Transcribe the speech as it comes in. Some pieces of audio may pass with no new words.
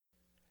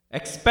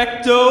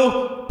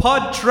Expecto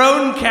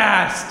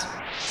Patronecast!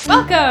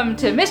 Welcome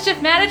to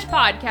Mischief Managed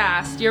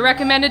Podcast, your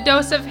recommended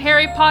dose of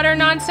Harry Potter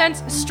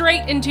nonsense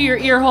straight into your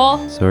ear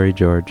hole Sorry,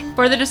 George.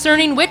 for the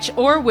discerning witch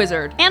or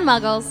wizard. And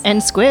muggles.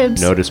 And squibs.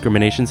 No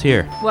discriminations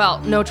here. Well,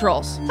 no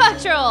trolls.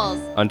 Patrols.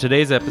 On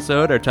today's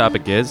episode, our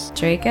topic is...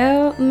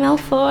 Draco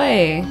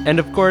Malfoy. And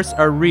of course,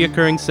 our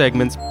reoccurring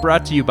segments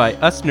brought to you by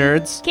us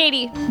nerds,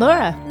 Katie.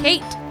 Laura.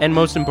 Kate. and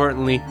most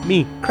importantly,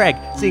 me, Craig,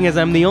 seeing as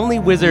I'm the only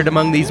wizard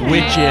among these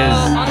witches.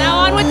 Well, now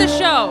on with the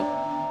show.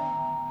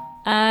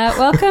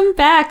 Welcome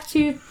back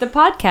to the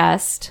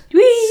podcast.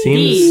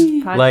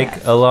 Seems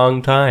like a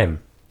long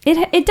time.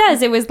 It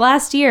does. It was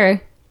last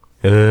year.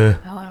 Uh,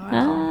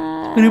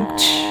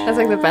 That's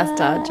like the best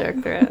dad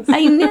joke there is.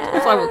 I know.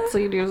 I would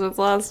see you since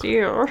last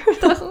year.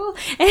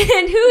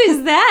 And who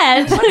is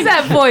that? What's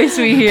that voice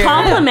we hear?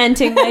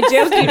 Complimenting my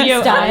joking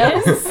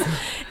styles.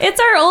 It's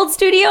our old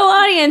studio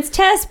audience,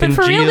 Tess, but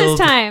for real this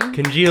time.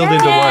 Congealed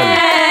into one.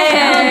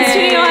 Yay! The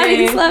studio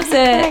audience loves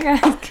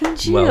it.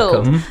 Congealed.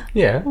 Welcome.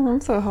 Yeah. Oh,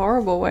 that's a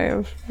horrible way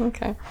of...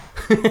 Okay.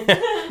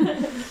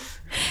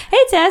 Hey,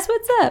 Tess,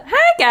 what's up?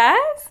 Hi,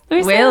 guys.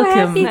 We're Welcome. so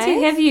happy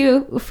to have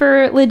you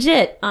for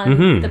legit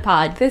on the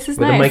pod. This is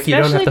With a nice. mic you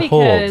don't have Especially to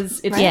hold. because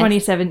it's Yes.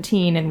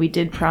 2017 and we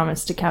did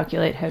promise to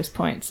calculate house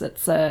points.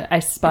 That's I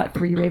spot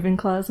 3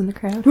 Ravenclaws in the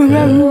crowd.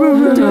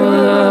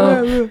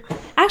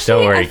 Actually,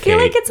 Don't worry, I feel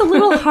Kate. like it's a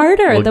little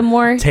harder We'll the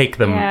more... Take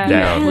them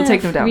down. We'll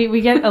take them down. We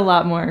get a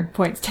lot more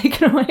points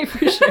taken away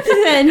for sure.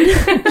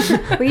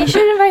 We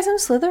should invite some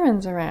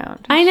Slytherins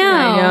around. I know.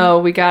 I know.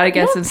 We gotta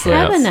get some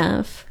Have Slytherins.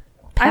 enough.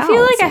 I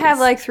feel like I Pals. have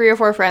like 3 or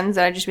 4 friends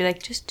that I'd just be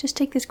like, just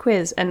take this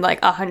quiz, and like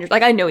 100.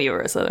 Like I know you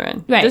were a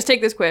Slytherin. Right. Just take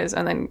this quiz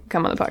and then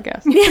come on the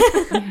podcast.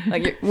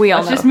 Like we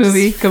all know. This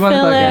movie, come on the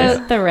Fill podcast.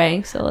 out the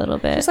ranks a little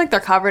bit. Just like they're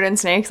covered in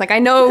snakes. Like I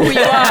know who you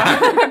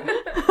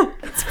are.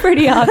 It's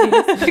pretty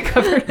obvious.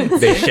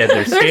 They shed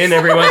their skin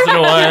every once in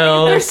a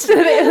while.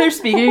 They're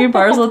speaking in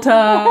parcel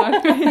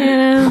talk.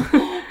 Yeah.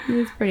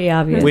 It's pretty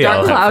obvious. We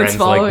Dark all have clouds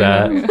friends like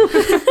following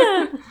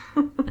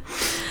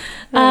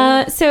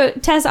that. So,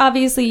 Tess,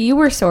 obviously you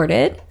were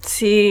sorted.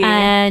 See.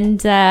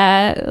 And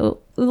a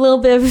little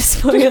bit of a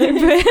spoiler,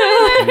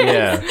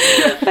 Yeah.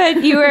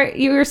 but you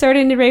were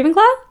sorted into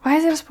Ravenclaw? Why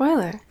is it a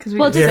spoiler? Because we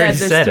Well, just just- said already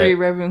there's said 3 it.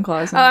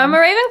 Ravenclaws. Oh, I'm a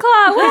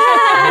Ravenclaw.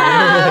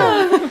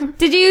 Wow.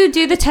 Did you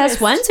do the test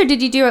once, or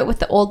did you do it with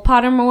the old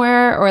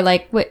Pottermore, or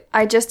like what?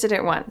 I just did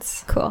it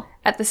once Cool.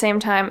 at the same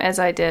time as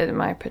I did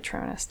my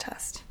Patronus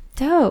test.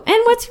 Dope. And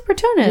what's your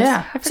Patronus?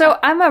 Yeah. So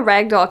I'm a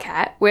ragdoll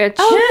cat, which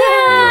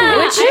Yeah.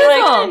 which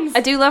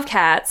I do love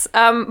cats.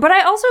 But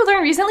I also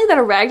learned recently that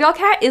a ragdoll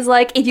cat is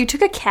like if you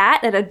took a cat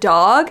and a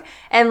dog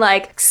and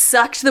like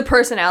sucked the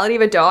personality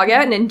of a dog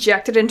out and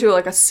injected into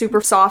like a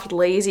super soft,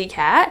 lazy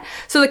cat.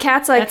 So the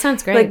cat's like That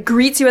sounds great. like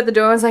greets you at the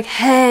door and is like,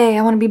 "Hey,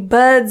 I want to be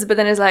buds," but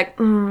then is like,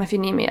 "If you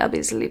need me, I'll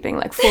be sleeping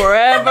like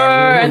forever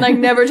and like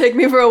never take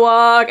me for a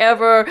walk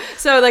ever."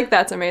 So like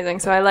that's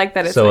amazing. So I like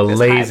that it's So like a this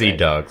lazy hybrid.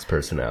 dog's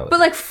personality. But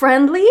like friendly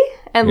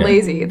and Yeah.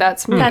 lazy.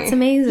 That's me. That's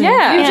amazing.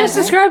 Yeah. You just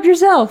described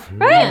yourself.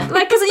 Right?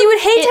 Like, because you would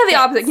hate to have the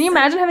opposite. Can you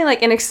imagine having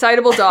like an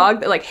excitable dog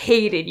that like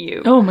hated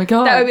you? Oh my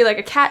god. That would be like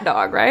a cat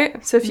dog,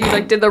 right? So if you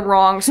like did the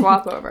wrong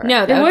swap over.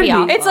 No, that It would would be be.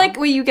 awful. It's like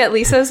when you get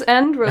Lisa's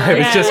end. Where, I like,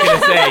 was just going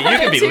to say, you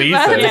could be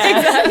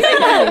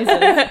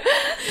Lisa.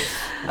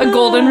 a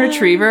golden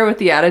retriever with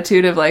the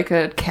attitude of like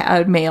a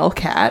male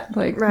cat.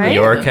 Like Right?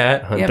 Your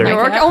cat, Hunter. my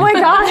York. cat. Oh my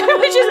god.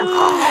 Which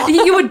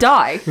is you would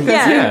die.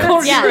 yeah.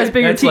 Golden retriever has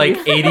bigger That's teeth.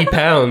 like 80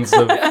 pounds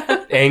of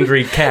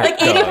angry cat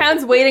Like 80 dog.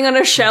 pounds waiting on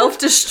a shelf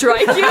to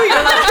strike you.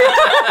 You're like,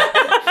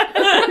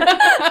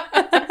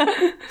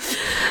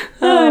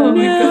 Oh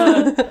my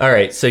god. All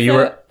right, so you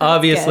were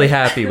obviously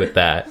happy with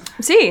that.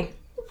 see.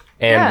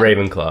 And Yeah.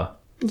 Ravenclaw.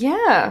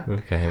 Yeah.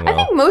 Okay, I well.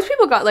 think most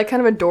people got like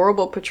kind of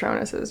adorable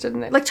Patronuses,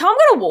 didn't they? Like Tom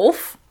got a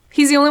wolf.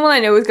 He's the only one I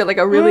know who's got like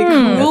a really cool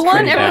That's one.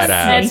 pretty Everyone- badass.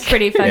 That's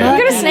pretty funny. Yeah.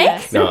 You got a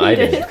snake? No, I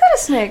didn't. You got a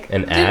snake.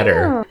 An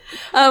adder.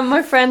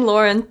 My friend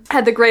Lauren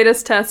had the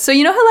greatest test. So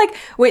you know how like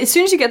as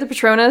soon as you get the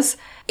Patronus,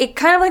 it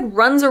kind of like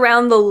runs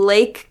around the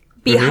lake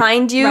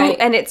behind you Right.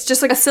 and it's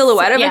just like a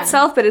silhouette of Yeah.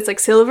 itself, but it's like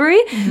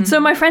silvery. So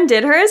my friend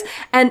did hers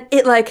and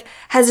it like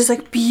has this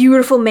like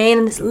beautiful mane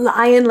and this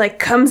lion like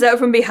comes out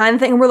from behind the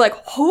thing and we're like,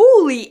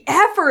 holy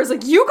effers,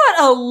 like you got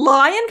a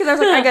lion? Because I was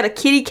like, I got a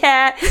kitty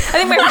cat. I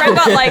think my friend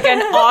got like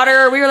an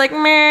otter. We were like,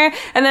 meh.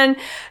 And then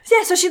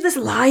yeah, so this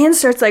lion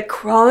starts like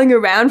crawling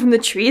around from the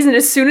trees and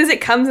as soon as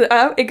it comes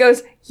out, it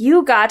goes,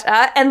 "You got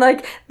and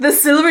like the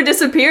silver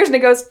disappears and it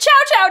goes, "Chow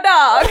chow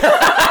dog."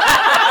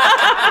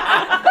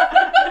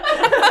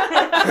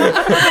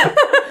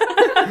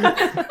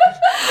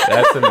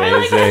 That's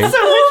amazing.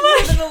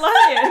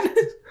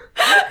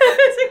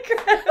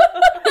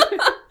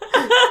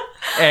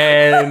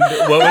 And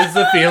what was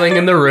the feeling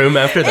in the room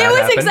after that It was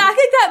happened?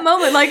 exactly that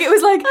moment. Like, it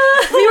was like,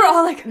 we were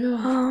all like,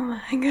 oh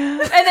my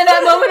God. And then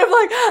that moment of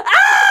like,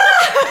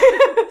 ah!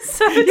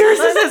 Yours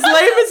is as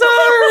lame as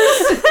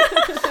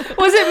ours.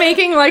 Was it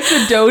making like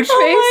the Doge face?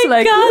 Oh my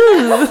Like,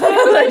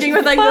 God. Like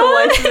with like the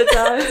whites of its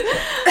eyes.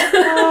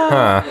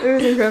 Huh. It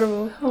was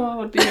incredible.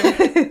 oh dear.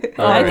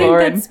 I think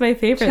Lord. that's my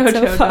favorite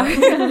so far.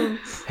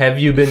 Have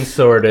you been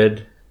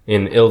sorted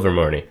in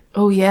Ilvermorny?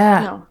 Oh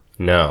yeah.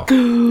 No.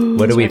 No.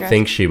 What do we guess.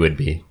 think she would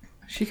be?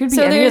 She could be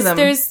So any of them.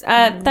 there's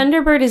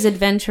Thunderbird is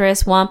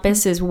adventurous,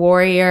 Wampus is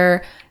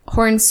warrior,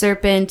 Horned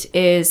Serpent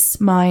is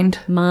mind,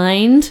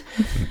 and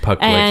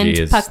Pukwudgie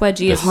is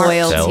Pukwudgie is the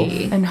loyalty.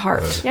 self. and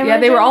heart. Yeah, Yeah,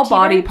 they weren't were there all the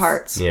body T-Birds?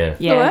 parts. Yeah.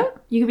 Yeah.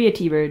 What? You could be a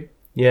T-bird.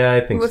 Yeah, I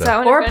think What's so. that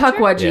one? Or Adventure?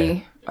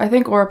 Pukwudgie. I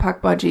think or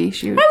Pukwudgie.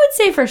 She would. I would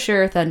say for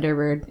sure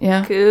Thunderbird.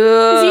 Yeah.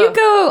 Cool. You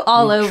go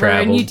all over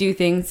travel. and you do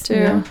things too.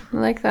 too. I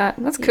like that.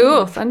 That's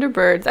cool.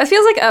 Thunderbirds. That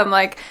feels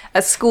like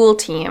a school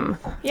team.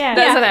 Yeah.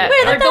 Doesn't it?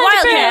 We're Like the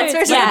Wildcats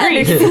versus Yeah. the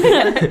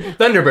Greeks.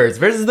 Thunderbirds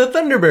versus the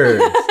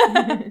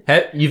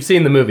Thunderbirds. You've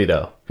seen the movie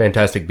though,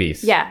 Fantastic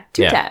Beasts. Yeah,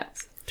 two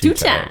times. Two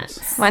times.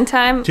 One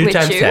time Two with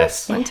times you.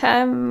 Tess. One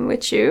time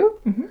with you.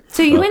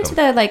 So you went to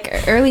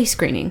the early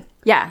screening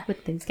Yeah.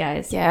 with these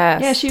guys.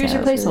 Yes. Yeah, she was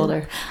your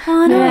placeholder.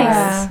 Oh,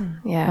 nice.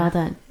 Yeah. Well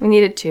done. We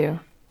needed two.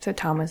 So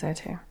Tom was there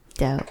too.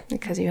 Dope.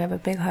 Because you have a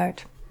big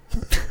heart.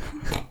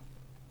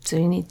 So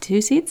you need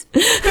 2 seats?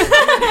 You're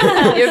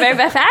very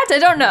fat? I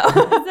don't know.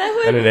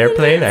 On an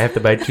airplane, I have to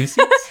buy 2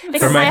 seats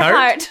for my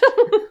heart.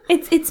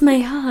 It's my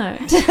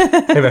heart.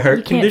 I have a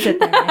heart Can't condition. sit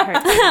there. It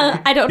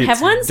hurts. I don't It's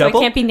have one, so double?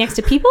 I can't be next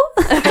to people.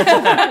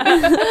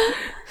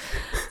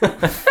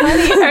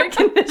 Heart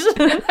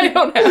condition. I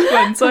don't have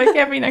one, so I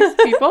can't be next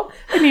to people.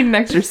 I need an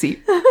extra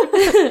seat.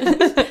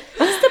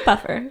 Just a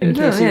buffer. In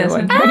case you were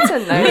wondering. That's a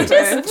nice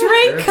word.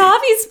 Drank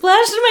coffee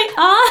splashed in my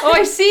eye. Oh,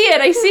 I see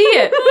it. I see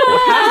it.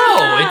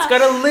 How? It's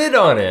got a lid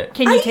on it.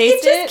 Can you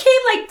taste it just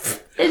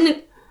came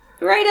like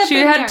right up She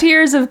in had there.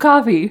 tears of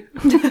coffee.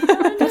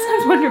 That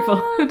sounds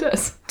wonderful. It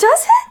does. Does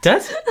it?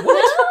 Does it?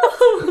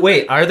 What?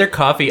 Wait, are there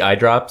coffee eye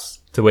drops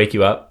to wake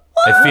you up?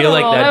 I feel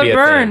like that'd be a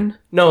burn. thing.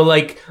 No,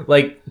 like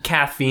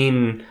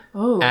caffeine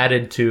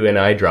added to an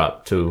eye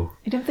drop to.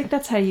 I don't think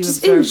that's how you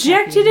absorb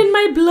Injected in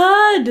my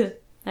blood.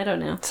 I don't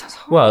know.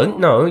 Well,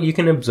 no, you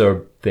can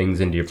absorb things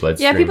into your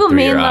bloodstream. Yeah, people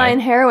through your eye.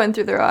 mainline heroin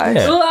through their eyes.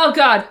 Yeah. Oh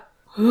God.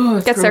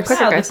 Gets there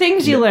quicker, Wow, the guys.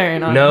 things you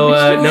learn on No,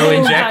 this no podcast.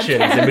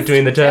 injections in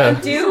between the toe.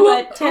 Do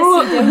what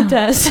Tessie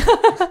does.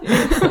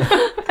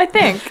 I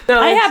think. No,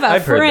 I have a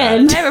I've heard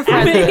friend. that. I have a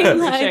friend.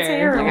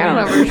 Sure. I don't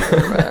know for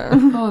sure,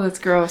 but- Oh, that's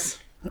gross.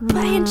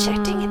 By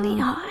injecting in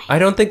the eye. I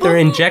don't think they're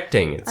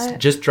injecting. It's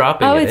just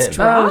dropping Oh, it it's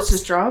in. Oh, it's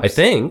just drops. I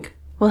think.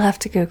 We'll have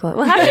to Google it.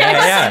 We'll have to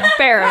Yeah.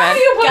 experiment.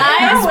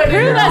 Guys,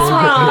 prove us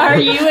wrong. Are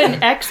you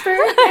an expert?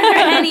 Are there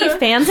any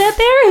fans out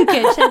there who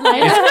can shed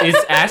light on Is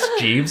Ask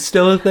Jeeves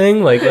still a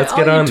thing? Like, let's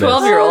get on this.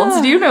 12-year-olds.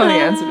 Do you know the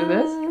answer to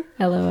this?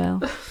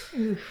 LOL.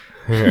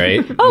 All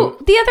right. Oh,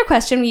 the other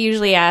question we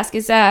usually ask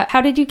is how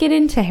did you get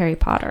into Harry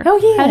Potter? Oh,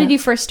 yeah. How did you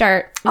first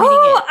start reading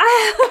Oh, it?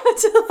 I have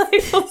a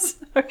delightful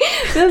story.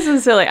 This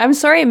is silly. I'm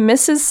sorry,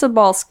 Mrs.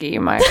 Sobalski,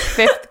 my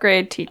 5th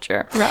grade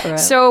teacher.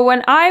 So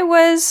when I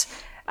was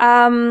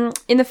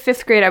in the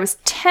 5th grade, I was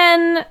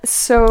 10.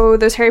 So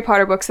those Harry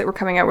Potter books that were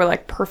coming out were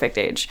like perfect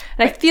age.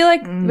 And I feel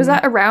like, was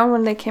that around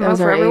when they came out was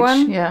for our age,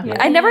 everyone? yeah.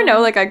 I never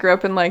know. Like I grew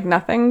up in like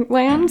nothing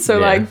land. So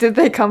Yeah. like, did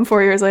they come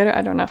 4 years later?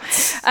 I don't know.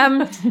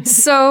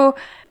 So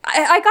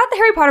I got the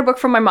Harry Potter book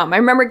from my mom. I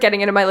remember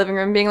getting it in my living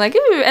room and being like,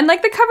 ooh, and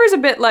like the cover's a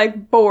bit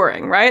like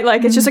boring, right?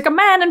 Like it's just like a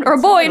man or a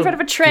boy in front of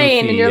a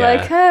train, goofy, and you're yeah.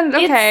 like,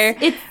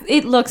 okay.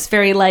 It looks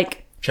very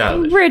like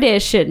Childish.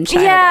 British and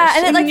childish. Yeah,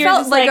 and it like you're felt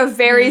just like a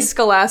very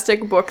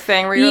scholastic book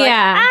thing where you're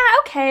Yeah.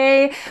 like,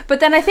 okay. But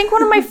then I think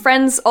one of my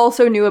friends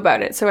also knew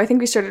about it, so I think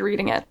we started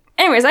reading it.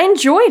 Anyways, I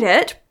enjoyed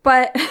it,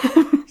 but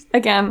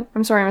again,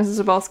 I'm sorry,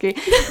 Mrs. Zabalski.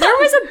 There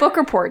was a book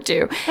report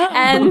due,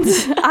 and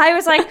I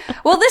was like,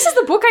 well, this is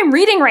the book I'm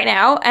reading right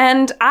now,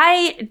 and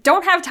I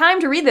don't have time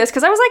to read this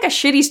because I was like a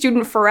shitty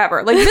student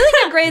forever. Like, really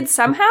good grades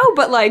somehow,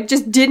 but like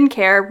just didn't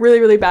care, really,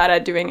 really bad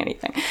at doing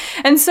anything.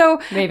 And so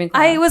Ravenclaw.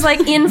 I was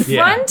like in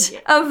front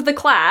of the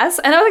class,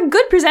 and I was a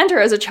good presenter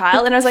as a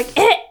child, and I was like,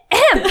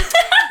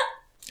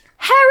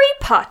 Harry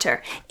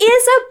Potter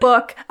is a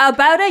book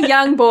about a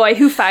young boy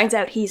who finds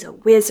out he's a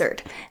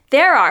wizard.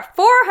 There are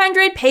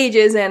 400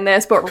 pages in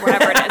this book, or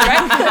whatever it is,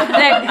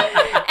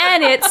 right?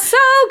 And it's so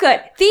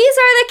good. These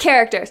are the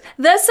characters.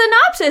 The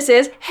synopsis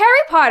is Harry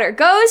Potter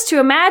goes to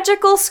a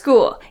magical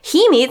school.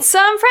 He meets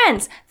some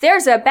friends.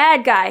 There's a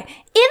bad guy.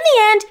 In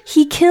the end,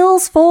 he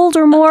kills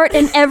Voldemort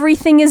and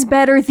everything is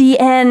better. The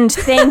end.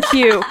 Thank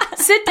you.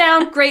 Sit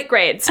down. Great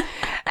grades.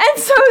 And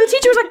so the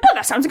teacher was like, oh,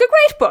 that sounds like a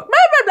great book.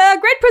 Blah, blah,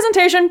 blah. Great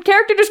presentation.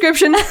 Character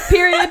description.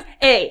 Period.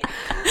 A.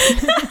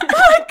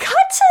 I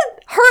got to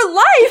her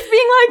life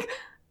being like,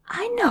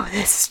 I know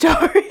this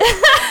story.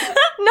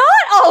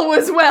 Not all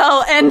was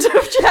well. End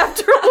of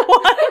chapter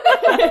 1.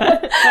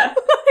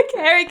 Like,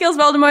 Harry kills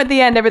Voldemort at the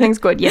end. Everything's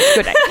good. Yes,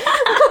 good night.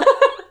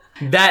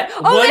 That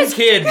one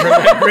kid from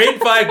my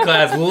grade 5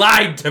 class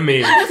lied to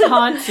me.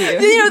 Haunts you.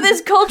 You know,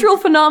 this cultural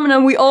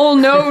phenomenon we all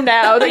know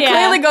now that Yeah.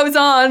 clearly goes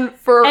on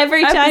for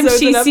Every time episodes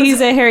she and episodes.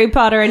 sees a Harry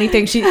Potter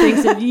anything, she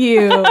thinks of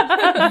you. You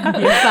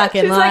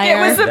fucking It's like it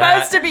was liar.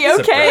 supposed to be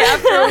okay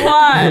after a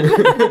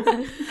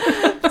while.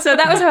 So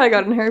that was how I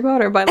got in Harry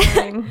Potter, by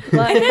lying.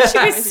 She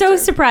was so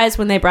surprised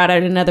when they brought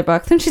out another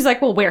book. Then she's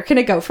like, well, where can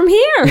it go from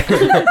here?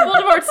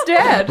 Voldemort's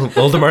dead.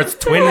 Voldemort's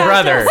twin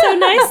brother. So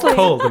nicely.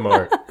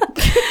 Voldemort.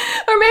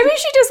 Or maybe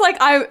she just like,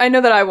 I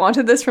know that I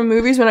wanted this from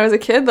movies when I was a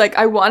kid. Like,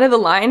 I wanted The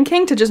Lion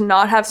King to just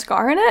not have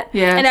Scar in it.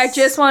 Yes. And I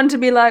just wanted to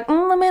be like,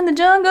 I'm in the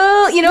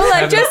jungle. You know,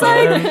 like, Having just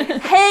fun.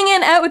 like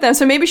hanging out with them.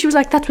 So maybe she was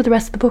like, that's what the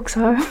rest of the books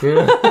are.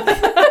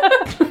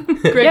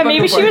 Yeah,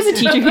 maybe she was a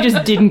teacher who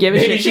just didn't give a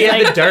Maybe shit. she She's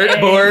had like, the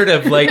dartboard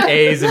of like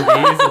A's and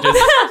B's and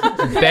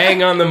just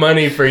bang on the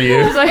money for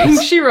you.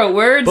 like, she wrote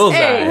words. Bullseye.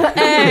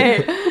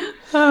 Hey.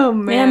 Oh,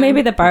 man. Yeah,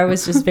 maybe the bar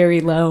was just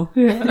very low. I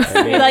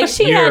mean, Like,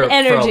 she you're had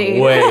energy. from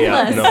way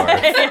up Listen.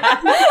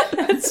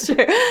 north. That's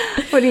true.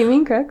 What do you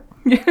mean, Craig?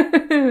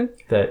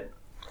 That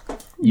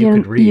you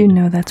could read. You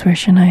know that's where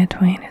Shania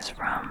Twain is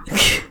from.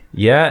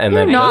 Yeah, and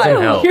that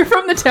doesn't help. You're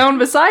from the town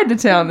beside the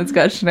town that's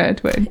got Shania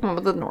Twain. Oh,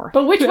 the north.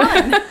 But which one?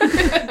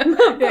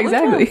 Yeah,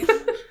 exactly.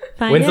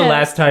 Find When's the out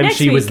last time next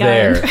she was week on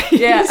there?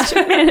 Yeah.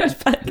 Spanish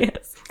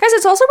podcast. Guys,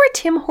 it's also where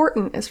Tim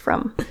Horton is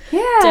from.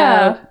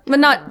 Yeah. But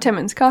not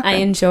Timmons I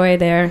Cochran. enjoy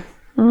their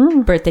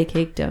birthday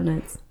cake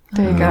donuts.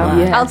 There you go.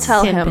 Yes. I'll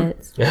tell him.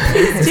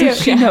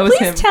 Timbits. She knows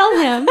Please him. tell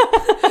him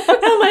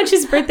how much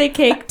his birthday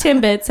cake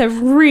Timbits have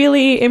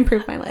really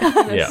improved my life.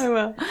 Yeah.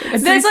 Well,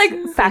 there's like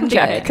fact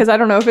check because I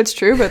don't know if it's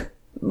true, but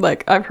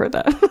like I've heard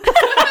that.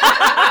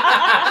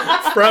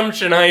 From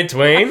Shania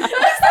Twain.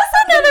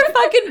 Another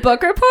fucking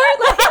book report?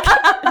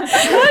 Like,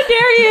 how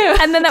dare you?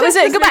 And then that was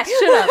it. Goodbye.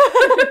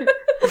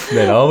 Shut up.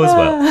 Then all was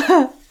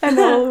well. And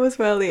all was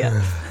well.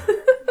 Yeah.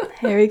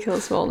 Harry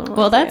kills Voldemort.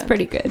 Well, that's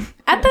pretty good.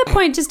 At that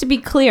point, just to be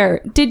clear,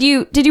 did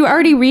you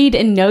already read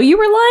and know you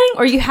were lying,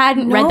 or you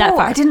hadn't read that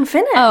far? I didn't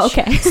finish. Oh,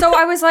 okay. So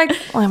I was like,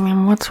 I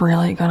mean, what's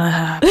really gonna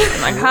happen?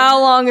 Like, how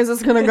long is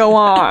this gonna go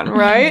on?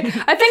 Right? I think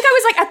I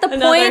was like at the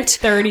Another point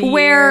 30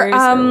 where years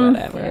or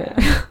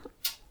whatever.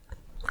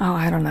 Oh,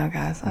 I don't know,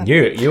 guys.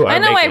 You are. I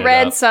know I making it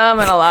read up. some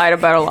and I lied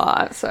about a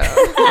lot. So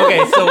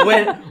Okay, so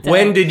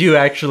when did you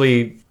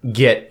actually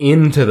get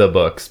into the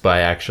books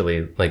by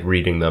actually like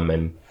reading them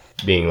and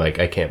being like,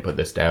 I can't put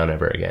this down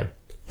ever again?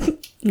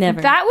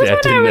 Never. that was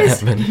That when I didn't was.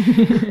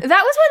 happen.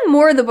 That was when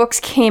more of the books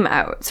came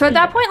out. So at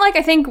that point, like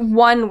I think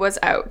one was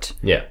out.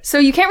 Yeah. So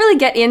you can't really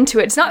get into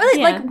it. It's not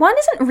really Yeah. like one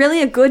isn't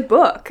really a good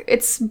book.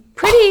 It's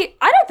pretty.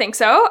 I don't think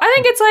so. I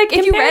think it's like if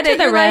you Compared read to it,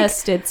 the you're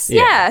rest, it's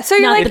yeah. So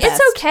you're Not like, the it's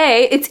best.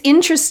 okay. It's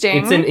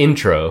interesting. It's an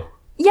intro.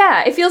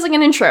 Yeah, it feels like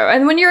an intro.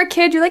 And when you're a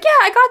kid, you're like,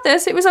 yeah, I got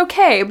this. It was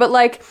okay. But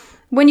like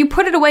when you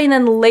put it away and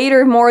then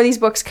later more of these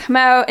books come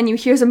out and you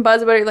hear some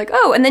buzz about it, you're like,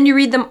 oh, and then you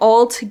read them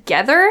all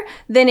together,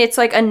 then it's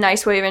like a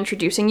nice way of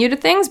introducing you to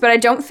things. But I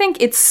don't think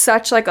it's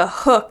such like a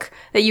hook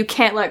that you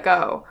can't let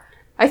go.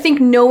 I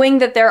think knowing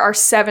that there are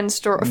six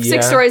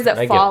stories that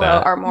I get follow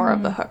that. are more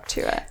of the hook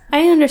to it.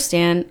 I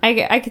understand.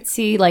 I could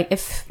see, like,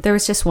 if there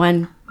was just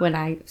one when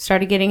I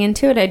started getting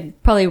into it,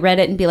 I'd probably read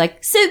it and be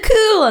like, so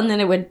cool! And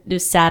then it would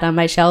just sat on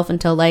my shelf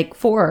until, like,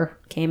 4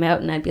 came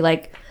out, and I'd be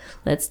like,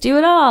 let's do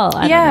it all. I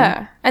don't know.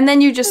 Yeah. And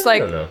then you just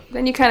like, don't know.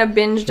 then you kind of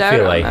binged I out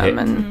feel on like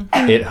them.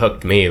 And it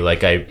hooked me.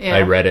 Like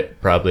I read it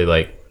probably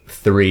like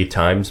 3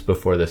 times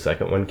before the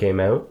second one came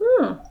out.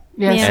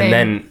 Yeah, Yeah. same. And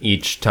then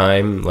each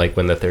time, like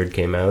when the third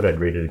came out, I'd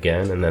read it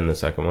again, and then the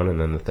second one, and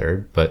then the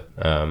third. But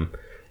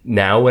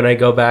now when I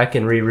go back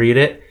and reread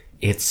it,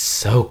 it's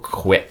so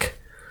quick.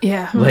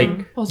 yeah. Like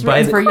Well, it's by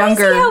written the, for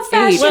younger how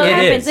fast age. shit It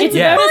happens. is. It's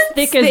Yeah. About as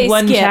thick they as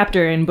one skip.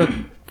 chapter in book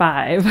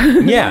 5.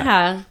 yeah,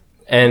 Yeah.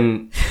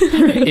 and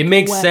it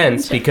makes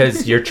sense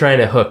because you're trying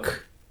to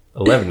hook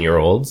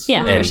 11-year-olds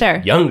Yeah, for and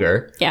sure.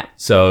 younger. Yeah.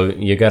 So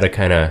you got to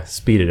kind of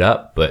speed it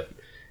up, but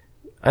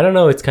I don't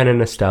know. It's kind of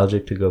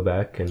nostalgic to go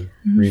back and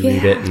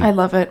reread it. And I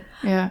love it.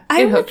 Yeah.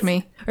 I It hooked was-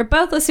 me. We're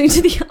both listening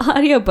to the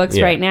audiobooks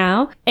Yeah. right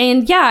now.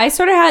 And yeah, I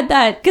sort of had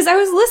that because I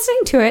was listening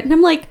to it and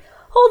I'm like,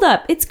 hold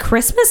up, it's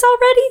Christmas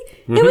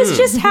already? It was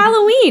just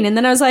Halloween. And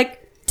then I was like,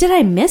 did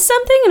I miss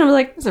something? And I was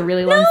like, It's a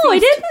really long no, I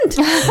feast.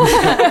 didn't.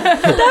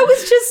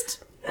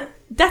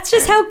 That's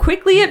just how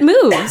quickly it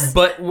moves.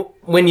 But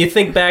when you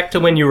think back to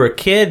when you were a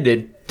kid,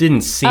 it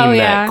didn't seem Oh,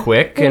 yeah. that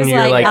quick, It and was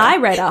you're like, I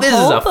read a this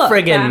whole is a book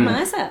by friggin'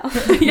 myself.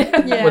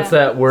 what's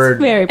that word?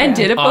 Very And proud.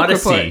 did a book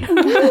Odyssey.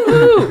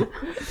 report.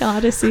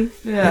 Odyssey.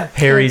 Yeah.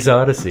 Harry's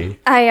Odyssey.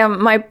 I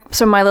my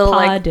little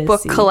like book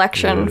Podyssey.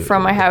 collection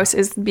from my house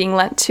is being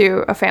lent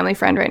to a family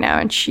friend right now,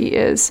 and she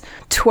is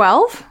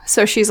 12,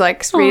 so she's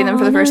like reading them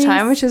for the first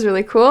time, which is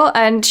really cool.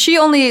 And she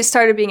only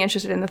started being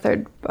interested in the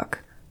third book,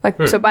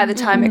 like so by the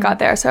time it got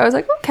there. So I was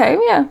like, okay,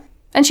 yeah.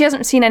 And she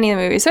hasn't seen any of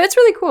the movies, so it's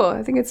really cool.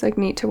 I think it's like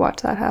neat to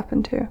watch that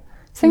happen too.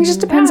 I think it just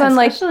depends on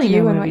like Especially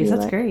you new and what movies. you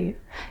That's like. great.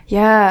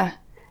 Yeah,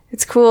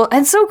 it's cool.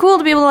 And it's so cool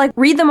to be able to like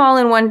read them all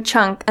in one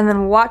chunk and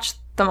then watch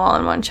them all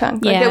in one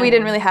chunk. Like Yeah. that we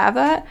didn't really have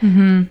that.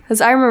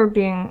 Because I remember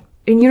being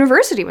in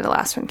university when the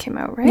last one came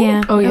out, right?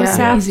 Yeah. Oh, It was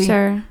yeah.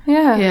 after.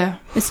 Yeah. Yeah.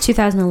 It's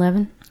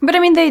 2011. But I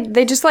mean,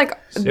 they just like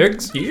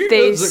 6 years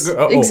they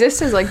ago.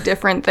 exist as like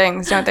different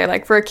things, don't they?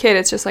 Like for a kid,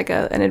 it's just like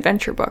an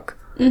adventure book.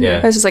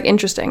 Yeah. It's just like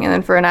interesting, and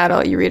then for an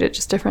adult, you read it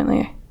just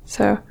differently.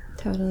 So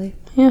Totally.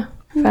 yeah,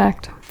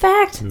 fact.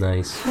 Fact.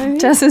 Nice.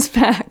 Jess's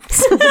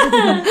facts.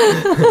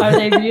 Are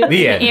they real?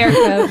 The end. Air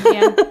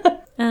code.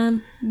 Yeah.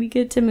 We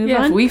good to move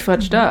Yeah, on? we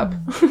fudged up.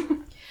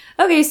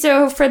 Okay,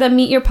 so for the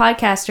Meet Your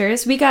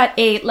Podcasters, we got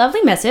a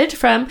lovely message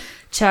from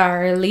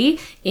Charlie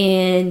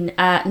in New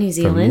From New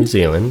Zealand.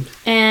 Zealand.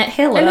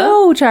 Hello.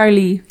 Hello,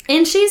 Charlie.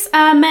 And she's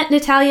met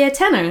Natalia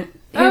Tenner, who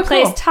Oh,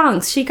 plays cool.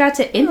 Tonks. She got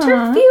to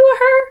interview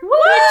her,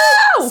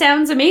 which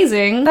sounds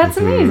amazing. That's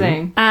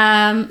amazing.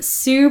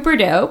 Super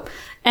dope.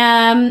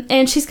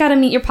 And she's got a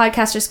Meet Your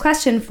Podcasters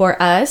question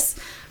for us,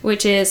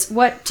 which is,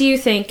 what do you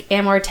think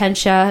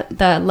Amortentia,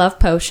 the love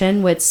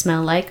potion, would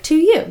smell like to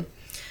you?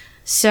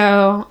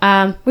 So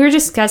we were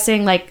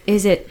discussing, like,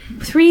 is it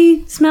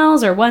 3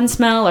 smells or 1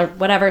 smell or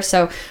whatever?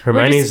 So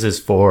Hermione's is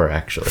 4,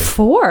 actually.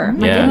 4.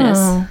 My Yeah.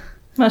 goodness.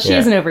 Well, she Yeah.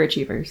 is an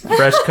overachiever. So.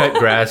 Fresh cut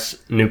grass,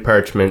 new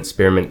parchment,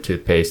 spearmint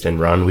toothpaste, and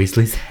Ron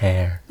Weasley's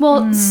hair.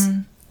 Well,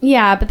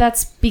 yeah, but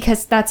that's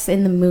because that's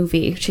in the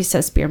movie. She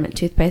says spearmint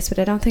toothpaste, but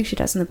I don't think she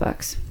does in the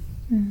books.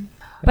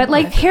 But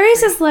like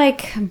Harry's is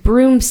like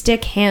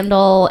broomstick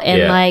handle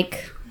and Yeah.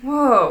 like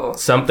Whoa.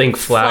 Something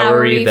Flowery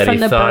flowery that from he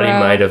the thought he burrow.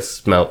 might have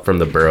smelt from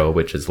the burrow,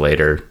 which is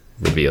later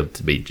revealed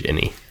to be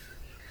Ginny.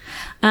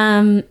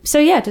 So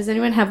yeah, does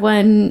anyone have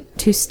one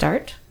to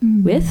start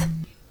with?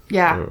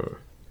 Yeah.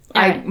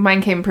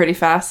 Mine came pretty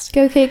fast.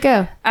 Go, Kate,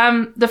 go.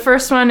 The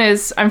first one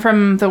is I'm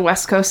from the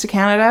west coast of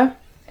Canada,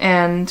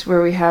 and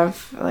where we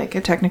have like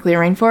technically a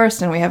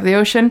rainforest and we have the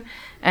ocean.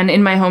 And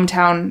in my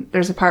hometown,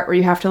 there's a part where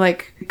you have to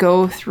like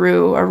go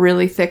through a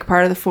really thick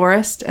part of the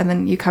forest, and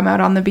then you come out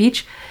on the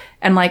beach.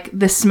 And like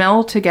the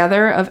smell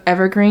together of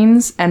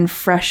evergreens and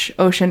fresh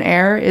ocean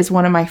air is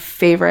one of my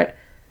favorite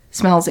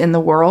smells in the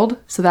world.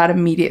 So that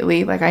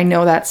immediately, like I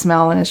know that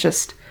smell, and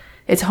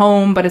it's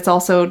home, but it's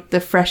also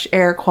the fresh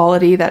air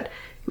quality that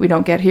we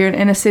don't get here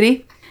in a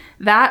city.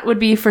 That would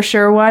be for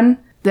sure one.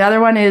 The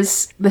other one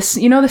is this,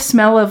 the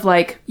smell of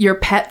like your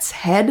pet's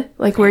head,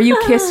 like where you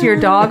kiss your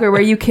dog or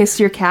where you kiss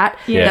your cat,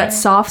 Yeah. that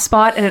soft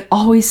spot, and it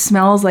always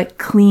smells like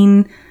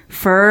clean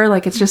fur.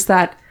 Like it's just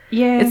that.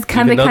 Yeah. It's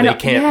kind Even of though they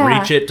can't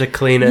reach it to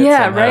clean it,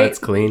 Yeah, somehow right. it's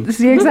clean.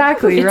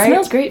 Exactly, It right?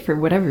 smells great for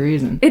whatever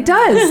reason. It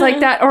does, like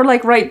that, or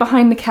like right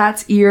behind the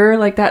cat's ear,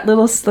 like that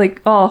little,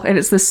 like, oh, and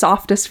it's the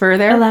softest fur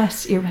there.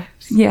 Alas, earwax.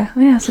 Yeah,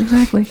 yes,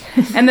 exactly.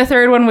 And the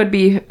third one would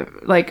be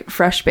like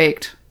fresh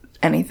baked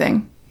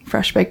anything.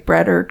 Fresh baked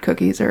bread or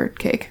cookies or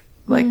cake.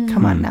 Like,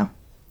 come on now.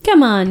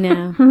 Come on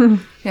now.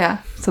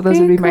 Yeah, so those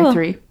Very would be cool. my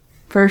 3.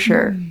 For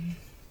sure.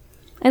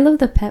 I love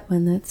the pet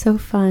one. That's so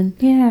fun.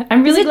 Yeah,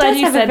 I'm really It glad does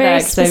you have a said very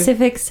that. 'Cause I've-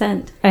 specific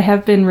scent. I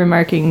have been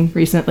remarking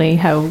recently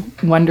how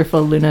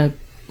wonderful Luna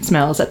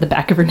smells at the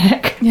back of her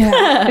neck. Yeah.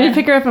 I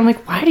pick her up. I'm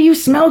like, why do you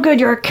smell good?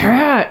 You're a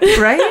cat.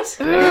 Right?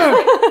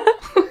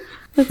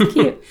 That's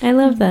cute. I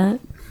love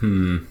that.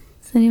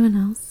 Is anyone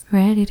else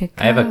ready to go?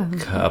 I have a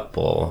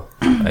couple.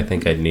 I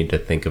think I'd need to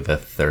think of a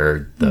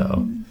third,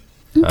 though.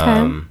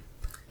 Okay.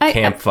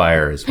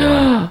 Campfire is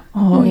one.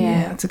 Oh,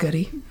 yeah, that's a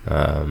goodie.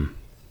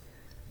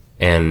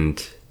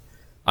 And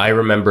I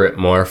remember it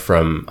more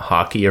from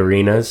hockey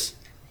arenas.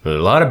 There's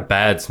a lot of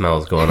bad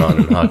smells going on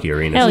in hockey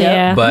arenas. Hell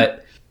yeah.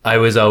 But I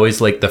was always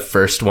like the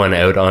first one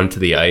out onto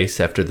the ice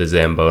after the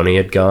Zamboni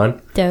had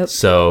gone. Dope.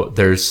 So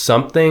there's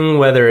something,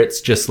 whether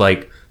it's just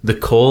like the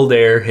cold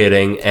air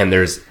hitting and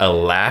there's a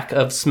lack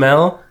of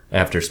smell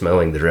after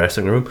smelling the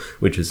dressing room,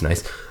 which is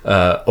nice,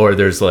 or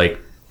there's like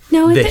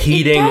No, the it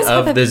heating does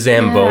have of a the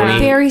Zamboni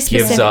very gives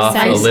specific off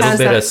scent. a little Has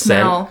bit that of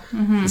scent.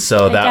 smell.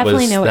 So that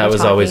definitely was know what that you're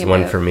was always talking one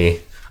about. for me.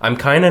 I'm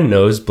kind of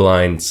nose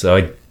blind, so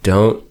I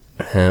don't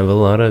have a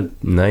lot of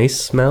nice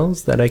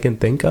smells that I can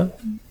think of.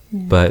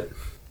 But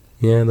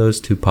yeah,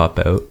 those two pop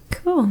out.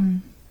 Cool.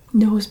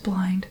 Nose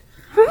blind.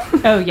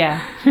 Oh,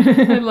 yeah.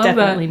 I love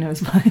Definitely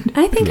nose blind.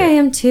 I think I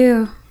am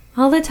too.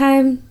 All the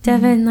time,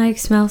 Devin like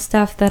smells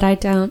stuff that I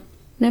don't.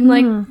 And I'm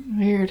like, that.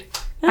 Weird.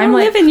 I don't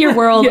live in your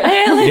world. Yeah.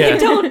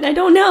 I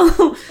don't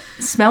know.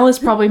 Smell is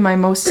probably my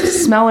most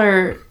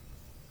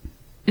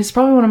it's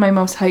probably one of my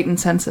most heightened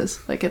senses.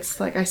 Like it's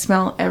like I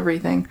smell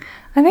everything.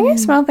 I think I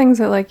smell things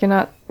that like they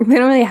don't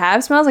really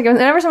have smells. Like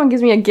whenever someone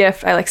gives me a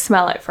gift, I like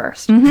smell it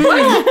 1st. Me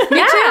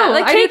too.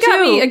 Like I Kate do got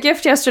me too. a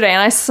gift yesterday,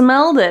 and I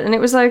smelled it, and it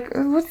was like,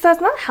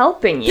 that's not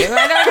helping you.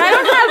 I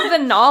don't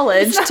have the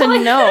knowledge to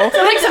know.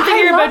 Like something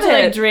you're about to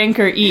it. like drink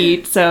or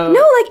eat. So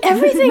No, like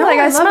everything. No, like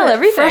I love smell it.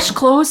 everything. Fresh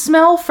clothes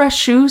smell, fresh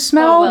shoes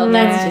smell. Well,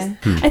 that's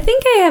just. I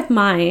think I have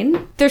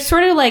mine. They're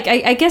sort of like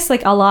I guess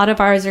like a lot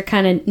of ours are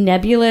kind of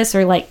nebulous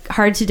or like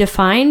hard to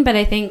define. But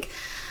I think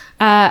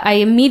I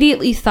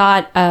immediately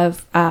thought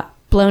of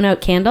blown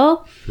out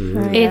candle.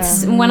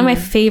 It's one of my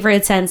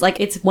favorite scents. Like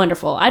it's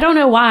wonderful. I don't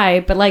know why,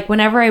 but like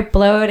whenever I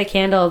blow out a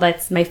candle,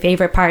 that's my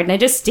favorite part. And I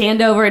just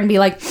stand over and be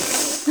like,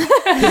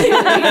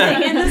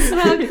 And the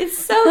smoke, it's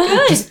so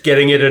good. Just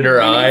getting it in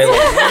her eye.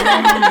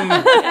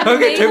 Like,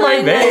 hook it to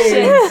my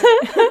vein.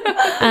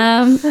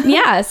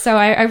 Yeah, so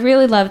I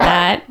really love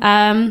that.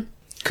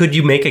 Could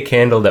you make a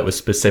candle that was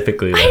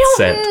specifically that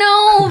scent?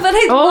 No, but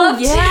I'd love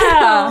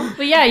yeah.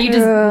 But yeah, you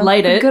just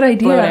light it. good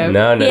idea. blow it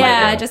out. No.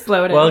 Yeah, just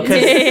Float it. Well,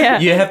 because Yeah.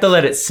 you have to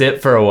let it sit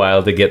for a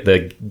while to get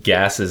the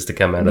gases to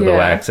come out of the Yeah.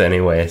 wax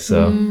anyway,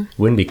 so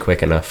wouldn't be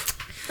quick enough.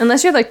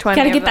 Unless you have like 20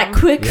 gotta of get them. that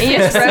quick You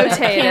just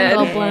rotate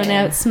candle it. blown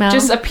out smell.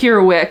 Just a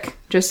pure wick,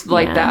 just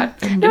like Yeah.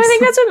 that. No, I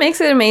think that's what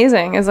makes it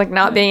amazing is like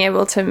not being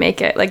able to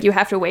make it. Like you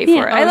have to wait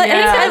for it. I like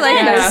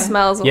yeah. those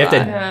smells a You lot.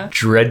 have to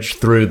dredge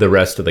through the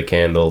rest of the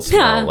candles.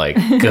 Smell like,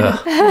 ugh.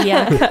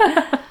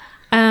 yeah.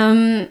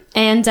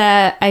 And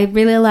I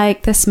really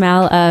like the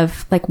smell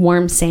of like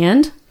warm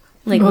sand.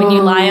 Like when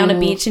you lie on a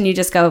beach and you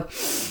just go,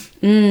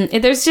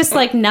 there's just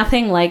like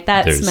nothing like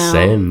that There's smell.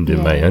 sand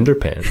in my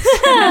underpants.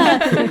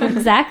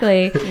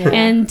 Exactly.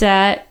 And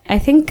I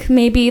think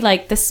maybe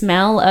like the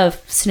smell of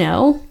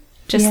snow,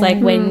 just like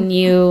when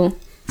you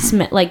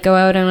like go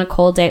out on a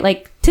cold day.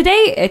 Like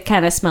today, it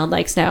kind of smelled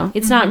like snow.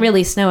 It's not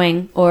really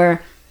snowing,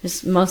 or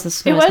just most of the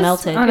snow is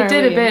melted. It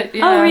did a bit.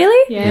 Yeah. Oh,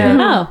 really? Yeah.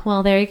 Oh,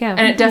 well, there you go.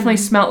 And it definitely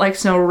smelled like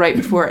snow right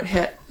before it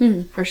hit,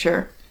 for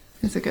sure.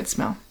 It's a good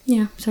smell.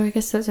 Yeah, so I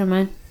guess those are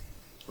mine.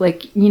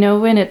 Like, you know,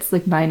 when it's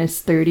like minus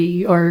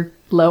 30 or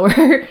lower,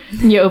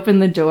 and you open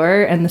the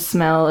door and the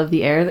smell of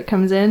the air that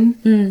comes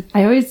in.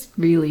 I always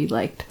really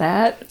liked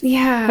that.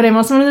 Yeah. But I'm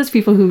also one of those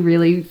people who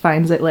really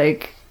finds it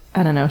like,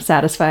 I don't know,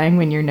 satisfying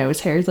when your nose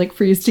hairs like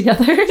freeze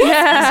together. I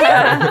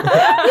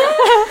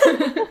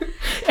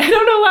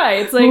don't know why.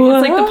 It's like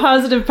the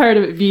positive part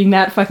of it being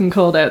that fucking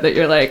cold out that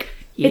you're like,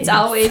 It's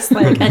always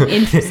like an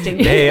interesting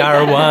thing. They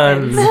are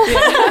one.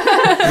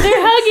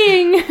 they're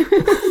hugging.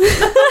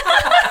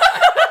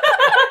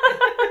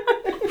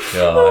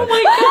 God.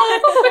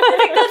 I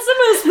think that's the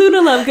most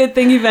Luna Love good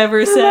thing you've ever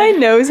My said.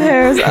 nose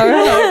hairs are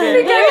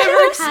hugging.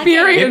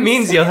 It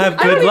means you'll have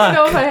good luck.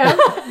 I have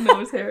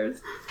nose hairs.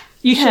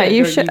 You should. Yeah,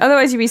 you or should.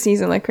 Otherwise, you'd be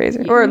sneezing like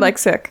crazy or like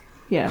sick.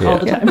 Yeah, all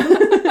the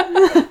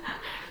time.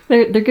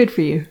 They're good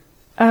for you.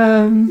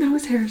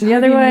 Nose hairs. The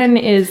other one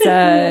is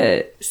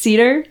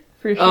cedar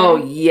for sure. Oh,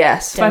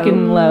 yes.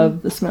 Fucking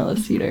love the smell of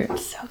cedar.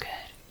 It's so good.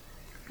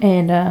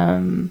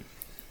 And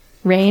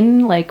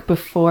rain, like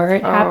before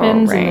it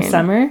happens in rain. the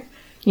summer.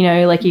 You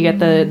know, like you get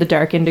the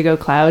dark indigo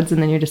clouds,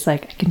 and then you're just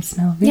like, I can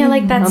smell rain Yeah,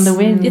 like that's on the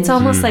wind. It's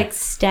almost like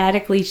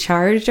statically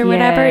charged or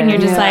whatever, and you're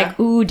just Yeah. like,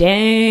 ooh,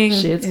 dang,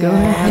 shit's going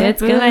on. it's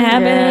gonna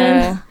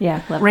happen.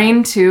 Yeah, love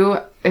Rain, too,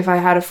 if I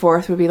had a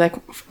fourth, would be like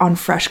on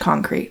fresh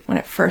concrete when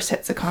it first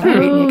hits the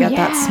concrete and you get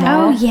that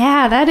smell. Oh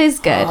yeah, that is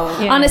good.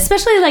 On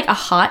especially like a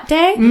hot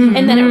day,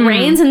 and then it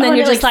rains, and then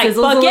you're it, just like, like,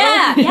 fizzles a fuck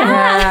yeah, yeah,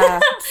 Yeah.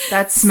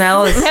 That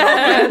smell is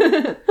so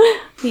good.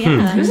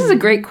 yeah. This is a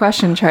great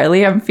question,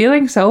 Charlie. I'm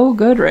feeling so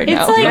good right It's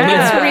now. like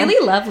Yeah. it's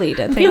really lovely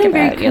to think Feeling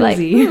about. very You're like,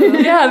 cozy.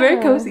 Yeah,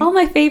 very cozy. all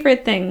my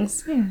favorite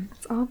things.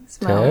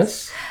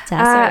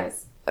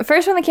 Yes.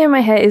 First one that came in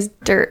my head is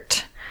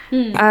dirt.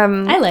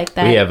 I like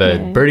that. We have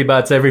a Birdie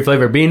Bots every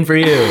flavor bean for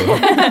you.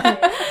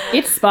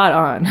 It's spot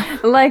on.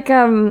 Like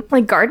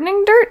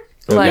gardening dirt.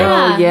 Like,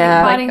 yeah,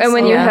 yeah. potting and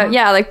when soil. you have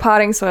like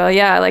potting soil,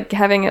 like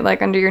having it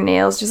like under your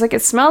nails, just like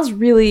it smells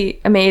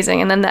really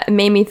amazing. And then that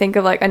made me think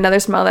of like another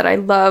smell that I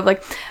love.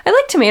 Like I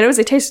like tomatoes;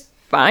 they taste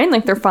fine,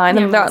 like they're fine.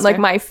 They're not like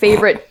my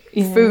favorite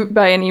food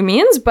by any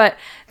means, but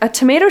a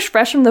tomato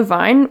fresh from the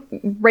vine,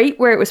 right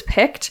where it was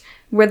picked,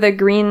 where the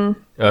green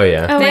Oh,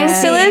 yeah. thing I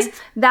still see.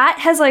 is, that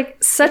has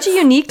like such a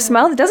unique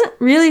smell. It doesn't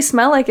really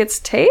smell like its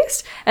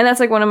taste, and that's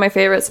like one of my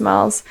favorite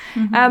smells.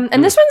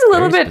 And this one's a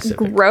little Very bit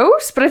specific.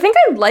 gross, but I think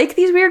I like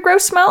these weird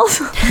gross smells.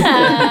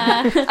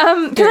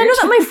 Because I know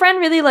that my friend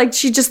really like,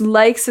 she just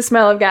likes the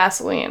smell of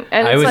gasoline,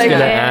 and I it's was like, going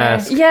to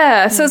ask.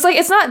 yeah, so it's like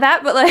it's not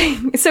that, but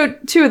like, so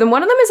two of them.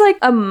 One of them is like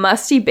a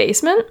musty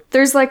basement.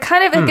 There's like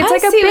kind of it's I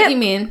like a see bit, what you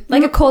mean,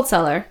 like a cold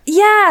cellar.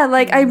 yeah,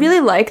 like I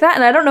really like that,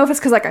 and I don't know if it's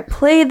because like I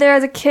played there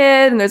as a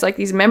kid, and there's like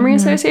these memory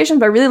associations,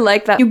 but I really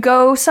like that you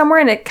go somewhere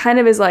and it kind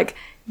of is like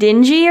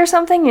dingy or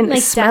something, and Like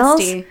it smells.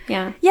 dusty.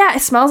 Yeah. Yeah, it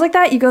smells like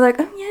that. You go like,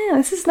 oh yeah,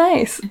 this is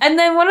nice. And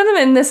then one of them,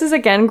 and this is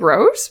again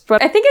gross,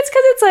 but I think it's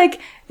because it's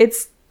like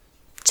it's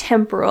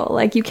temporal.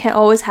 Like you can't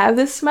always have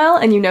this smell,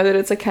 and you know that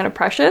it's like kind of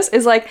precious.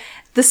 Is like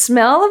the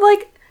smell of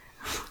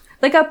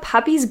like a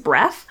puppy's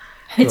breath.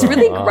 It's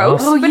really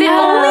gross, but it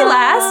only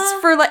lasts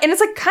for like, and it's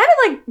like kind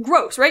of like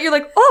gross, right? You're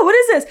like, oh, what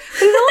is this?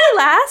 But it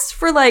only lasts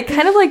for like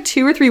kind of like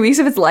 2 or 3 weeks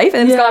of its life,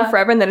 and then it's gone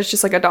forever, and then it's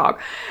just like a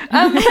dog.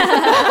 And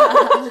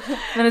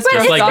it's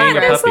Just like being a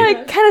This puppy.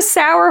 like kind of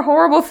sour,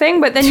 horrible thing,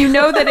 but then you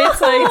know that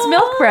it's like It's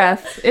milk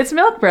breath. It's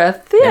milk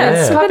breath. Yeah,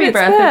 Yeah. so Puppy it's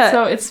breath. that. It's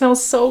so, it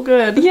smells so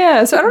good.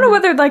 Yeah, so I don't know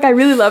whether like I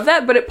really love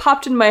that, but it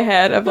popped in my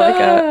head of like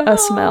a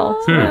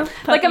smell.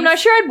 Like I'm not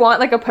sure I'd want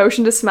like a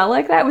potion to smell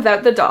like that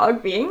without the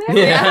dog being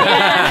there.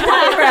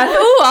 Puppy breath.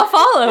 Ooh, I'll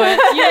follow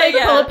it. You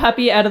pull a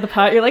puppy out of the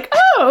pot. You're like,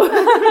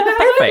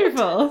 oh, Perfect.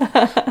 wonderful.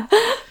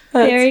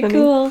 Very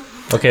cool.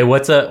 Okay,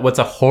 what's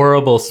a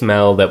horrible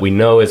smell that we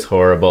know is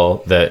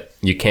horrible that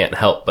you can't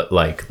help but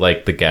like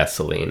the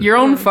gasoline? Your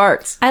own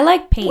farts. I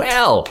like paint.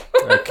 Well,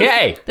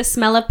 okay. The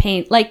smell of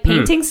paint, like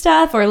painting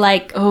stuff or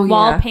like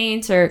wall yeah.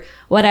 paint or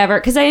whatever,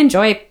 because I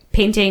enjoy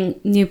painting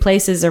new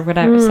places or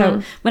whatever.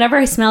 So whenever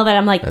I smell that,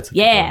 I'm like, That's a good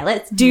yeah, one.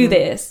 let's do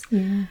this.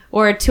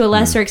 Or to a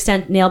lesser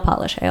extent, nail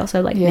polish. I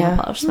also like nail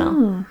polish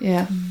smell.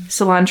 Yeah.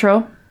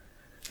 Cilantro.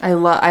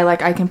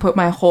 I can put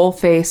my whole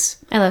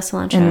face I love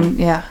cilantro. in,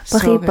 yeah.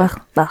 So good.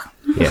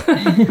 Yeah.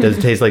 Does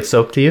it taste like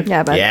soap to you?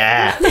 Yeah, but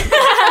Yeah.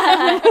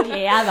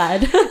 Yeah,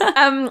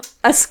 bud.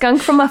 a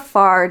skunk from a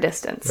far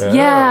distance.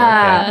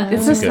 Yeah. okay.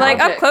 It's just Good. Like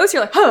up close,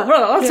 you're like,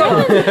 that's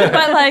so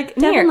but like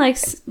Devin near.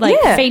 likes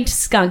Yeah. faint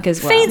skunk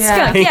as well. Faint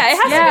skunk. Yeah,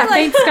 it has Yeah, to be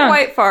like faint skunk.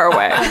 quite far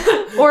away.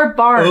 or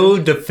barn. Oh,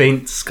 the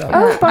faint skunk.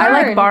 I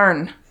like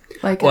barn.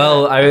 Like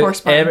Well, a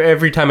horse barn.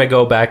 every time I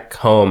go back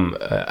home,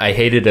 I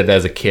hated it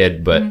as a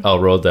kid, but I'll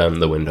roll down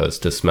the windows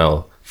to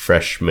smell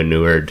fresh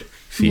manured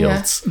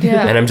fields.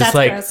 Yeah. And I'm just That's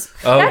like, gross.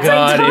 oh That's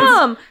god, like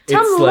Tom. Tom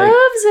it's loves like,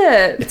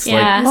 it. it's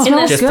Yeah. like In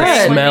the just spring the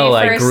when smell they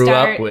I first grew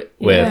start- up with.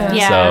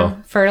 Yeah, So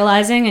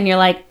fertilizing, and you're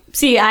like,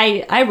 see,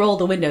 I roll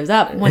the windows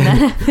up when that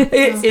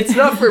happens. it's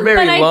not for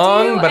very But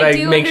long, but I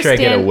do make sure I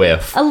get a understand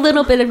whiff. A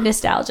little bit of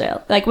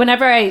nostalgia. Like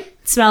whenever I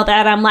smell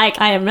that, I'm like,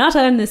 I am not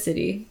in the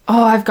city.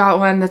 Oh, I've got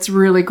one that's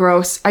really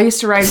gross. I used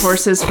to ride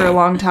horses for a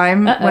long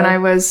time when I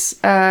was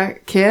a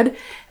kid,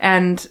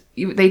 and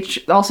they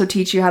also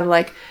teach you how to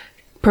like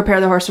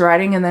prepare the horse for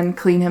riding and then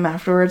clean him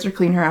afterwards or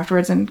clean her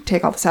afterwards and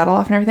take all the saddle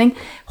off and everything.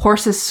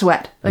 Horses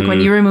sweat. Like when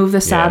you remove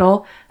the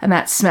saddle and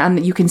that smell,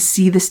 and you can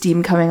see the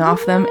steam coming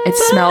off them, it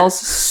smells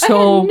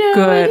so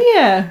good.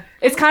 Yeah.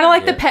 It's kind of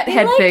like the pet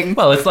head thing.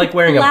 Well, it's like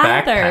wearing a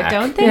Lather, backpack.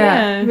 don't they?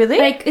 Yeah. Really?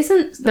 Like,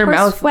 isn't Their horse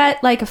mouth-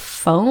 sweat like a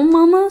foam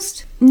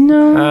almost?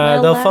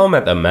 No. They'll foam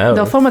at the mouth.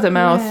 They'll foam at the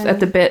mouth, at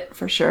the bit,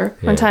 for sure.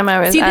 One time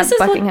I was See, at this is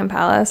what- Buckingham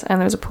Palace and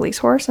there was a police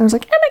horse and I was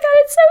like, oh my god,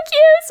 it's so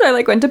cute. So I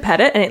like went to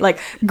pet it and it like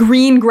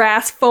green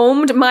grass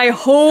foamed my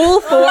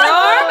whole forearm. And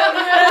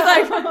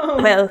I was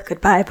like, well,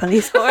 goodbye,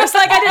 police horse.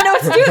 Like I didn't know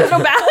what to do. There's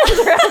no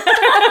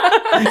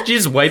balance. You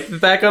just wipe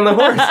it back on the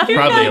horse.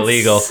 Probably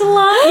illegal.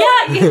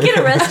 Yeah, you get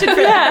arrested for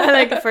that. Yeah,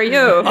 like for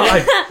you.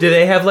 Do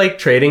they have like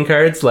trading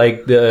cards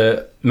like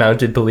the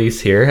mounted police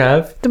here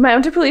have? The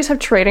mounted police have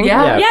trading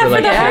Yeah. Yeah, for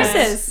like- the Yes.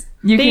 horses.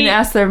 You They- can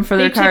ask them for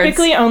They their cards.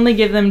 typically only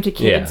give them to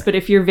kids, Yeah. but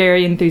if you're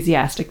very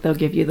enthusiastic, they'll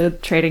give you the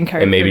trading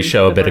card. And maybe for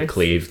show a the bit of horse.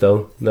 cleave.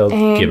 They'll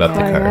give up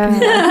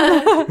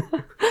the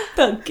card.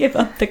 They'll give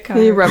up the car.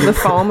 You rub the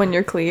foam on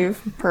your cleave.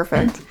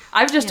 Perfect.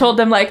 I've just told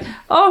them like,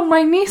 oh,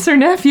 my niece or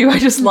nephew. I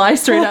just lie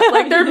straight up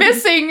like they're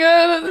missing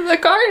the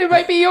card. It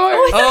might be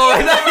yours. Oh,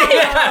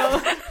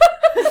 I thought,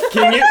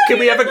 yeah. Can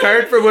we have a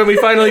card for when we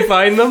finally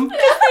find them?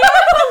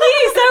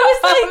 Police, I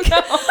was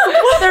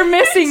like, They're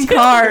missing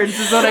cards.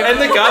 Is what I And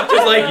the cop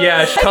was like,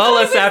 yeah, call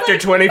us after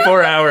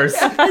 24 hours. a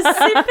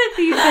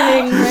sympathy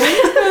thing,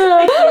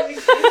 right?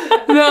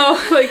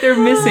 No, like they're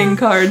missing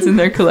cards in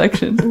their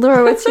collection.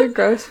 Laura, what's your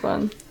gross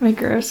one? My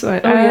gross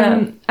one.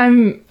 yeah.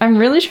 I'm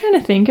really trying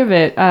to think of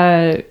it.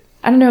 I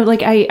don't know.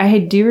 Like I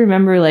do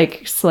remember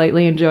like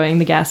slightly enjoying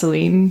the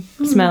gasoline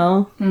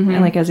smell,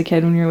 and like as a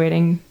kid when you're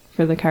waiting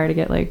for the car to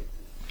get like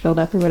filled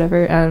up or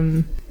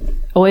whatever.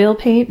 Oil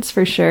paints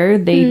for sure.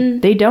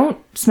 They don't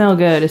smell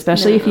good,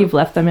 especially if you've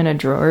left them in a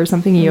drawer or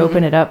something. You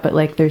open it up, but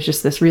like there's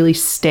just this really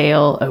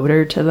stale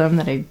odor to them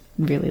that I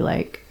really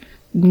like.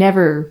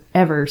 Never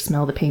ever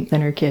smell the paint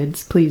thinner,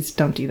 kids. Please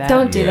don't do that.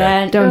 Don't do Yeah.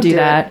 that. Don't do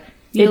that.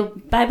 You'll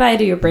bye-bye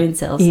to your brain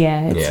cells.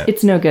 Yeah,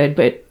 it's no good.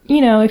 But you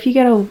know, if you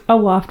get a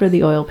waft of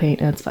the oil paint,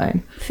 that's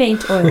fine.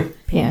 Faint oil.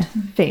 Yeah,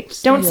 faint.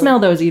 Don't smell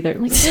those either.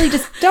 Like really,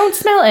 just don't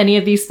smell any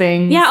of these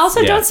things. Yeah, also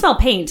Yeah. don't smell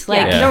paint.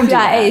 Like, Yeah. Don't do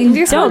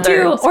that. don't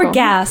do, It's or cool.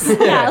 gas.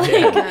 Yeah,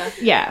 like,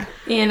 Yeah.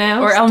 you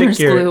know. Or Elmer's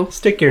glue.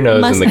 Stick your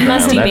nose in the ground.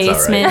 musty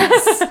That's all right.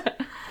 basements.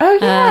 Oh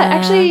yeah,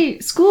 actually,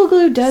 school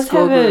glue does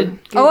School have a. glue.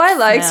 Oh, I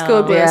like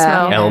school glue Yeah.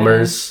 smell.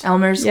 Elmer's.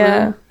 Elmer's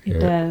Yeah. glue. It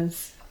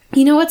does.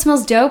 You know what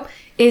smells dope?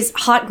 Is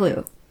hot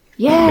glue.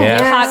 Yeah.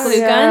 Hot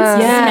glue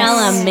guns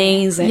smell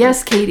amazing.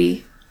 Yes,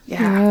 Katie.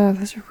 Yeah. Oh,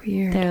 those are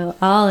weird. They're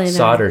all in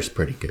Solder's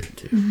pretty good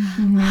too.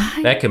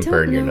 That can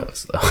burn your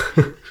nose though.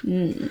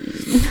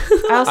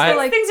 I also I-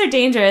 like Things are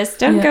dangerous.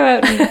 Don't go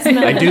out and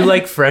smell. I do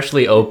like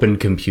freshly opened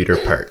computer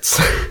parts.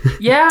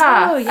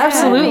 Yeah,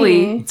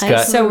 absolutely. It's I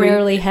got so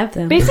rarely have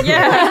them. Basically,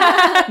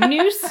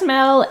 new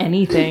smell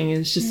anything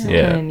is just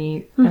Yeah. kind of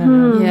neat. I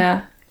don't know.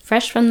 Yeah.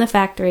 Fresh from the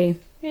factory.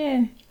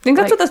 Yeah. I think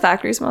that's what the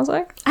factory smells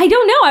like. I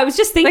don't know. I was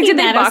just thinking Like, did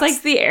they that. I was box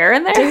like, the air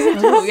in there?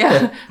 Oh,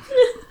 yeah.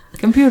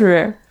 Computer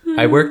air.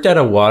 I worked at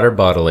a water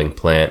bottling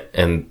plant,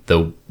 and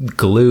the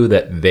glue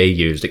that they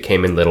used, it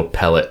came in little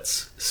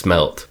pellets,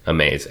 smelt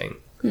amazing.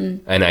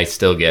 And I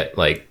still get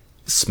like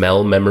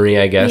smell memory,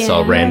 I guess.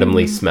 I'll Yeah.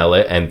 randomly smell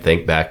it and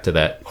think back to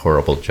that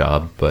horrible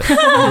job, but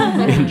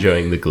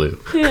enjoying the glue.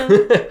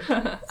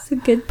 it's a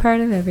good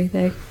part of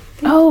everything.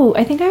 Oh,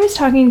 I think I was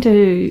talking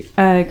to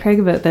Craig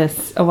about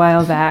this a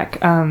while back.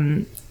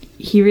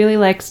 He really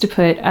likes to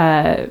put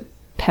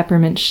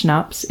peppermint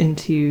schnapps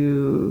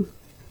into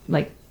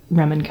like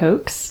rum and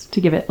cokes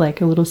to give it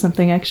like a little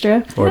something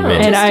extra. Or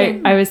mint.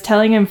 And I was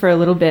telling him for a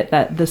little bit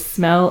that the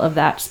smell of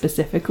that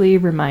specifically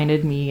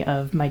reminded me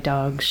of my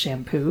dog's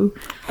shampoo.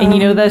 And you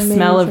know the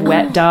smell of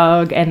wet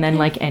dog and then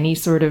like any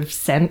sort of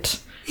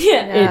scent?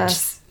 Yeah.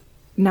 It's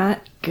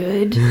not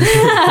good.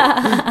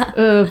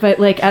 But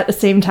like at the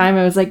same time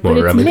I was like, More but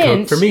it's rum and coke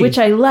mint, for me. which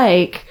I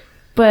like,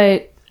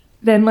 but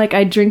then like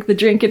I drink the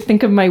drink and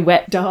think of my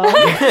wet dog.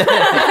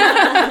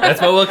 That's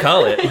what we'll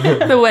call it.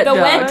 The wet dog.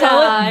 wet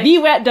dog. The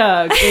wet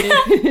dog.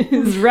 It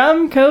is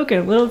rum, coke,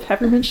 and a little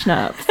peppermint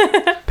schnapps.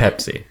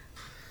 Pepsi.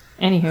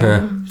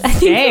 Anywho,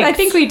 I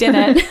think we did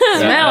it.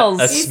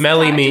 Smells. A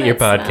smelly meet your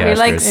podcast. We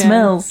like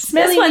smells.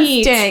 smelly This one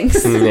meat.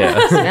 stinks.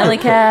 Yeah. Smelly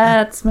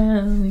cat,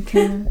 smelly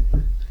cat.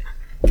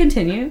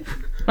 Continue.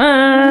 What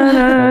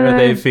are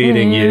they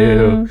feeding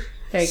you?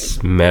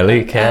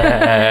 Smelly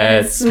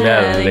cat,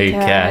 smelly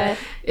cat.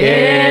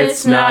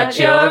 It's not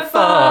your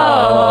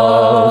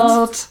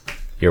fault.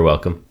 You're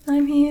welcome.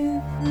 I'm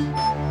here.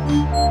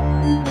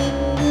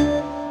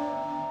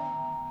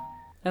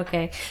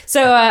 Okay,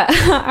 so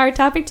our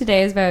topic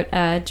today is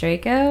about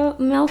Draco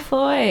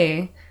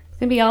Malfoy. It's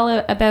gonna be all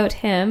about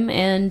him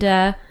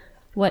and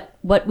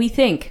what we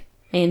think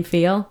and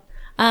feel.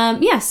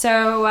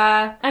 So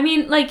I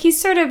mean, like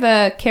he's sort of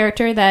a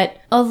character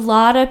that a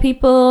lot of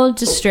people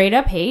just straight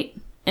up hate,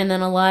 and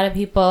then a lot of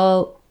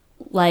people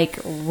like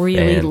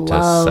really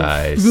love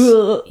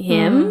Fantasize.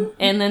 him,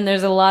 and then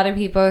there's a lot of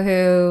people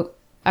who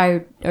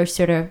are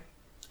sort of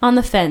on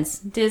the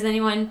fence.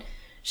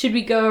 Should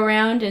we go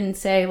around and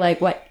say like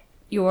what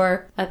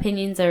your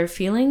opinions or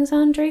feelings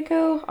on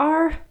Draco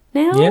are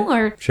now? Yeah,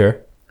 Or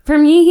sure. for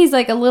me, he's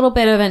like a little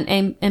bit of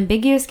an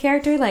ambiguous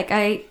character. Like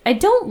I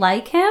don't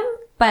like him,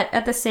 but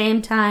at the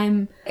same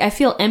time, I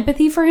feel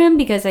empathy for him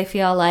because I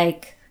feel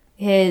like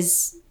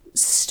his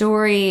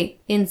story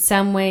in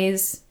some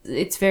ways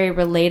it's very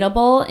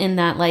relatable in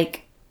that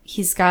like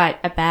he's got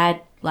a bad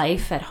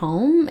life at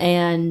home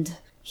and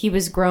he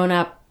was grown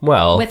up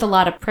Well, with a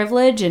lot of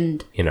privilege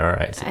and in our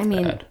eyes, it's I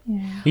mean, bad.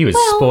 He was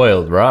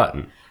spoiled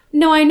rotten.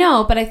 no, I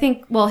know, but I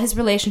think his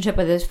relationship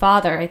with his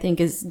father I think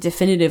is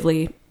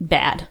definitively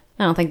bad.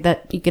 I don't think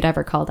that you could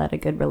ever call that a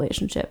good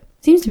relationship.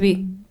 Seems to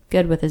be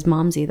good with his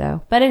momsy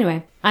though. But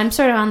anyway, I'm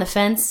sort of on the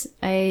fence.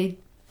 I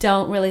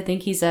don't really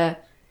think he's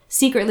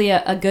secretly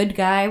a good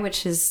guy,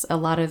 which is a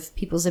lot of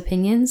people's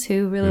opinions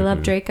who really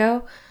love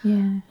Draco.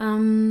 Yeah.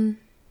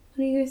 What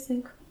do you guys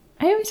think?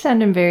 I always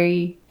found him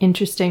very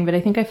interesting, but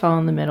I think I fall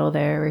in the middle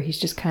there where he's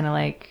just kind of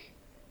like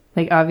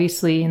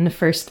obviously in the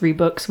first 3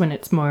 books when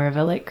it's more of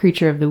a like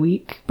creature of the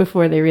week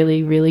before they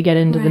really get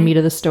into the Right. meat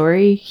of the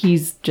story,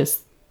 he's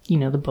just, you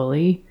know, the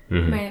bully.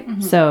 Right.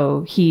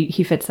 So he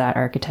fits that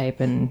archetype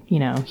and, you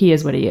know, he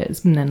is what he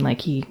is. And then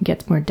like he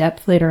gets more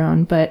depth later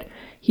on, but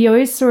he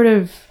always sort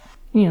of,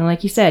 you know,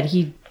 like you said,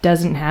 he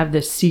doesn't have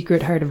this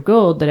secret heart of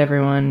gold that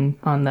everyone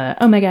on the,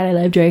 oh my God, I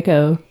love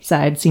Draco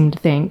side seem to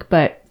think,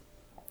 but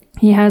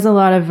he has a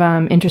lot of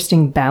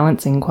interesting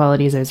balancing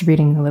qualities. I was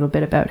reading a little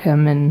bit about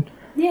him and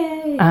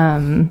Yay.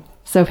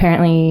 so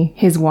apparently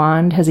his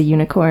wand has a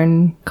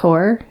unicorn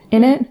core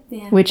in it,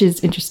 Yeah. which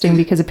is interesting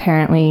because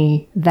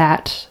apparently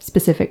that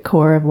specific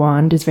core of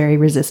wand is very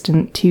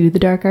resistant to the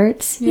dark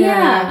arts.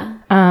 Yeah.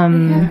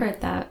 I've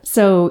heard that.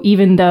 So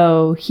even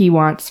though he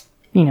wants,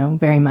 you know,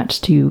 very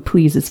much to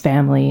please his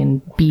family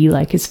and be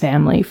like his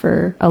family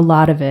for a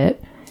lot of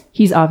it,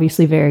 he's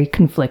obviously very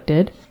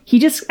conflicted. He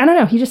just, I don't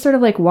know, he just sort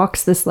of like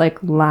walks this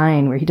like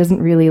line where he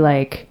doesn't really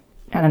like,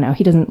 I don't know,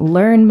 he doesn't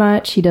learn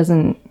much. He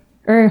doesn't,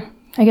 or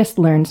I guess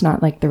learn's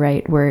not like the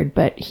right word,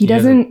 but he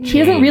doesn't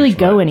really change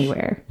go much.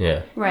 anywhere.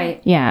 Yeah. Right.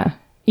 Yeah.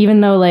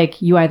 Even though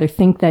like you either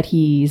think that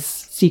he's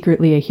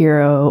secretly a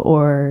hero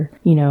or,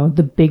 you know,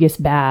 the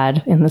biggest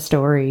bad in the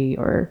story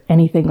or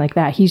anything like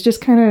that. He's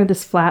just kind of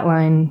this flat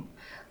line.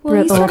 Well,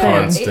 he's the whole sort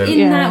of, Constant. in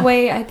Yeah. that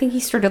way, I think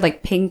he's sort of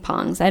like ping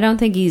pongs. I don't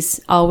think he's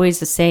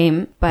always the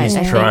same, but He's I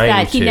think trying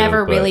that he to,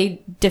 never but-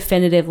 really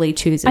definitively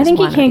chooses. I think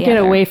he one or can't the get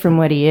other. away from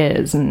what he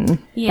is, and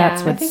Yeah,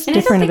 that's I what's think- and I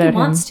don't different think he about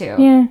wants him.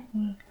 to. Yeah.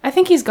 I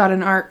think he's got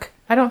an arc.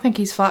 I don't think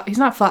he's not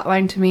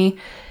flatlined to me.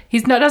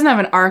 Doesn't have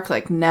an arc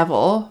like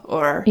Neville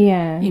or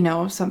Yeah. you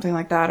know, something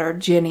like that, or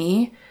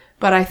Ginny.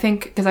 But I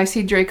think because I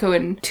see Draco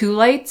in two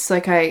lights,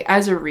 like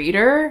as a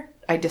reader,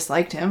 I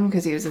disliked him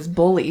because he was this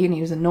bully and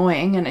he was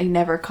annoying and he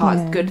never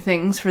caused good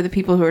things for the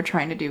people who were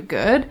trying to do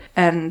good,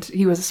 and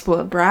he was a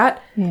spoiled brat.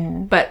 Yeah.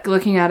 But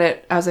looking at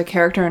it as a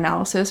character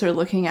analysis or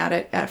looking at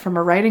it from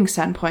a writing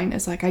standpoint,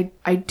 is like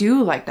I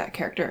do like that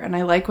character and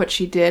I like what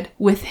she did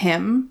with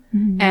him.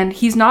 And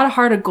he's not a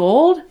heart of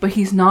gold, but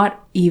he's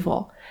not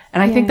evil.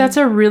 And I think that's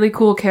a really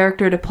cool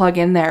character to plug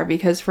in there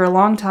because for a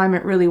long time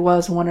it really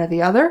was one or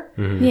the other.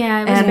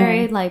 Yeah, it was And-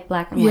 very like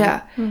black and white.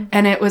 Yeah.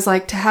 And it was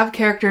like to have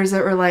characters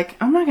that were like,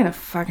 I'm not going to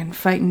fucking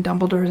fight in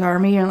Dumbledore's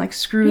army and like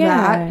screw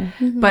Yeah.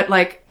 that. But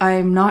like,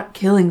 I'm not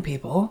killing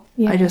people.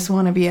 Yeah. I just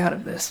want to be out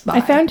of this.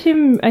 I found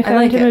him like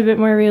a it. bit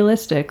more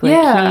realistic. Like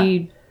Yeah.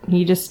 he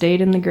he just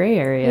stayed in the gray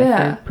area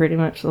Yeah. for pretty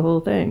much the whole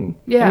thing.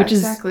 Yeah, which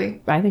exactly. is,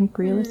 I think,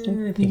 realistic.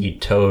 I think he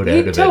towed out He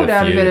of it towed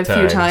out of it a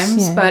few times.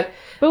 times, Yeah. but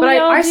But we I,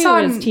 all I do saw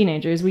as him-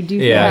 teenagers. We do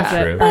Yeah, things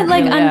that true. But aren't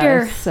like really under,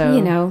 us, so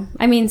you know,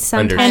 I mean,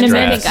 sometimes Under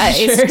I think stress.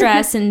 it's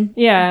stress and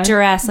Yeah.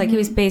 duress. Like he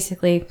was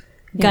basically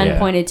gun Yeah.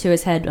 pointed to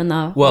his head on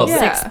the Well,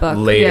 sixth book.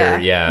 Later,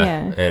 Yeah.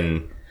 yeah.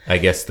 And I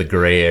guess the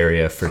gray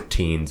area for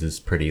teens is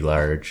pretty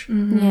large.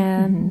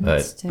 Yeah,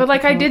 But But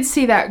I did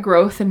see that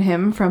growth in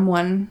him from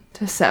 1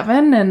 to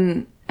 7,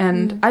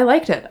 and I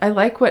liked it. I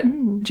like what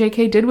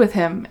J.K. did with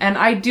him, and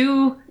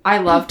I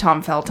love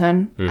Tom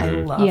Felton. I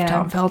love Yeah.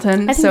 Tom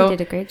Felton. I think so he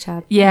did a great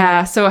job.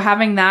 yeah, so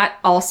having that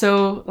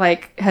also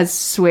has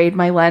swayed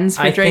my lens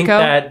for I Draco. think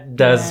that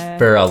does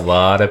for a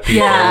lot of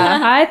people. yeah,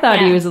 I thought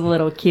he Yeah. was a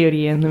little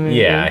cutie in the movie.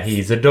 Yeah,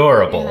 he's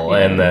adorable,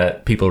 and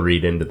that people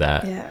read into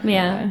that.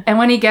 Yeah. and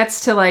when he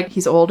gets to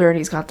he's older and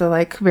he's got the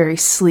very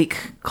sleek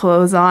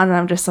clothes on, and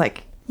I'm just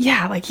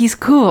yeah, he's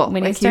cool.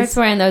 When he he's starts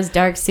wearing those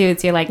dark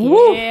suits, you're like,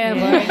 yeah,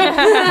 boy.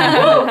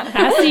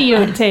 I see you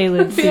in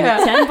tailored suit.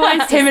 10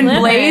 points to him and Slytherin.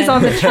 Blaze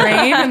on the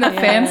train in the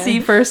fancy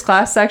first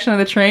class section of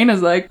the train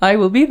is I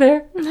will be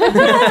there.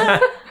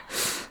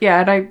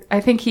 Yeah, and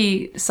I think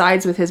he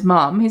sides with his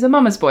mom. He's a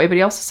mama's boy, but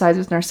he also sides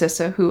with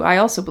Narcissa, who I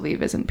also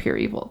believe isn't pure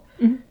evil.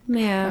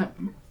 Yeah.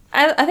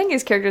 I think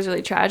his character is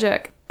really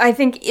tragic. I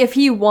think if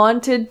he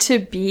wanted to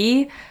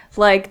be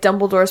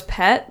Dumbledore's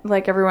pet,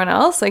 like everyone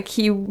else,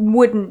 he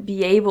wouldn't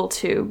be able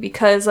to,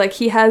 because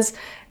he has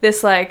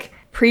this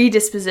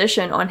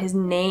predisposition on his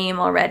name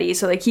already.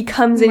 So he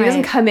comes in, he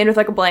doesn't Right. come in with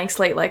a blank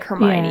slate like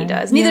Hermione Yeah.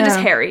 does. Neither does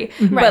Yeah. Harry.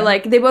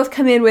 But they both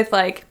come in with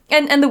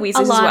and the Weasleys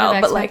A as lot well.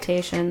 of But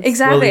expectations.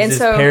 exactly. Well, he's and his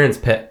so parents'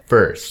 pet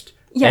first.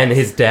 Yes. And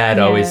his dad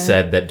always Yeah.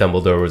 said that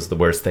Dumbledore was the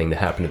worst thing to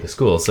happen to the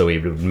school, so he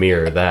would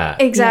mirror that.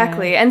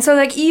 exactly. And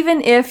so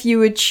even if you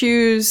would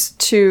choose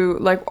to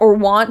or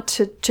want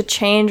to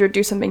change or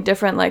do something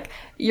different,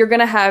 you're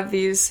gonna have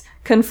these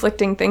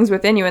conflicting things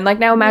within you. And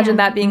now imagine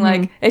that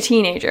being a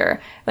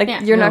teenager.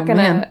 Yeah. You're not Oh,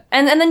 gonna man.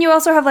 and then you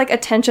also have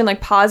attention,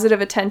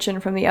 positive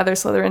attention from the other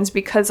Slytherins,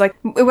 because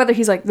whether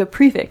he's the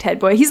prefect head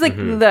boy, he's he's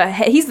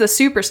the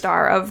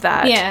superstar of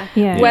that. Yeah.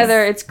 Yeah.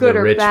 Whether it's good the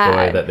or rich bad.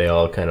 boy that they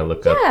all kind of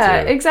look up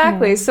Yeah, to.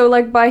 exactly.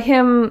 So by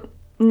him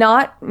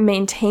not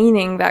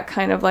maintaining that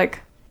kind of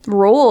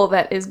role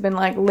that has been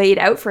laid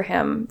out for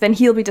him, then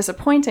he'll be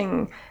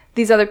disappointing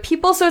these other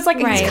people. So it's Right.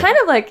 it's kind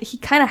of he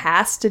kind of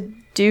has to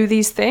do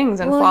these things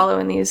and follow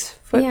in these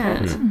Yeah.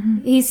 footprints.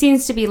 He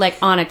seems to be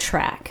on a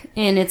track,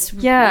 and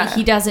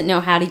he doesn't know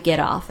how to get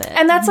off it.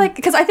 And that's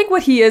because I think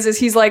what he is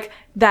he's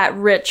that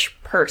rich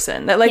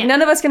person that Yeah.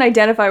 none of us can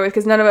identify with,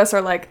 because none of us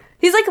are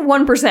he's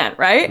 1%,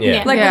 right?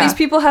 Yeah. Where Yeah. these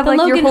people have the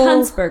your Logan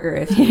whole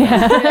Huntsberger, if you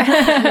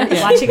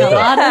will. Watching a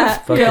lot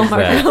of Fuck is Gilmore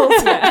that?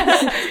 Girls.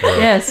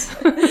 Yes.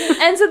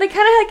 and so they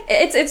kind of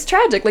it's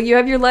tragic. You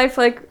have your life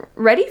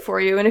ready for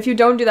you, and if you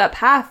don't do that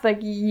path,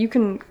 you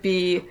can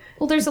be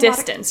Well, there's a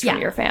distance lot from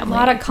of, your family. A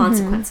lot of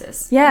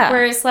consequences. Yeah.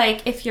 Whereas,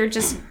 if you're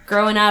just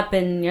growing up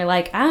and you're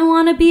I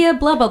want to be a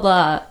blah blah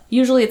blah.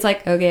 Usually, it's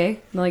okay,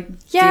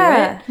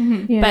 Yeah. do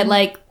it. Yeah.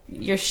 But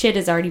your shit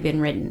has already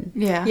been written.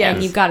 Yeah. Yeah.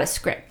 And you've got a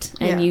script,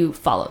 and Yeah. you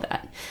follow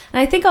that. And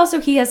I think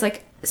also he has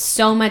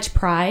so much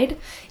pride.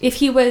 If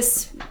he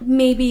was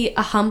maybe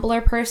a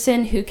humbler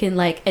person who can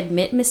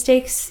admit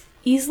mistakes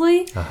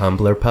easily, A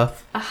humbler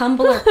puff. a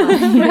humbler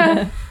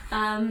person,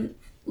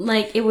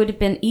 it would have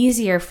been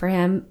easier for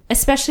him,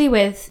 especially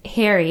with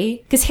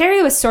Harry, because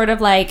Harry was sort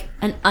of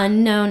an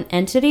unknown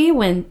entity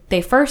when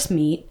they first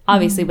meet.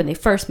 Obviously, when they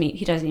first meet,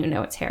 he doesn't even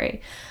know it's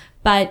Harry,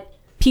 but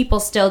people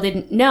still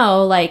didn't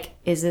know,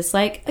 is this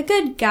a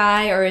good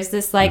guy, or is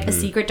this a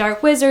secret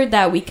dark wizard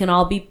that we can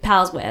all be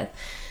pals with?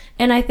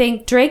 And I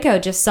think Draco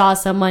just saw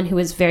someone who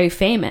was very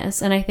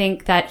famous, and I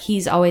think that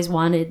he's always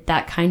wanted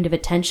that kind of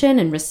attention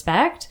and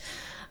respect.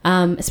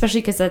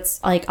 Especially because that's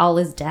all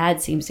his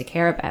dad seems to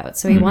care about.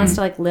 So he wants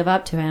to live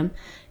up to him.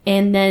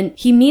 And then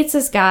he meets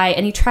this guy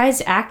and he tries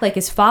to act like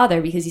his father,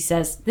 because he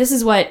says, this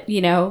is what,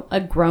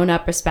 a grown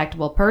up,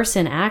 respectable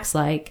person acts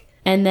like.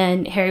 And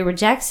then Harry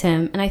rejects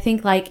him. And I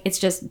think it's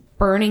just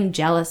burning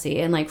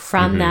jealousy. And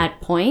from that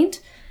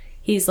point,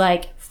 he's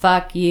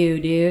fuck you,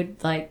 dude.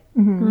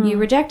 You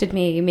rejected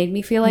me. You made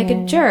me feel like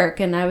a jerk.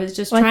 And I was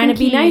just Well, I trying to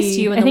think be nice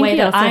to you I in the think way he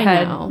that also I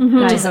had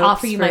know. high Just hopes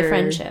offer you my for-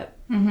 friendship.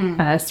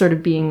 Sort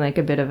of being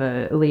a bit of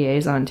a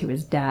liaison to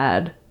his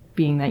dad,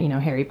 being that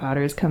Harry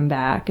Potter's come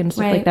back and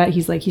stuff Right. like that.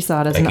 He's he saw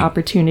it as an could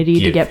opportunity to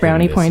give get him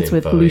brownie this points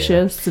with info, yeah.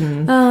 Lucius,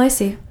 and Oh, I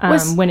see.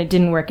 when it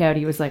didn't work out,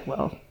 he was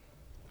well,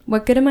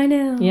 What good am I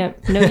now?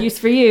 yep, no use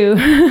for you.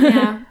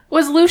 Yeah.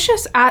 Was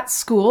Lucius at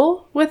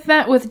school with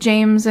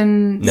James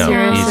and No,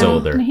 Sirius? he's and-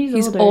 older.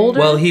 He's older.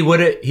 Well, he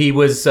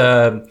was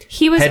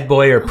He was head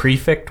boy or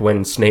prefect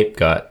when Snape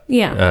got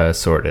Yeah.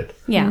 sorted.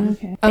 Yeah.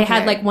 Okay. They Okay.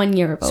 had 1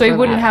 year of So he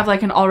wouldn't overlap.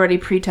 have an already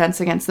pretense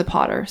against the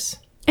Potters.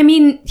 I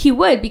mean, he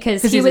would,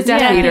 because he he's was a Death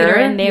Death Eater, Eater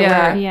and they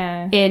yeah. were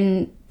Yeah.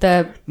 in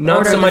the Not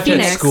Order so of the much at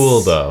Phoenix.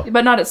 school, though.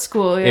 But not at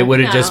school. Yeah. It would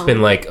have just No.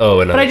 been like, oh,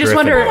 another But I just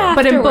wonder- Gryffindor.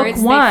 But in book Afterwards,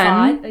 they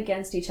one- fought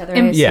against each other.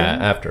 in- I assume. Yeah,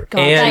 after.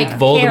 Gotcha. And Like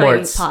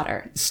Voldemort's Harry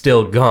Potter.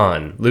 still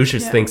gone.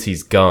 Lucius thinks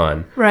he's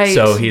gone. Right.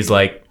 So he's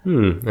like,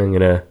 I'm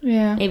gonna...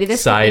 Yeah. Maybe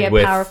this Side would be a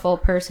with- powerful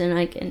person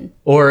I can.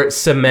 Or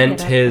cement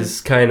Yeah,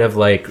 his kind of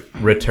like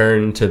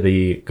return to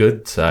the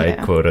good side,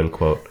 Yeah. quote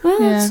unquote.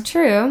 Well, Yeah. it's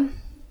true.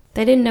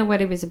 They didn't know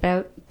what it was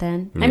about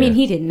then. I mean,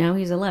 he didn't know.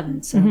 He's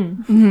 11, so.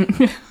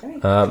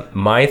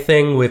 My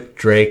thing with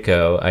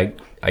Draco,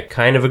 I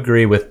kind of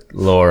agree with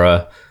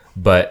Laura,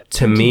 but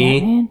to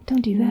me, Man,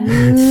 don't do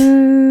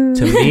that.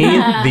 to me,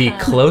 the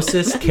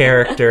closest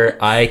character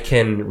I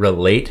can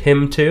relate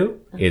him to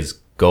is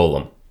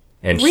Golem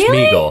and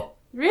Smeagol.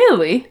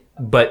 Really?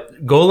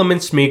 But Golem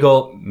and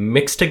Smeagol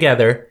mixed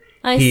together,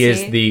 I he see.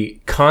 is the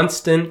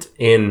constant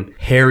in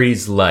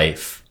Harry's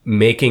life,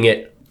 making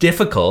it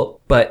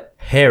difficult, but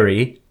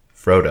Harry,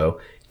 Frodo,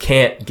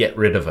 can't get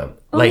rid of him.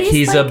 Like he's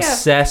he's like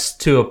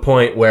obsessed to a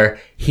point where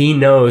he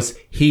knows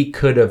he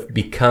could have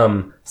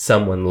become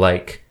someone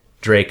like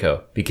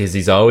Draco because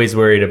he's always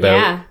worried about,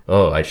 Yeah.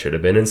 oh, I should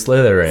have been in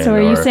Slytherin. So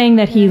are you or- saying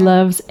that he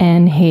loves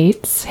and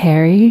hates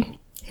Harry?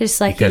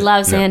 Just like Because- he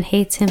loves no. and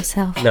hates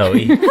himself. No,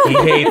 he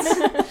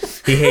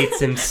hates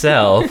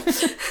himself.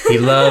 He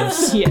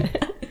loves Yeah.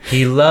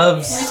 He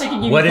loves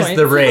what is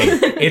the ring?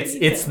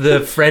 It's the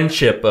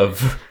friendship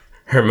of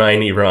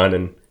Hermione, Ron,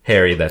 and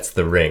Harry. That's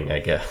the ring, I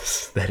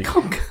guess. That he,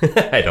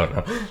 I don't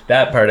know.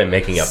 That part I'm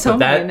making up, So but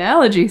many that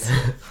analogies.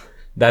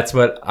 that's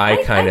what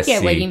I kind I of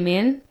get what you see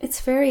mean.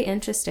 It's very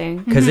interesting.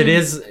 because it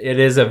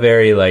is a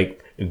very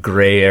like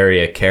gray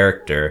area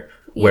character,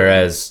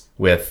 whereas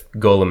with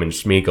Golem and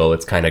Smeagol,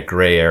 it's kind of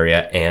gray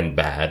area and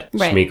bad.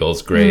 Right.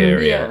 Smeagol's gray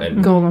area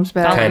and Golem's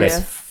bad. kind yeah.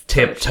 of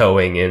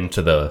tiptoeing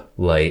into the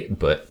light,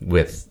 but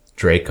with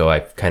Draco, I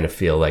kind of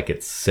feel like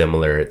it's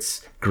similar.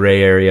 It's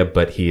gray area,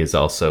 but he is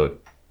also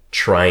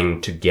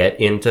trying to get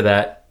into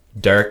that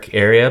dark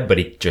area, but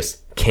he just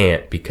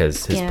can't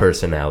because his Yeah.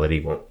 personality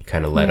won't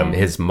kind of let him.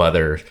 His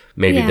mother,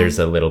 maybe Yeah. there's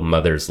a little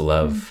mother's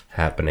love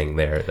happening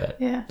there that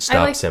Yeah.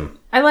 stops him.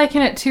 I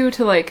liken it too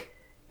to like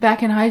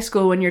back in high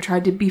school when you're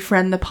trying to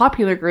befriend the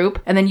popular group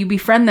and then you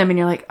befriend them and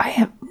you're like, I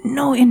have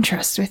no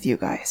interest with you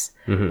guys.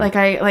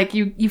 Like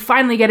you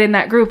finally get in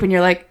that group and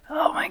you're like,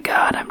 oh my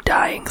god, I'm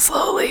dying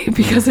slowly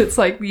because it's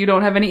like you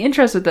don't have any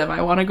interest with them.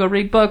 I want to go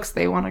read books.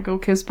 They want to go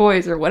kiss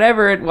boys or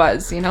whatever it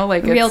was,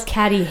 like Real it's,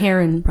 catty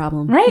heron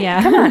problem. right?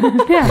 Yeah. Come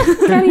on, yeah,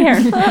 Daddy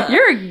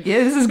Aaron,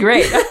 this is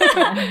great.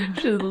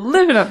 Just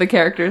living up the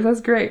characters.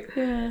 That's great.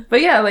 Yeah.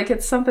 But yeah, like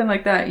it's something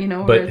like that,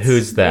 where But it's-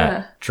 who's that?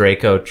 yeah.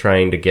 Draco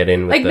trying to get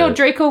in with Like the... no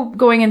Draco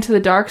going into the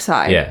dark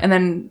side, Yeah. and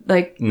then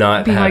like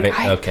Not being having-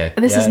 like, okay.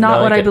 this Yeah, is not no,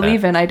 I what I get that.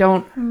 believe in. I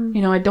don't,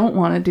 I don't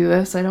want to do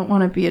this. I don't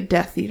want to be a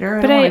Death Eater.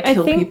 I But don't want to I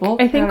kill think people.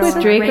 I think with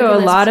So Draco, a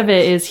Regulus lot of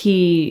it is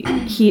he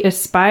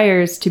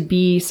aspires to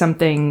be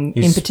something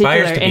He in particular,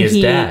 aspires to be and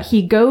his dad.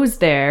 he goes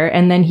there,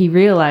 and then he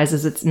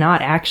realizes it's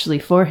not actually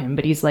for him,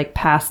 but he's like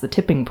past the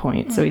tipping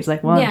point. So he's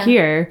like, well, Yeah. I'm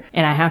here,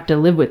 and I have to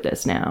live with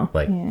this now.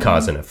 like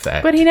cause and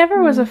effect. But he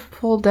never was a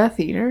full Death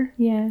Eater.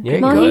 Yeah. yeah,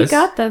 Well, he he was.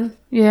 got them.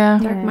 Yeah,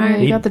 mark.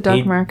 he got the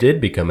dark mark.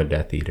 did become a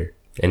Death Eater,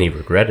 and he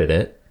regretted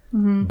it.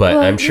 But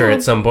I'm sure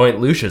at some point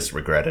Lucius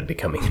regretted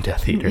becoming a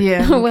Death Eater.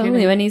 Yeah, Well,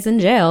 when he's in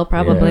jail,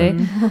 probably.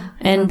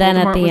 And then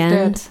at Voldemort the was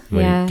end, dead.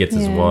 When yeah. he gets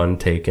his wand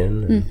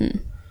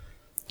taken.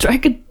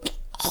 Dragon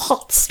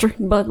hot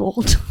string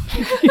bundled.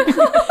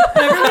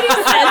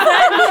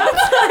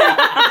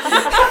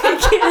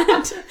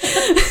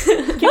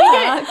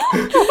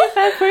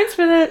 Points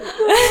for that.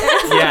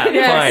 Yeah,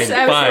 Yes,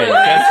 fine, fine.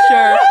 absolutely. That's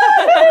Sure.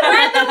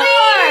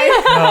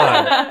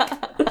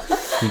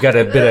 God. You got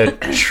a bit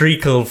of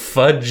treacle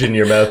fudge in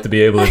your mouth to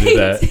be able to do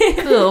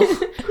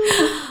that.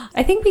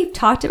 I think we've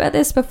talked about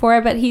this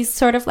before, but he's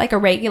sort of like a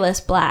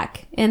Regulus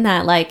Black in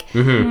that, like,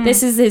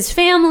 this is his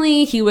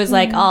family. He was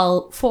like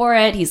all for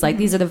it. He's like,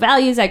 these are the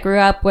values I grew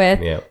up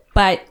with. Yeah.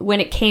 But when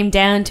it came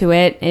down to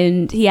it,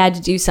 and he had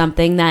to do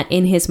something that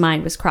in his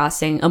mind was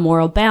crossing a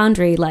moral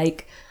boundary,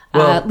 like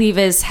Well- leave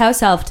his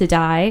house elf to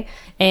die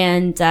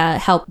and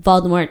help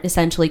Voldemort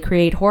essentially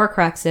create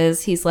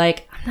Horcruxes, he's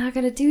like, I'm not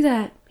going to do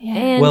that. Yeah.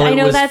 And Well, I it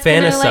know was that's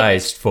gonna,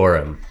 fantasized for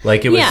him.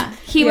 Like it was. Yeah,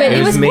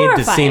 It was made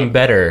horrifying. to seem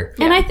better.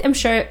 And I'm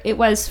sure it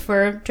was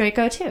for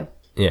Draco too.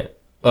 Yeah.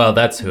 Well,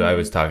 that's who I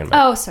was talking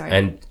about. Oh, sorry.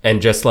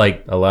 And just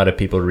like a lot of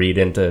people read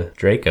into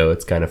Draco,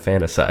 it's kind of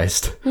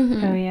fantasized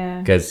Oh yeah.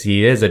 because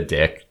he is a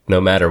dick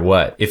no matter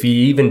what. If he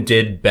even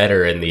did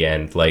better in the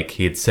end, like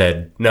he'd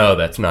said, "No,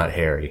 that's not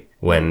Harry,"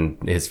 when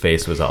his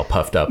face was all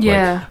puffed up.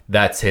 Yeah. Like,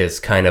 that's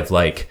his kind of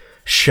like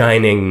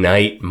shining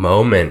knight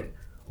moment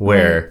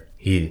where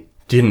he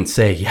didn't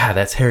say, "Yeah,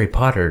 that's Harry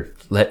Potter.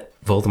 Let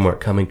Voldemort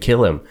come and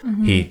kill him."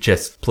 He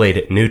just played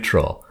it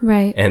neutral.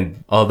 Right.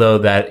 And although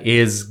that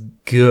is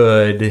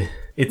good,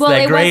 it's Well,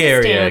 that it gray was a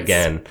area stance.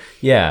 again.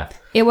 Yeah.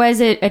 It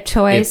was a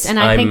choice, It's- and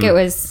I think I'm- it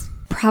was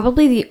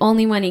probably the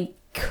only one he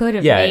could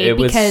have Yeah, made it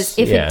was- because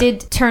if yeah. it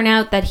did turn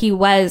out that he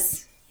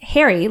was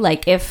Harry,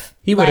 like if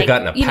He would have like,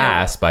 gotten a you know,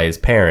 pass by his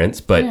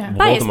parents, but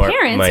by his Voldemort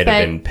parents, might but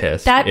have been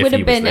pissed. that if would he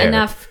have was been there.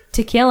 enough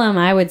to kill him,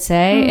 I would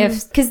say,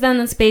 because then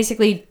it's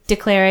basically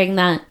declaring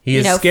that He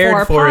is you know,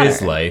 scared for his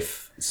Potter.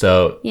 life.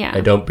 So Yeah.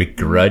 I don't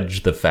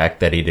begrudge the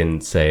fact that he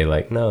didn't say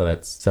like, no,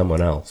 that's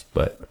someone else.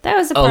 But That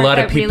was the A part lot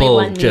that of really people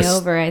won me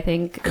just over. I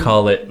think.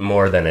 call it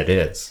more than it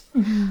is.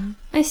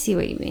 I see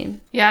what you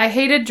mean. Yeah, I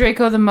hated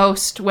Draco the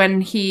most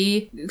when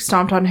he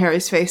stomped on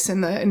Harry's face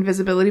in the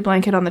invisibility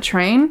blanket on the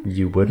train.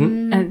 You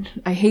wouldn't? And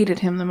I hated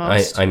him the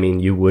most. I mean,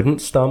 you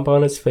wouldn't stomp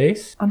on his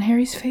face On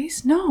Harry's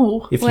face?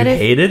 No. if What you if-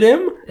 hated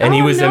him and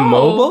he Oh, was no.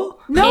 immobile.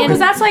 No, because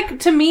that's like,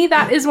 to me,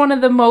 that is one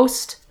of the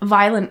most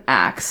violent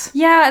acts.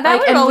 Yeah, that Like,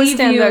 would and always leave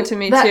stand you- out to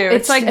me that- too. it's-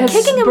 It's like it's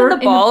kicking him in burnt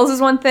the balls is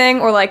one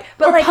thing, or like,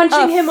 but Or like punching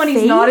a him when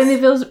he's not in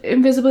face?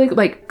 invisibility,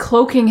 like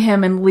cloaking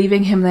him and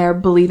leaving him there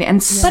bleeding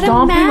and stomping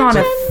on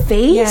imagine- a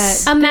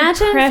face.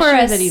 Imagine for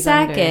pressure a that he's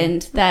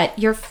second that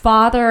your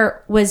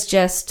father was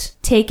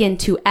just taken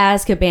to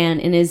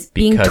Azkaban and is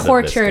being Because of this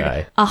tortured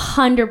guy.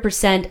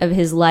 100% of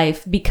his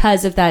life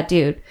because of that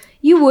dude.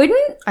 You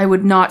wouldn't? I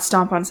would not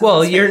stomp on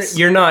Well, someone's face.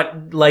 you're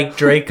not like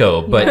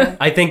Draco, but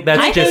I think that's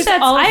I just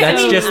think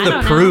that's just I the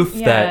don't know. proof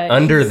Yeah, that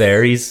under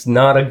there he's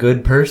not a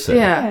good person.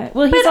 Yeah.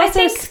 Well, he's But I also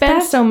think spent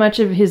that's- so much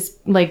of his,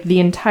 like, the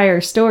entire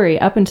story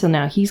up until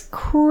now. He's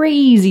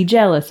crazy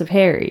jealous of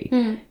Harry.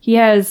 He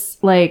has,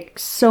 like,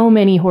 so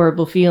many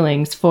horrible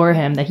feelings for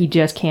him that he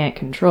just can't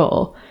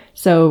control.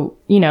 So,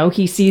 you know,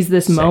 he sees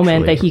this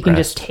moment that he can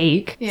just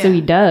take. Yeah. So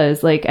he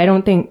does. Like, I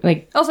don't think,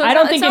 like, Also, I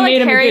don't think it's it not made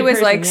like him Harry a good was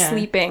person, like yeah.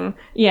 sleeping.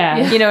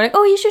 Yeah. You know, like,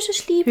 oh, he's just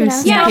asleep. He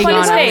was now. snacking on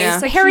his on it, face. yeah.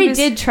 Like, Harry he was-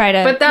 did try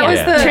to But that was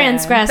Yeah. the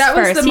transgress that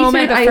was first. the He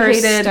moment threw the I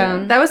first hated.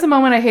 stone. That was the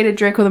moment I hated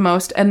Draco the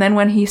most. And then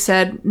when he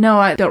said, "No,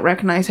 I don't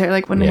recognize Harry,"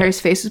 like when Yeah.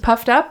 Harry's face was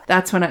puffed up,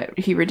 that's when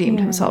he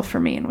redeemed himself for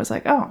me and was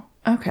like, "Oh,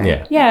 okay."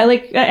 Yeah. Yeah,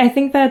 like I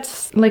think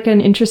that's like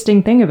an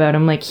interesting thing about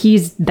him. Like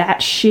he's that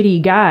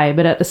shitty guy,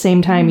 but at the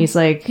same time he's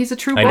like, He's a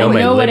true I know bully. my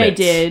know what I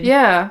limits. did,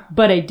 Yeah.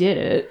 but I did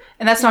it.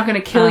 And that's not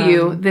going to kill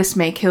you. This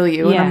may kill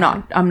you, Yeah.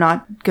 and I'm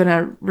not going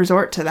to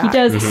resort to that. He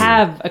does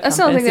have a That's not compass.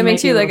 something that It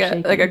makes might be you a like little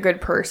a like a shaky.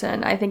 good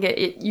person. I think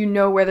it you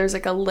know where there's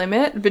like a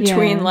limit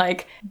between Yeah.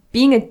 like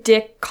being a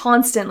dick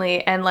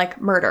constantly and like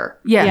murder.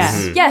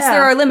 Yes. Yeah. Yes,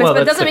 there are limits, Well,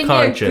 but it that's doesn't the make me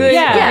a conscience. good.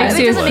 Yeah, Yeah, makes it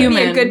you doesn't make me a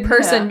human. good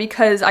person Yeah.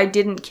 because I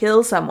didn't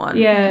kill someone.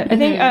 Yeah, I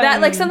think That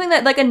like something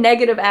that like a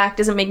negative act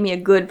doesn't make me a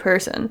good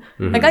person.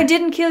 Like I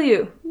didn't kill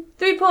you.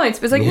 3 points.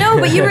 But it's like, no,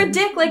 but you were a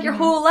dick like your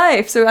whole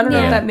life. So I don't know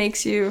Yeah. if that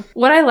makes you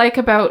What I like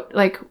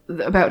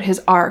about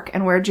his arc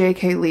and where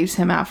JK leaves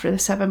him after the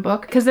 7th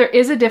book, because there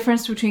is a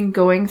difference between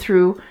going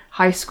through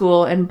high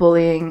school and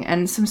bullying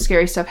and some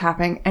scary stuff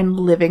happening and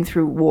living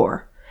through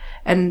war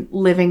and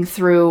living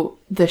through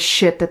the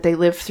shit that they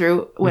lived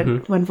through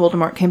when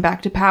Voldemort came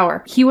back to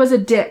power. He was a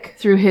dick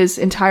through his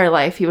entire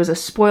life. He was a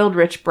spoiled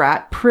rich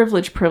brat,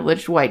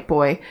 privileged white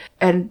boy.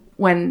 And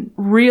when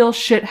real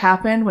shit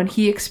happened, when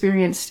he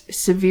experienced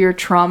severe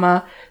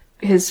trauma,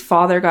 his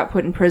father got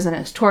put in prison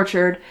and was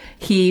tortured.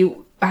 He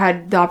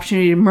had the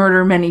opportunity to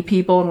murder many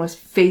people and was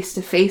face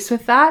to face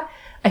with that.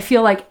 I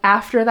feel like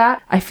after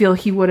that, I feel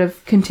he would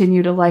have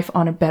continued a life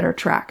on a better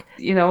track.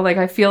 You know, like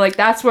I feel like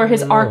that's where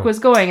his arc was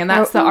going, and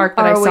that's the arc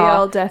that I Are we saw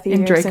all Death in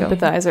Eater Draco.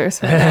 sympathizers?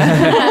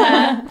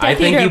 I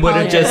think he Eater would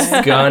have apologist.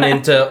 just gone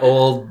into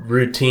old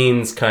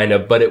routines, kind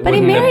of, but it But he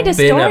wouldn't married have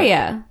been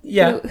Astoria,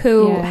 Yeah.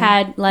 who Yeah.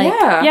 had like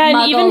Yeah. yeah,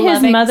 and even his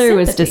mother-loving mother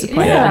was sympathy.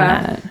 disappointed Yeah.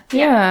 in that.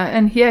 Yeah,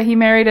 and he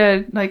married a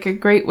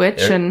great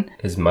witch, and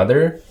His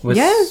mother was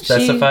Yeah, she-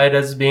 specified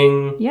as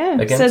being Yeah,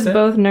 it against says it?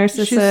 both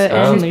Narcissa She's-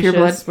 and she's pure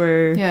Lucius blood.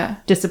 were yeah,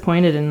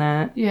 disappointed in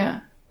that. yeah.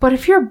 But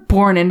if you're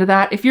born into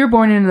that, if you're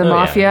born into the Oh, yeah,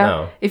 mafia,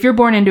 no. if you're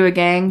born into a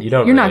gang, You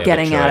don't you're really not have a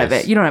getting out of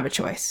choice. it. You don't have a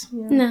choice.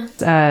 No.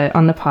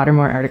 On the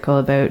Pottermore article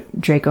about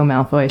Draco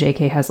Malfoy,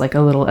 JK has like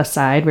a little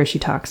aside where she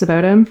talks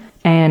about him,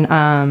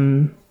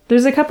 and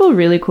there's a couple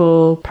really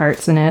cool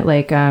parts in it.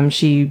 Like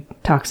she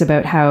talks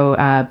about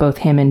how both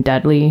him and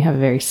Dudley have a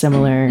very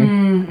similar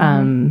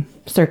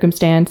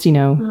circumstance. You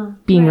know,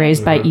 being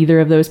raised by either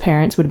of those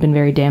parents would have been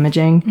very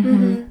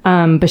damaging.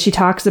 But she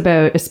talks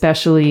about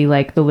especially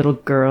like the little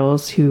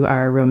girls who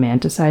are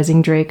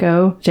romanticizing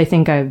Draco, which I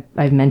think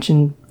I've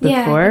mentioned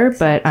Yeah, I before. think so.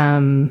 But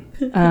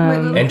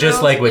And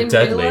just like with in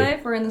Dudley. real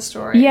life or in the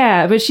story.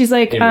 yeah, but she's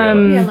like, In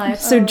real life.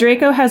 so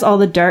Draco has all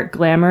the dark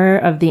glamour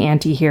of the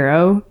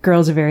anti-hero.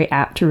 Girls are very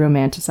apt to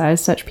romanticize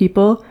such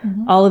people.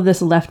 All of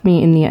this left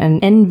me in the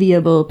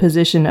unenviable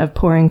position of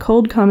pouring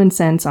cold common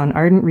sense on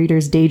ardent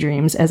readers'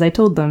 daydreams as I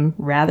told them,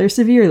 rather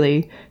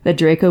severely, that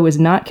Draco was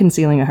not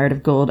concealing a heart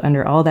of gold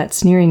under all that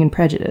sneering and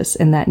prejudice,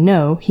 and that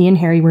no, he and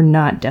Harry were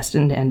not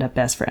destined to end up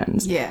best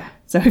friends. Yeah.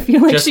 So I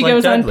feel like Just she like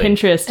goes Dudley. on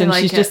Pinterest and I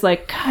like she's it. just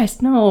like,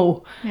 guys,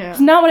 no, Yeah.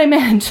 it's not what I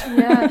meant.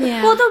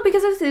 Yeah. Well, no,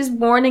 because it's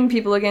warning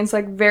people against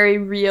like very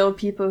real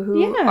people who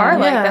Yeah. are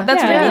like Yeah. that.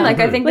 That's Yeah. what I mean. Like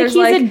I think Like, there's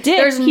he's like a dick.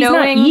 there's He's not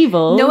knowing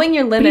evil, knowing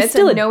your but he's limits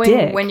still and a knowing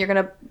dick. when you're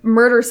gonna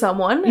murder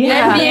someone.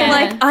 Yeah. And being Yeah.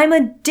 like, I'm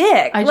a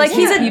dick. I Like just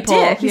he's hate a people.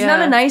 dick. He's not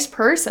Yeah. a nice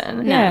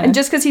person. Yeah. And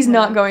just because he's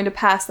not going to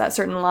pass that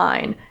certain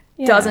line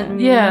doesn't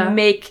Yeah.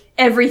 make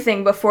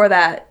everything before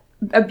that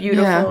a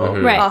beautiful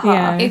Right. aha.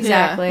 Yeah.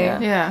 Exactly.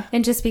 Yeah.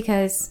 And just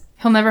because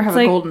He'll never have a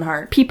like- golden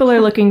heart. People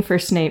are looking for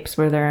Snapes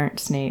where there aren't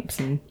Snapes,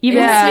 and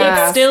even Yeah.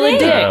 Snape's still a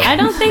dick. I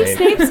don't think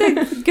Snape.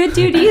 Snape's a good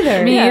dude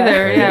either. Me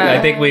either. Yeah.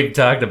 I think we've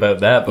talked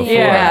about that before.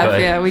 Yeah, but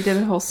yeah, we did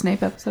a whole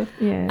Snape episode.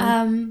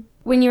 Yeah.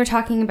 When you were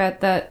talking about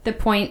the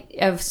point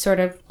of sort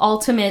of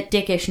ultimate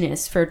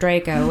dickishness for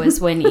Draco was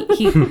when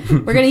he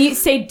we're gonna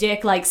say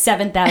dick like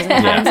 7,000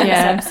 times in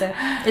Yeah. this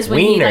episode, is when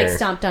he like Wiener.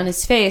 stomped on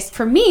his face.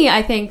 For me,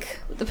 I think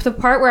the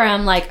part where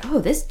I'm like, oh,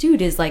 this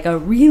dude is like a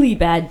really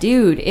bad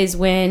dude is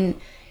when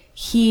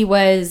he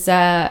was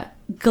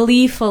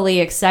gleefully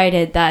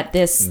excited that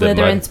this The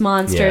Slytherin's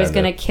mud- monster yeah, is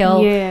gonna the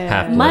kill Yeah.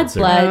 Half-Bloods are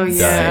Mudbloods,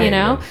 dying. you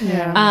know?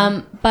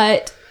 Yeah.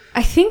 But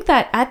I think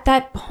that at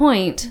that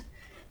point,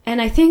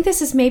 and I think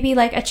this is maybe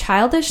like a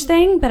childish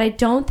thing, but I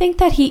don't think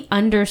that he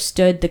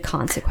understood the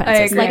consequences.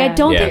 I agree. Like, I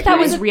don't Yeah. think that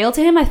was real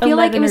to him. I feel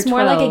like it 11 was or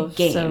more like a 12,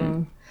 game.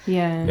 so,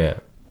 yeah. Yeah.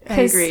 I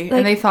 'Cause, agree. like-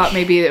 And they thought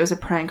maybe it was a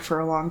prank for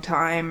a long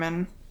time,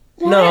 and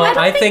No, I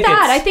don't think that.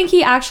 it's I think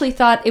he actually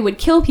thought it would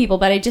kill people,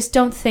 but I just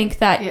don't think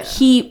that Yeah.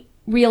 he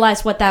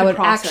realized what that would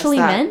process actually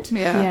that. meant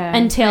Yeah. Yeah.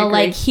 until I agree.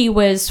 like he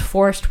was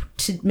forced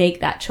to make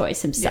that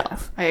choice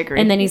himself. I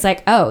agree. And then he's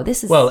like, "Oh,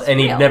 this is well, and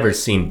he'd real." never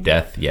seen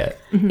death yet.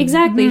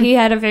 Exactly. He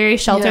had a very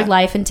sheltered Yeah.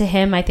 life, and to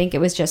him, I think it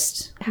was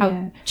just how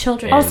Yeah.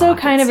 children. And- Also,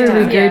 kind of a Yeah.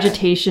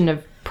 regurgitation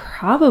of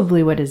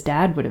probably what his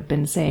dad would have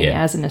been saying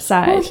Yeah. as an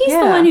aside. Well, he's the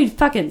Yeah. one who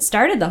fucking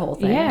started the whole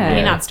thing. Yeah. I mean,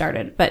 Yeah. not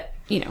started, but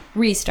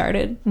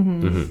restarted.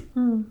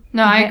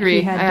 no, I He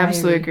agree. had I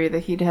absolutely diarrhea. agree that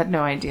he had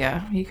no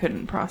idea. He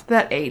couldn't process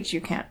that age.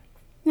 You can't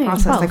Yeah,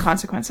 process the 12.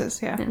 consequences.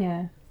 Yeah.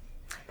 yeah.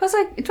 Plus,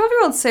 like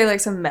 12-year-olds say like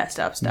some messed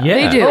up stuff. Yeah.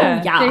 They do.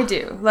 Yeah. Yeah. They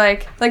do.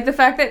 Like the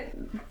fact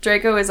that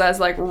Draco is as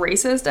like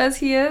racist as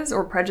he is,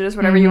 or prejudiced,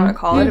 whatever you want to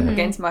call it,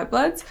 against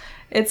mudbloods.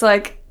 It's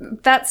like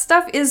that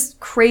stuff is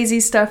crazy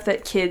stuff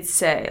that kids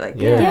say. Like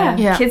Yeah.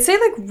 Yeah. kids say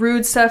like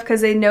rude stuff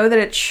because they know that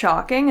it's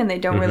shocking and they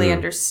don't really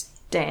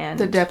understand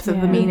The depth of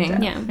the Yeah.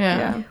 meaning. Yeah.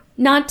 Yeah.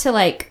 Not to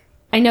like.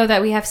 I know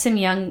that we have some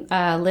young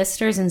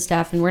listeners and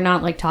stuff, and we're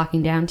not like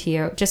talking down to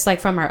you. Just like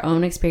from our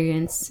own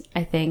experience,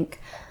 I think.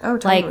 Oh,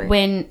 totally.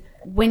 Like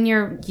when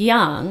you're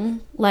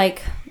young,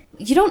 like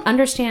you don't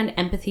understand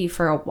empathy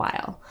for a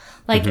while.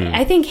 Like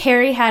I think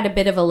Harry had a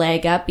bit of a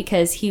leg up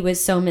because he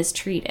was so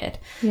mistreated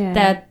Yeah.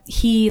 that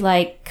he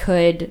like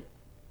could.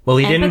 Well,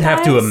 he didn't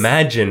have to Empathize?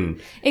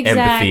 imagine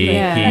Exactly. empathy.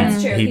 Yeah.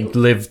 That's true. He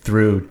lived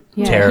through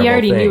Yeah, terrible he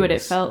already things. knew what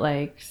it felt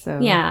like. So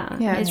Yeah.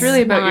 Yeah. It's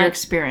really about your not-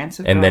 experience.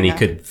 Of And then he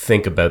growing up. could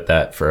think about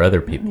that for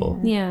other people.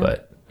 Yeah.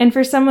 But And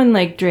for someone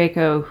like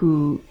Draco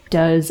who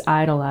does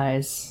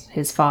idolize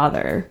his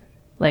father,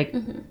 like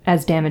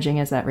as damaging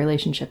as that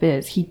relationship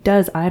is, he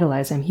does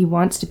idolize him. He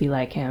wants to be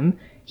like him.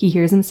 He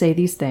hears him say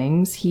these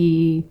things.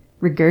 He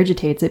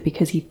regurgitates it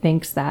because he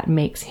thinks that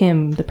makes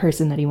him the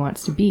person that he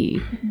wants to be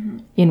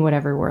in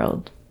whatever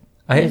world.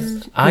 I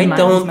mind-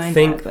 don't mind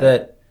think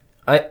that,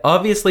 that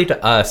obviously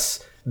to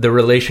us the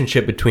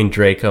relationship between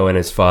Draco and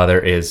his father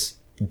is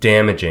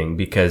damaging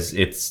because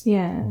it's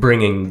Yeah.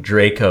 bringing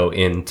Draco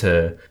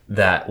into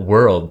that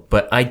world,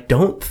 but I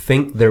don't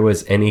think there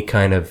was any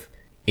kind of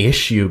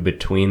issue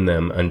between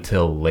them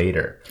until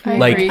later. I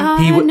like agree.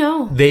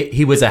 No.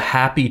 he was a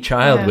happy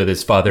child Yeah. with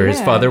his father. His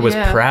Yeah. father was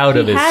Yeah. proud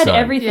of He his had son.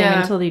 everything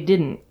Yeah. until they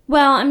didn't.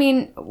 Well, I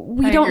mean,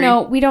 we I don't agree.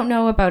 know. We don't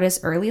know about his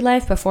early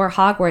life before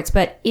Hogwarts,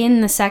 but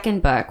in the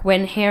second book,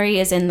 when Harry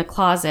is in the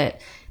closet,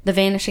 the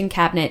Vanishing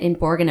Cabinet in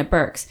Borgin at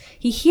Burke's,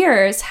 he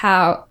hears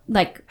how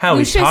How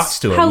he talks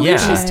to him, How yeah.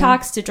 Lucius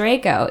talks to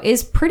Draco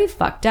is pretty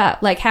fucked up.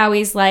 Like how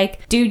he's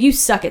like, "Dude, you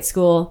suck at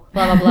school,"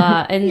 blah blah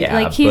blah, and Yeah,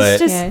 like he's but-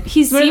 just Yeah.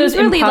 he One of seems those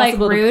really like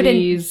impossible to rude and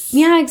please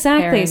yeah,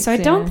 exactly. parents, So I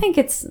don't yeah. think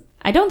it's.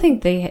 I don't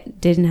think they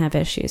didn't have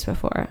issues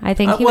before. I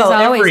think he was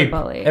always a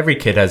bully. every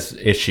kid has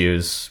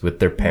issues with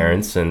their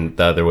parents and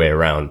the other way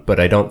around,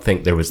 but I don't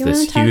think there was You wanna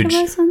this talk huge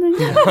about something?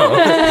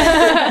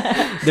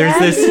 there's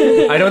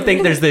this I don't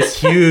think there's this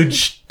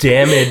huge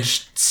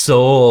damaged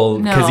soul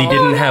because he No.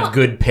 didn't have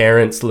good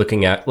parents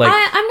looking at like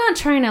I'm not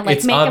trying to like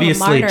it's make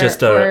obviously him a martyr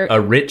just or a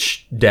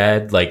rich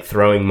dad like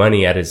throwing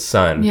money at his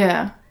son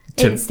Yeah.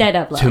 instead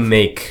of love. to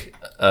make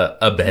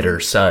a better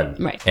son,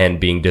 Right. and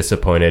being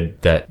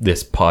disappointed that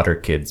this Potter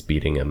kid's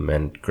beating him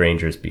and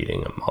Granger's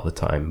beating him all the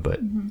time, but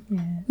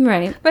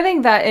Right. But I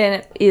think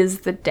that is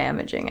the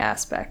damaging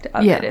aspect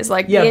of Yeah. it. Is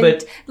like Yeah,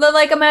 but-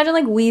 like imagine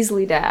like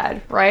Weasley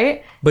dad,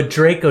 right? but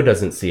Draco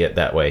doesn't see it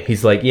that way.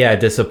 He's like, yeah,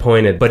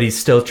 disappointed, but he's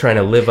still trying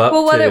to live up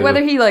Well, to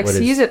whether he like what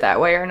sees is- it that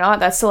way or not,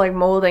 that's still like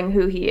molding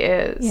who he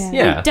is.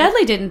 Yeah,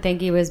 Dudley didn't think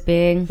he was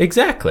being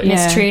exactly. Yeah.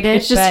 Mistreated,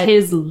 It's just but-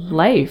 his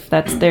life.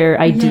 That's their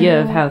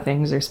idea of how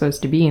things are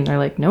supposed to be. And they're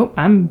like, nope,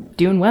 I'm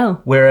doing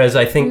well. Whereas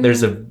I think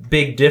there's a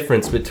big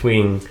difference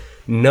between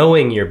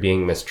knowing you're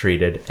being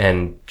mistreated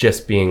and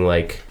just being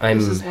like, I'm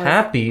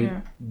happy,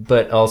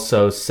 but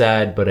also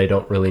sad, but I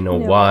don't really know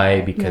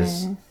why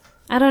because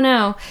I don't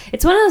know.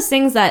 It's one of those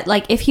things that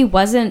like if he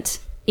wasn't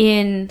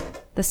in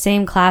the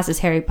same class as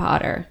Harry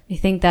Potter, I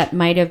think that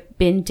might have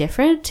been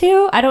different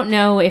too. I don't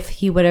know if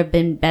he would have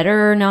been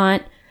better or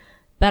not,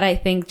 but I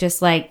think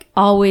just like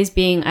always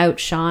being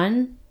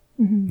outshone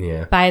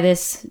Yeah. by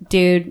this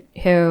dude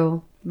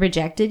who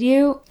rejected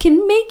you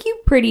can make you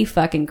pretty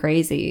fucking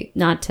crazy.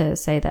 Not to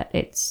say that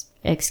it's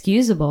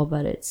excusable,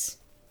 but it's,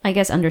 I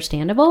guess,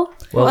 understandable.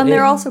 Well, and it-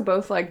 they're also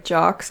both like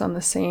jocks on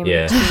the same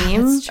Yeah.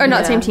 team, or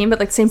not same team, but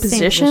like same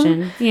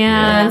position.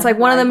 Yeah. And it's like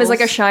one of them is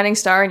like a shining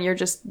star, and you're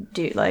just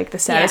like the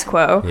status Yeah.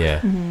 quo.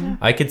 Yeah.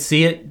 I could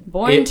see it.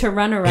 Born it- to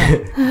run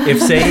around.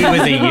 If, say, he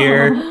was a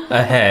year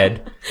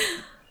ahead,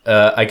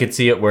 I could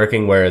see it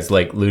working, whereas,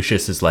 like,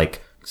 Lucius is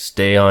like,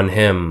 stay on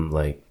him,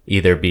 like,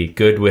 either be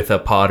good with a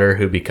Potter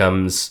who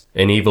becomes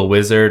an evil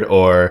wizard,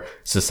 or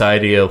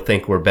society will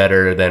think we're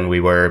better than we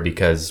were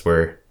because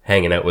we're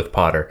hanging out with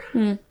Potter.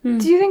 Do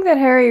you think that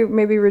Harry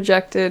maybe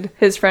rejected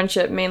his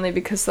friendship mainly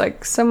because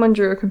like someone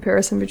drew a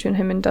comparison between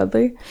him and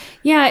Dudley?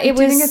 Yeah, it Do you was.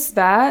 think it's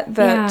that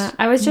Yeah,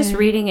 I was just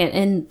reading it,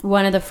 and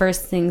one of the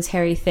first things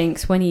Harry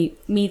thinks when he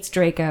meets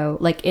Draco,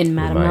 like in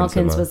Madame Reminds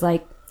him Malkin's, of- was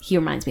like, he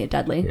reminds me of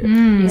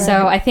Dudley.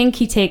 So I think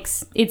he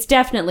takes, it's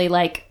definitely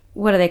like,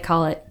 what do they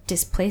call it?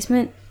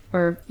 Displacement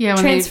or Yeah,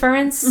 when they-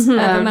 transference of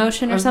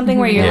emotion or something,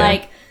 where you're Yeah.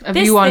 like, Of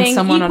this you on thing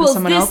someone onto equals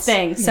someone this else.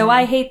 thing, so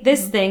I hate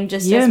this thing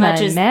just You're as much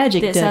my as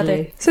magic this Dudley.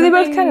 other. So they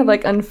both kind of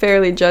like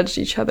unfairly judged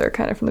each other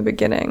kind of from the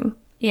beginning.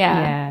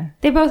 Yeah.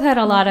 They both had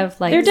a lot of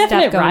like They're stuff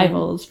definite going.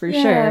 rivals for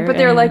sure. But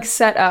they're and- like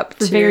set up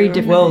to very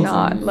different Well,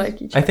 not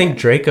like each I other. think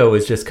Draco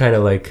was just kind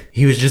of like,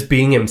 he was just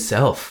being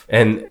himself,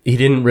 and he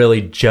didn't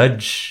really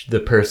judge the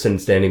person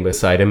standing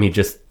beside him. He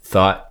just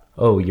thought,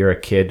 oh, you're a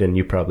kid and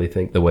you probably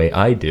think the way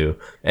I do,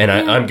 and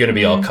I'm going to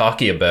be all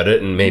cocky about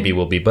it, and maybe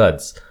we'll be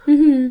buds.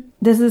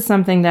 This is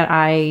something that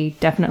I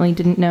definitely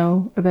didn't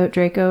know about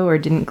Draco or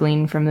didn't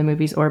glean from the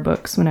movies or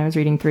books when I was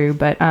reading through,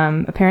 but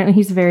apparently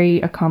he's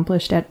very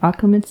accomplished at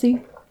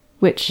occlumency,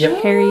 which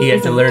Harry He had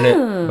isn't. to learn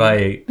it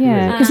by...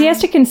 Yeah, because he has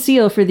to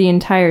conceal for the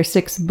entire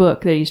sixth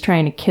book that he's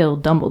trying to kill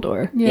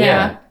Dumbledore.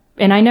 Yeah.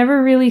 And I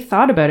never really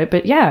thought about it,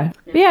 but yeah,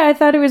 I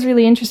thought it was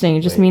really interesting.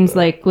 It just means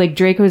like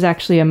Draco is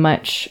actually a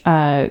much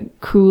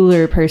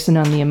cooler person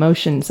on the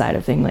emotion side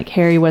of thing. Like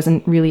Harry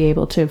wasn't really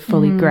able to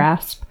fully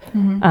grasp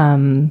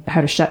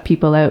how to shut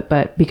people out,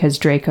 but because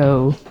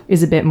Draco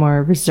is a bit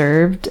more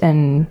reserved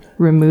and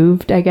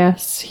removed, I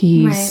guess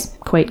he's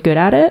quite good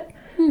at it.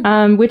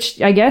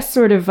 Which I guess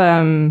sort of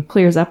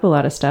clears up a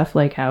lot of stuff,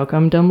 like how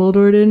come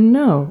Dumbledore didn't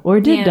know, or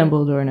did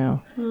Dumbledore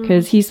know?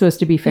 Because he's supposed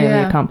to be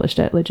fairly accomplished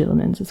at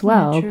Legilimens as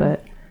well.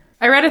 But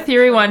I read a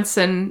theory once,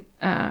 and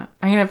I'm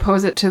going to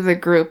pose it to the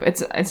group.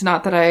 It's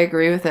not that I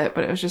agree with it,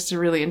 but it was just a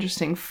really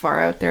interesting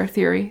far out there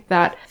theory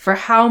that for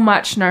how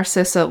much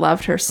Narcissa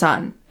loved her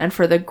son, and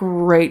for the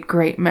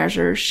great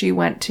measures she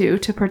went to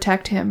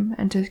protect him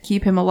and to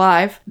keep him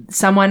alive,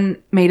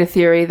 someone made a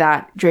theory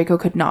that Draco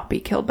could not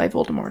be killed by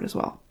Voldemort as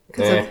well.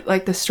 Because of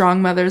like the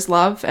strong mother's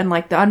love and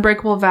like the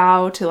unbreakable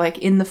vow to like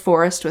in the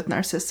forest with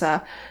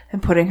Narcissa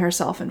and putting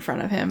herself in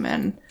front of him.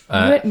 And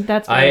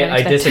that's very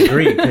I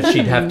disagree, because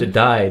she'd have to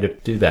die to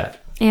do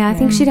that. Yeah, I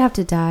think she'd have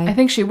to I die.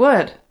 think she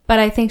would. But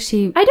I think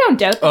she I don't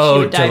doubt that she Oh,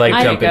 would to die like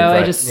from jump in Draco.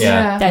 front. I just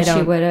Yeah. that she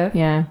don't- would have.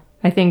 yeah,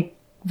 I think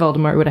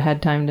Voldemort would have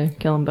had time to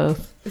kill them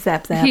both.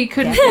 zap zap. He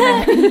could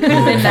have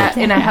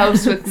been in a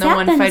house with no Zap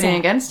one and fighting zap.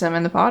 against him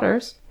and the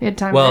Potters. He had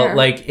time Well, there.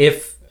 like,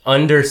 if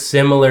under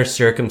similar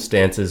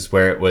circumstances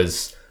where it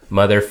was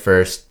mother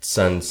first,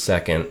 son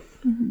second,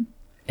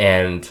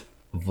 and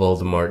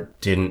Voldemort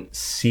didn't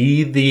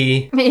see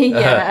the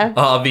Yeah.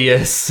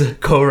 obvious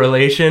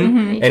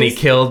correlation, and he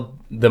killed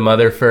the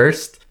mother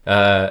first,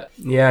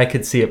 yeah, I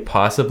could see it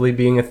possibly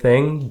being a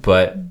thing,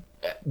 but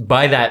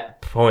by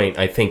that point,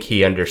 I think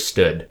he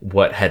understood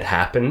what had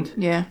happened.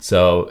 Yeah.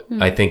 So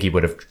I think he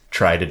would have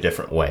tried a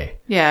different way.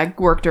 Yeah,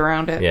 worked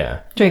around it.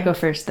 Yeah. Draco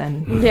first,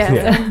 then. Yeah.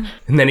 Yeah.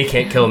 And then he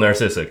can't kill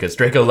Narcissa because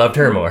Draco loved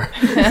her more.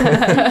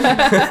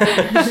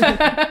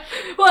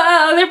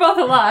 Well, they're both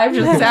alive,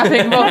 just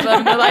zapping both of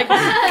them. They're like,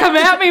 come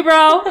at me,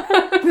 bro.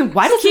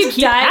 Why does it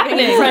keep Diving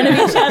happening? in front of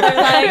each other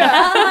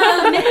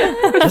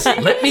like, Just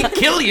let me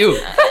kill you.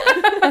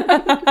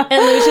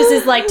 and Lucius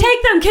is like,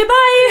 take them,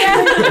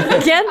 goodbye.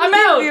 Again, I'm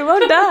out. You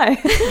won't die.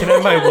 Can I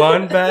have my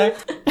wand back?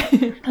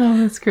 Oh,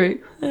 that's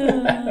great.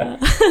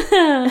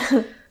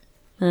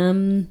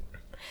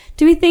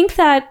 Do we think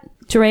that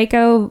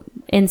Draco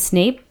and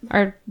Snape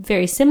are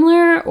very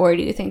similar, or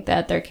do you think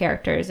that their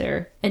characters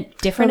are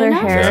different Well, their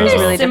enough? hair is is really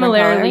really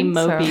Similarly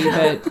different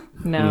mopey,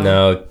 but no.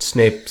 No,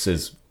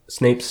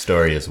 Snape's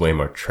story is way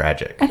more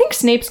tragic. I think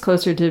Snape's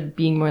closer to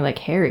being more like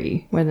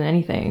Harry more than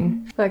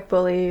anything. like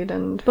bullied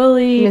and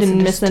Bullied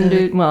and Misunderstood.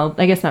 misunderstood. Well,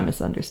 I guess not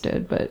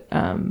misunderstood, but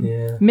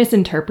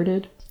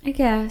misinterpreted. I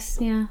guess,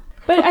 yeah.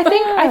 But I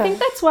think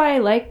that's why I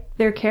like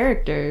their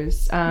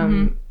characters.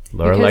 Laura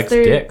because likes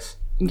they're- dicks.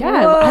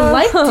 Yeah, I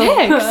like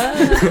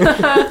dicks.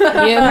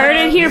 You heard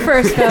it here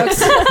first,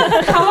 folks.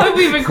 How have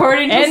we been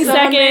recording And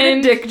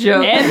second, dick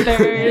joke? and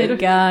third. Good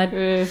God.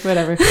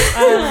 Whatever.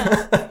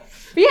 But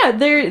yeah,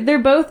 they're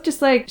both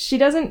just like, she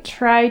doesn't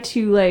try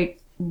to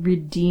like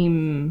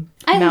redeem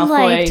I Malfoy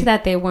liked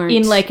that they weren't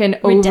in like an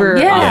redemptive.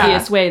 over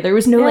obvious way. There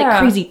was no like Yeah.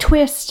 crazy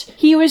twist.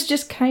 He was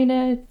just kind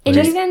of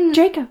even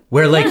Draco.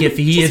 Where like if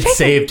he had Draco,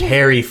 saved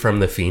Harry from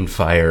the fiend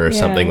fire or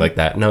something like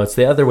that. No, it's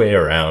the other way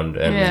around.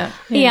 And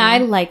Yeah, I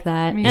like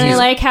that. And I He's-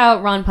 like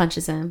how Ron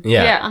punches him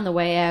yeah. on the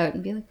way out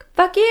and be like,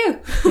 fuck you.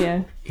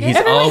 Yeah. He's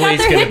Everyone got always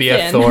their going to be a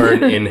hits in.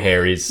 thorn in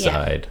Harry's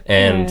side.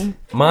 And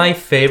my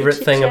favorite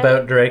thing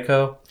about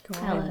Draco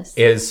Tell us.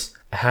 is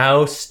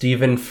how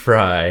Stephen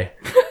Fry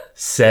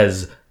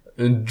says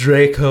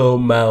Draco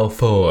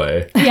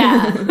Malfoy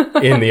Yeah.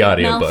 in the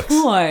audiobooks.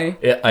 Malfoy.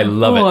 Yeah, I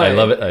love it. I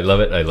love it. I love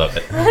it. I love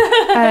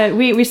it.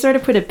 We sort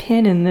of put a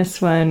pin in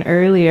this one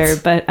earlier,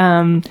 but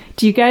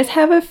do you guys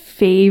have a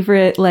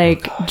favorite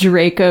like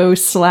Draco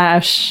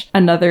 /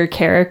 another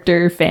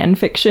character fan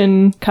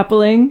fiction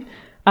coupling?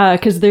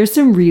 Because there's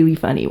some really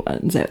funny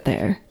ones out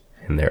there.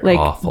 And they're Like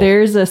awful.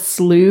 there's a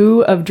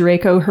slew of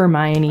Draco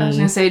Hermione. I was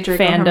gonna say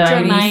Draco fandom.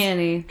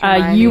 Hermione.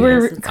 Hermione. You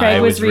were Yes, Craig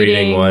I was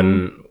reading reading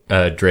one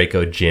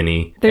Draco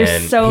Ginny. There's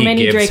and so he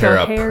many gives Draco her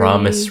a Harry.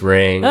 promise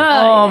ring.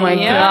 Oh my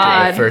The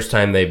god. first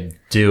time they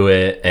do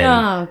it, and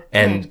Oh,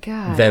 and good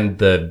God. then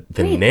the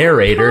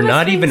narrator, Promise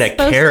not even a ring's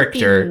supposed to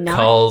character, be not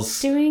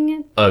calls doing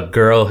it. a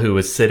girl who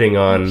was sitting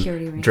on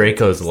Purity ring.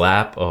 Draco's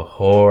lap a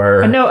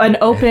whore. No, an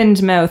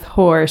opened mouth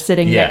whore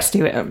sitting Yeah. next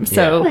to him.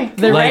 So Yeah.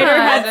 the Like-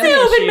 writer had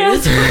some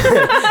issues.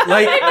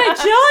 Like,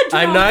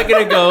 I'm not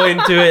gonna go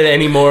into it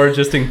anymore,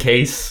 just in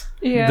case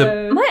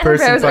the My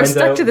person eyebrows are finds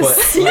stuck out. to the but,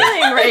 ceiling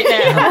right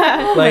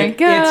now.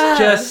 like, it's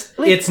just,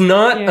 it's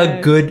not yeah.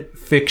 a good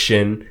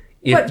fiction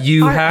if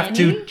you have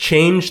to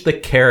change the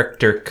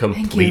character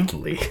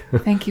completely.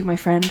 Thank you, my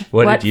friend.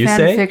 What did you fan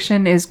say?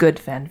 fiction is good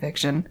fan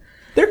fiction?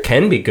 There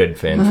can be good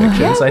fan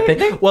fictions, I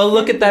think. Well,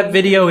 look at that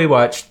video we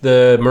watched,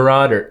 the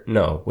Marauder.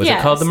 No, was it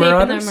called the Snape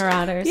and Marauders? the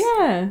Marauders.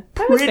 Yeah.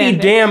 That was Pretty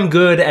fanfic. damn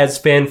good as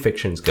fan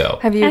fictions go.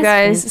 Have you That's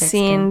guys fanfic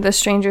seen the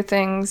Stranger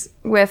Things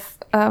with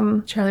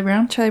Charlie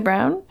Brown? Charlie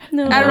Brown?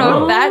 No. I don't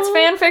know if that's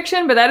fan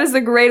fiction, but that is the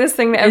greatest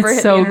thing to ever It's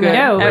hit so the internet. good.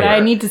 No, but ever. I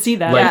need to see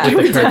that. Like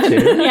with the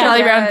cartoon.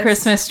 Charlie Brown, Yes.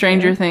 Christmas,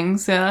 Stranger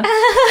Things. Yeah.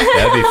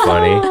 That'd be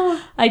funny.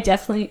 I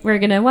definitely, we're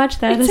going to watch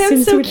that as soon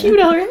Sounds as so we're cute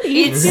done.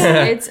 already. It's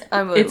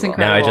unbelievable. It's incredible.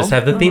 Now I just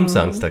have the theme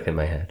song stuck in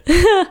my head.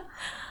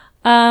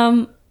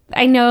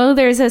 I know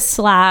there's a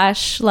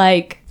slash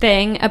like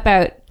thing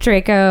about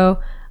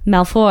Draco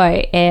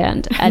Malfoy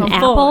and an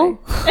apple.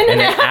 And an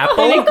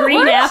apple? And a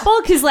green apple,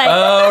 because like,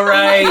 Oh,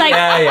 right. like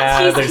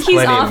yeah. There's he's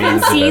plenty of often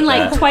memes seen about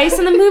like that. twice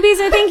in the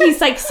movies. I think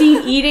he's like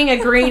seen eating a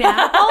green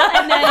apple,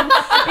 and then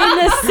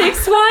in the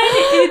sixth one,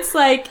 it's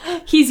like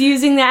he's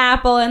using the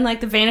apple in like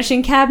the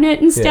vanishing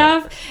cabinet and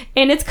stuff,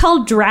 and it's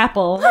called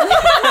Drapple.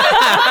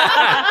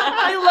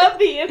 I love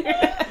the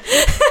internet.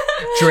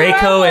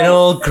 Draco and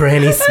old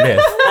Granny Smith.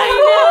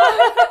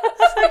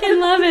 I fucking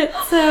love it.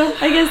 So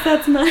I guess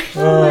that's mine.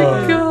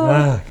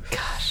 Oh,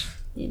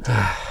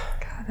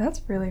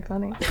 That's really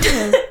funny.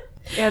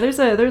 Yeah, there's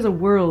a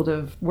world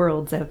of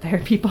worlds out there,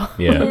 people.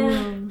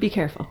 yeah. Be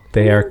careful.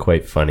 They are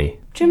quite funny.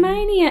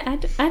 Hermione,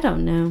 I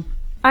don't know.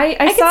 I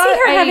I could see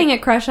her having a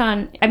crush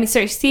on. I mean,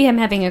 sorry, see him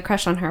having a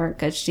crush on her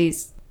because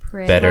she's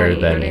pretty, Better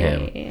than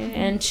him.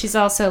 and she's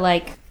also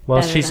like.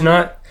 Well, better she's than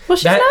not. Well,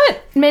 she's that- not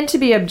meant to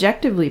be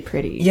objectively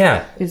pretty.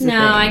 Yeah. is the No,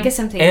 thing. I guess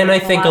I'm thinking. And I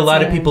of think a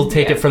lot of lots people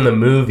take it from the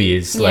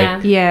movies, Yeah.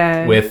 like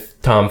Yeah. with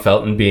Tom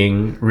Felton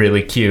being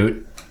really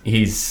cute.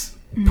 He's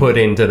put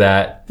into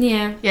that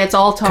Yeah. Yeah, it's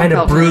all Tom kind of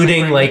Felton.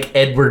 brooding, like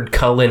Edward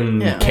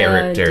Cullen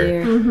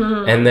character. Oh,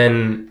 dear. And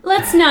then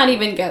Let's not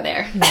even go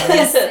there.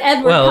 Because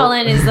Edward Well-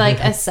 Cullen is like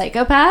a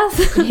psychopath.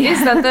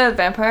 Is that the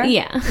vampire?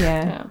 Yeah.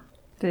 Yeah.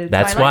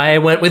 that's why I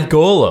went with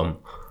Golem.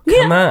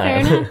 Come on. Fair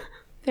enough.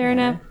 Fair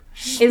enough.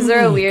 Is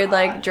there a weird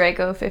like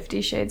Draco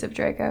 50 Shades of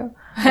Draco?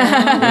 Well,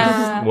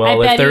 I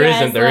if bet there he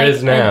isn't, has, there like,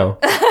 is now.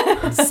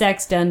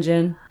 Sex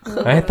dungeon.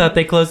 I thought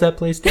they closed that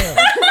place down.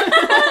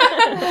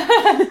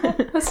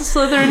 That's the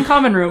Slytherin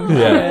common room.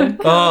 Yeah.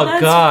 Oh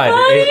God.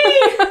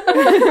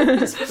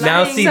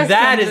 Now see,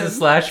 that is a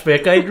slash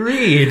fic I'd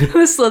read. The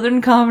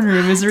Slytherin common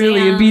room is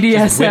really a Damn.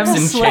 BDSM Whips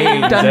and slave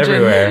chains dungeon.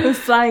 everywhere. With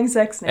flying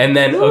sex snakes. And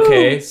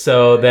then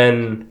so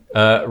then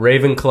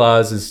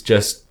Ravenclaws is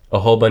just a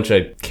whole bunch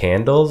of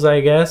candles,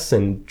 I guess,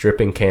 and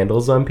dripping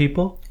candles on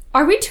people.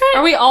 Are we trying?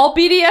 Are we all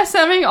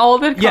BDSMing all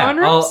the Yeah,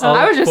 common rooms? all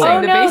I was just four. saying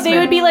Oh the no, basement. they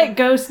would be like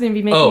ghosts and they'd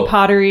be making Oh.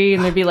 pottery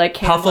and there'd be like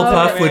candles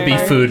Hufflepuff would be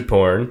everywhere. food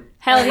porn.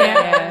 Hell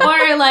yeah.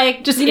 Or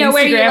like, Just you know,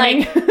 where you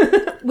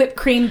Instagramming. like whipped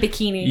cream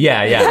bikini.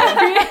 Yeah,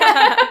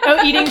 yeah.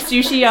 Oh, eating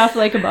sushi off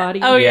like a body.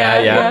 Oh Yeah,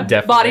 yeah,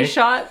 definitely. Body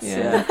shots.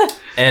 yeah.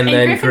 And And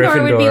then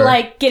Gryffindor would be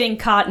like getting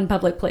caught in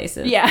public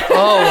places. Yeah.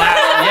 oh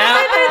wow,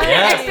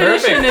 yeah,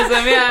 perfect.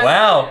 Exhibitionism, yeah.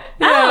 Wow.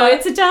 Oh,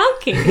 it's a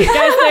donkey.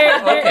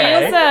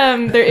 Guys,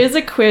 there is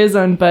a quiz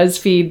on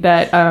BuzzFeed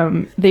that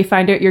they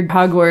find out your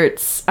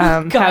Hogwarts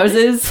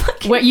houses,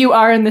 what you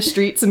are in the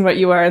streets and what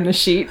you are in the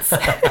sheets.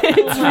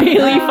 It's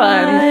really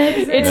fun.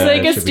 It's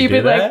like a should we stupid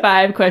do that?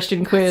 like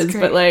 5-question quiz,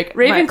 but like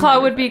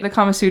Ravenclaw would be the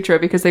Kama Sutra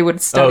because they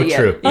would study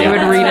true. it. They Yeah.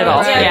 would read it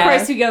all. Yeah, Yeah. of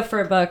course we go for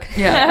a book.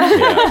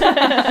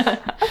 Yeah.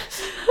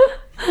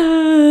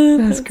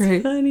 That's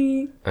great.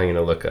 Funny. I'm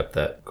gonna look up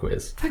that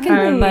quiz. I think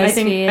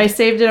BuzzFeed. I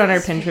saved it on our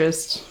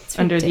Pinterest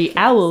under the ridiculous.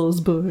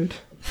 Owls board.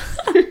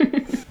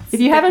 If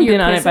you haven't Your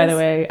been on it, by the quizzes?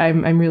 way,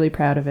 I'm really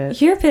proud of it.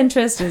 Your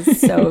Pinterest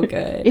is so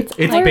good. It's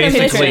Like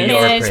basically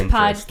your Managed Pinterest,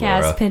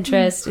 podcast Laura.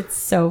 Pinterest. It's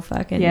so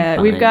fucking Yeah,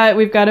 fun.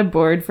 we've got a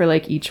board for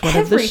like each one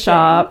of the Everything.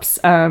 shops.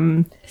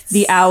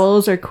 The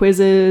owls are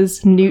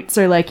quizzes, newts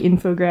are like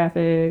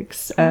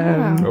infographics.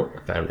 Oh,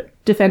 I found it.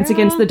 Defense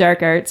Against the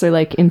Dark Arts are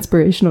like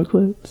inspirational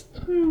quotes.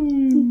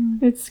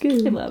 It's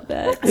good. I love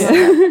that.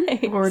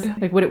 Board.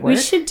 Like, would it work? We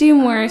should do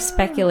more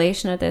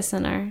speculation of this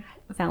in our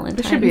Valentine's.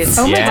 This should be a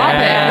Yeah.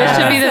 topic. This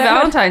should be the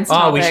Valentine's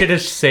topic. Oh, we should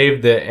have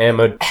saved the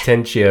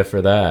Amotentia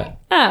for that.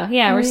 Oh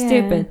yeah, we're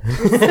stupid.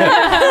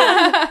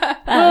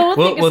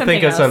 We'll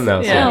think of something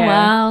else. Yeah. Oh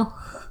wow.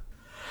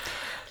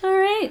 All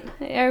right,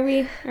 are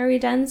we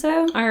done?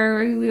 So,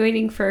 or are we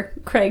waiting for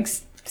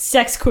Craig's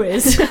sex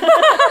quiz?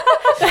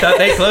 Thought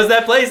they closed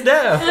that place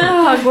down.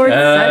 Hogwarts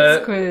Uh,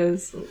 sex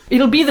quiz.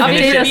 It'll be the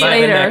Finish Update it us by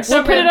the later. next-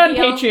 We'll put it on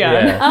Reveal.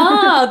 Patreon. Yeah.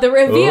 Oh, the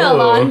reveal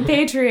Ooh. on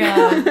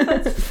Patreon.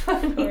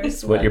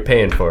 That's what you're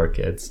paying for,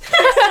 kids.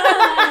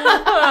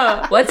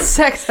 What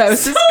sex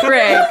house is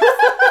Craig?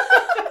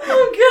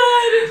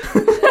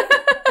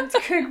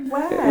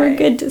 We're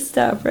good to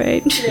stop,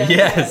 right?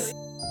 Yes.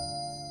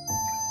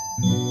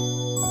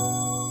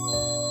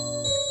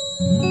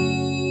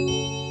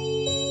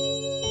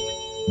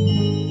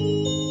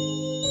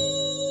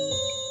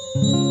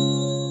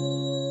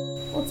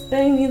 Let's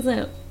bang these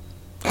out.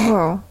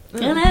 Oh.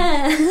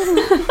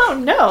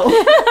 Oh no!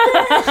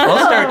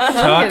 I'll start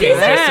talking just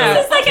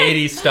that. so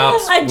Katie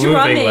stops a moving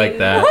drumming. like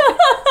that. Oh,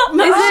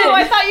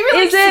 I thought you were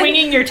like is it-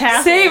 swinging your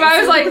tassels. Same. I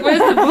was like, where's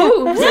the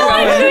boobs?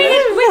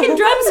 We can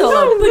drum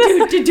solo.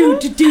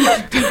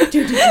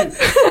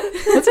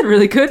 That's a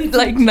really good,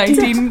 like,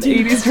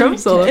 1980s drum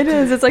solo. It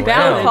is. It's like Wow.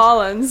 Alan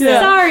Collins.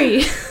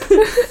 Sorry.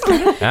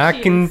 I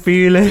can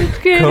feel it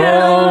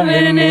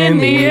coming in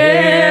the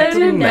air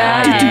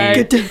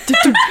tonight.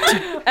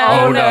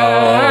 Oh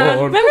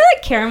no. Remember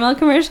that caramel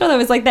commercial that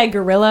was like that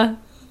gorilla?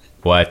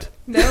 What?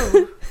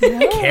 No.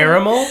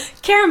 Caramel?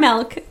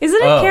 Caramilk.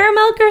 Isn't it Oh.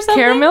 Caramilk or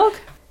something? Caramel?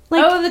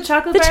 Like Oh, the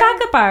chocolate the bar?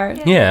 chocolate bar.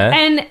 Yeah.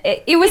 And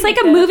it was like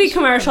a movie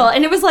commercial,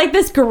 and it was like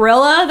this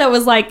gorilla that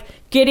was like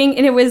getting,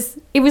 and it was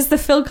the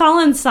Phil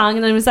Collins song,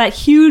 and then it was that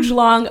huge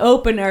long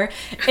opener,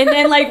 and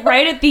then like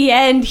right at the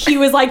end he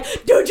was like,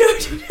 do, do,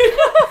 do, do.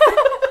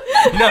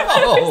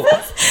 No.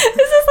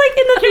 This is like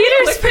in the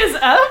theaters. Quiz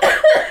up.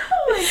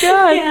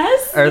 God.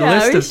 Yes. Our Yeah,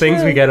 list we of things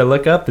should. we gotta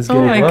look up is Oh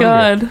getting my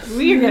longer. god.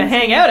 We are gonna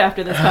hang out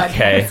after this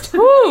podcast. Okay.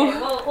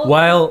 Woo.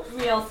 While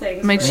Real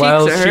things. My cheeks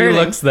while are she hurting.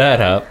 looks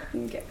that up,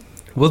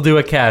 we'll do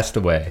a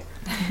castaway.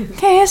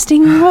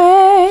 Casting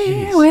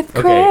away with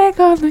Okay. Craig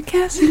on the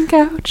casting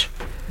couch.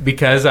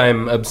 Because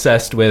I'm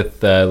obsessed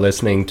with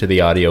listening to the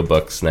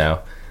audiobooks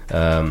now.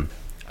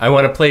 I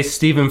want to play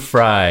Stephen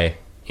Fry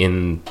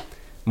in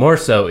more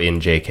so in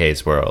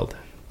JK's world.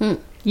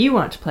 You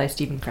want to play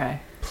Stephen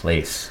Fry?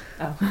 Place.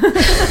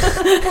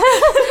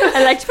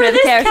 I like to play the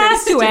character.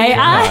 Castaway.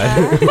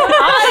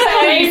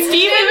 Hey,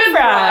 Stephen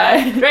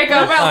Fry. Draco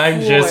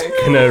I'm just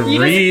gonna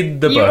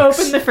read the You books.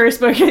 open the first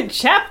book at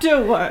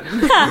chapter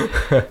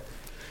 1.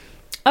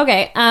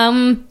 Okay,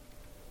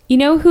 you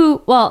know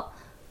who, well,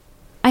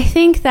 I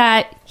think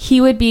that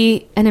he would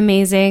be an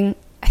amazing,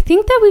 I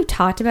think that we've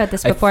talked about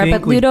this I before,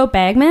 think but we- Ludo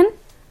Bagman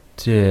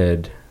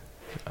Did.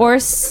 or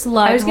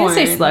Slughorn. I was gonna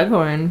say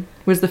Slughorn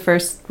was the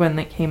first one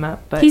that came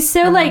up, but He's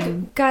so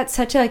like got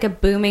such a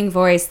booming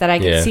voice that I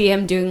could Yeah. see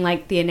him doing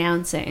like the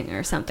announcing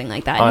or something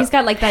like that. Uh, He's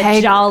got like that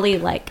Hag- jolly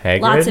like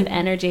Hagrid? lots of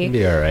energy.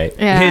 Be all right.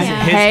 Yeah. His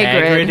Yeah.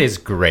 Hagrid Hagrid. is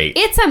great.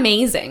 It's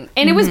amazing,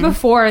 and it was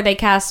before they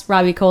cast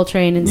Robbie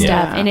Coltrane and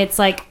stuff, Yeah. and it's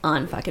like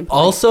on fucking. Point.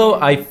 Also,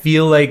 I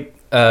feel like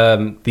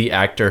the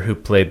actor who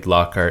played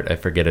Lockhart, I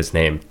forget his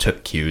name,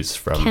 took cues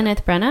from.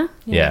 Kenneth Branagh.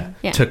 Yeah,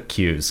 Yeah. took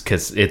cues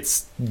because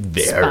it's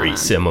very on.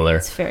 similar.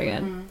 It's very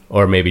good.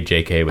 Or maybe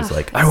JK was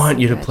like, "I he's want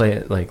so you to good. play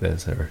it like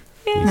this," or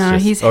No,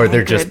 he's or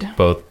they're just Hagrid.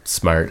 both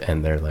smart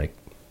and they're like,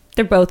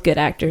 They're both good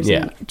actors.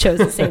 Yeah. And chose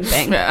the same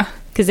thing Yeah.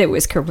 because it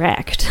was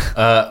correct.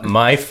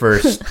 My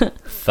first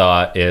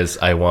thought is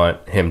I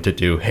want him to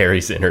do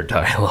Harry's inner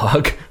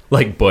dialogue,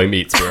 like Boy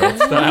Meets World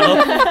style.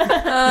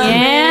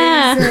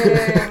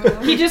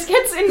 Yeah. he just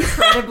gets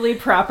incredibly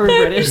proper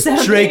British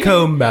sounding.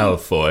 Draco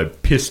Malfoy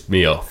pissed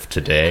me off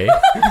today.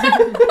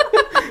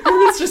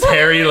 It's just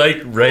Harry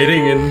like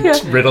writing in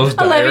Riddle's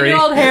diary.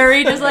 11-year-old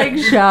Harry just like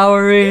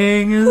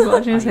showering and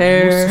washing his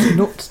hair,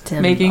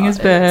 making his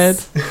bed.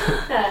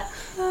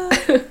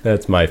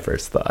 That's my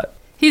first thought.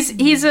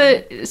 He's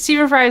a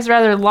Stephen Fry is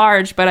rather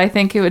large, but I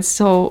think it would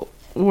still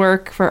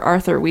work for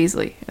Arthur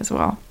Weasley as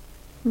well.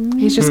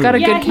 He's just got a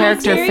good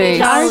character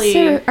face. Arthur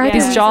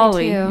He's Weasley,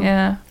 jolly. too.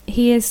 Yeah.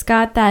 He has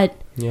got that.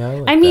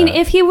 Yeah, I mean,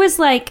 if he was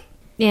like,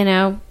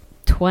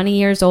 20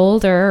 years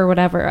older or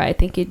whatever, I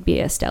think he'd be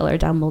a stellar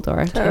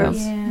Dumbledore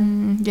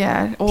too.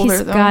 Yeah. Older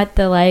He's though. got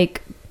the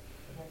like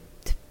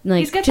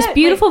He's got just that,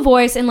 beautiful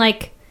voice, and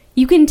like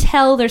you can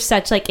tell there's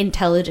such like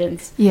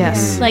intelligence.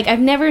 yes. Like I've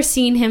never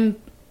seen him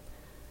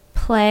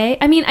play.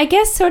 I mean, I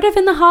guess sort of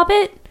in The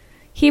Hobbit,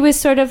 he was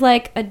sort of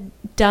like a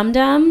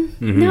dum-dum.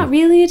 Not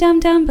really a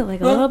dum-dum, but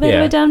like a little bit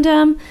of a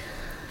dum-dum.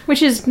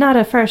 Which is not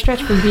a far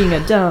stretch from being a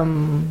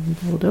dumb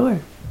Dumbledore.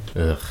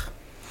 Ugh.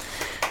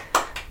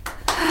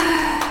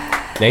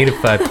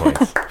 -5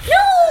 points.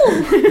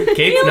 No!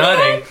 Kate's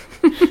nodding.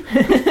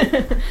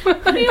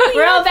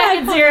 We're all back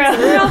at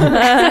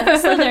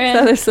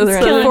 0.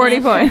 Slytherin. 40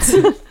 points.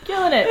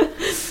 Killing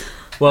it.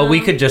 Well, we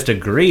could just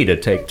agree to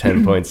take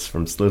 10 points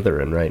from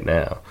Slytherin right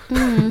now.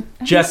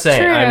 Just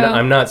saying. true.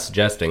 I'm not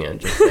suggesting it.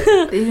 Just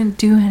saying. They didn't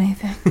do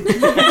anything.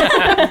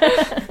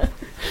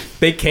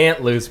 They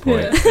can't lose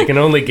points. They can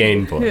only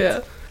gain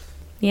points.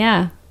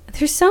 Yeah.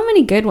 There's so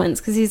many good ones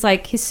because he's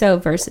so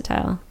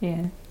versatile.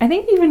 Yeah. I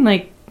think even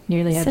like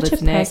Nearly Such a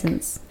Headless Nick.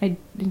 presence. I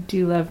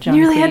do love John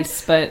Nearly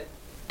Cleese, but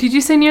Did you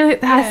say nearly?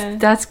 Yeah.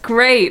 That's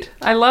great.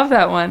 I love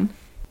that one.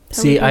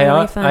 See, That would be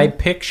really fun. I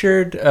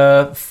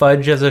pictured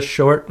Fudge as a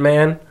short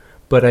man,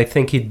 but I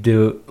think he'd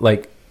do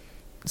like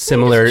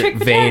similar trick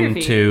vein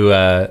photography.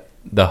 to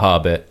The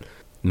Hobbit,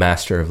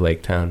 Master of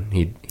Lake Town.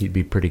 He'd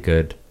be pretty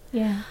good.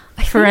 Yeah.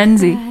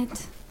 Frenzy.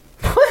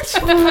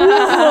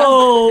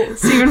 Whoa!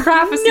 Stephen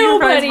Fry was Stephen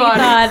Fry's Nobody body.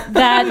 thought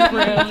that.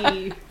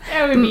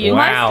 that would be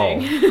Wow.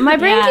 interesting. My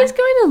brain Yeah. keeps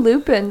going to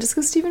Lupin just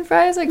because Stephen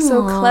Fry is like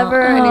so Aw.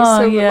 clever and he's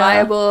so yeah.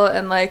 reliable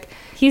and like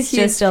He's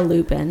just a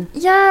Lupin.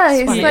 yeah,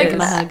 he's wanted to like give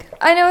him a hug.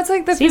 I know it's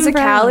like the Stephen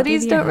Fry will give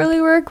physicalities you a don't hug.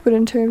 really work, but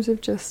in terms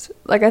of just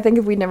like I think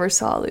if we never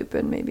saw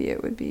Lupin, maybe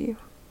it would be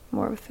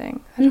more of a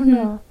thing. I don't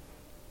know.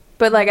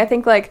 But like I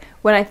think like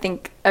when I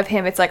think of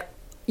him, it's like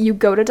you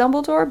go to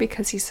Dumbledore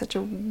because he's such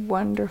a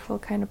wonderful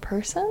kind of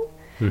person.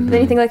 But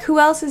then you think like who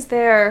else is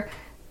there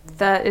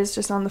that is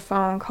just on the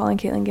phone calling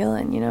Caitlin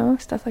Gillen, you know,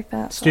 stuff like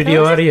that. So-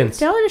 Studio audience.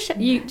 Tell her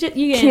to you get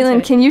Caitlin, into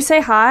it. can you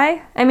say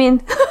hi? I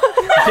mean, You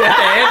have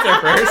to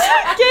answer first.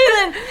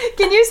 Caitlin,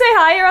 can you say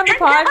hi? You're on the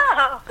pod.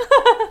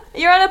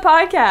 You're on a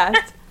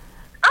podcast.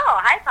 Oh,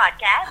 hi,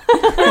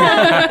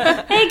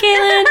 podcast. Hey,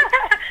 Caitlin.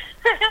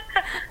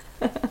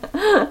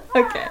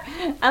 Okay,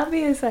 I'll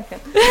be a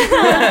second.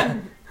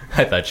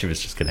 I thought she was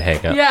just gonna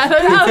hang up.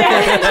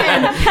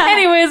 Yeah.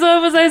 Anyways,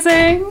 what was I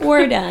saying?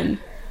 We're done.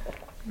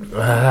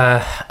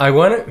 I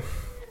want to,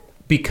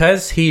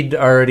 because he'd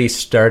already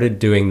started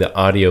doing the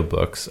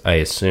audiobooks, I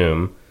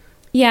assume.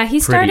 Yeah, he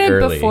Pretty started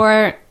early.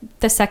 before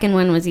the second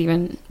one was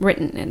even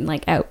written and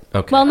like out.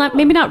 Okay. Well,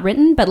 maybe not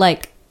written, but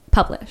like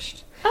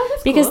published. Oh,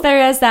 that's Because cool.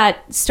 there is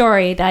that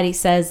story that he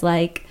says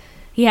like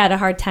he had a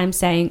hard time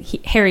saying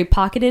Harry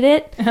pocketed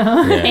it,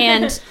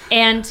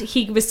 and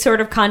he was sort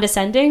of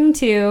condescending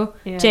to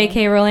Yeah.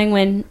 J.K. Rowling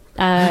when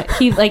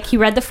he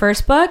read the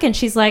first book and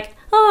she's like,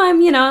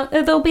 oh,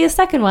 there'll be a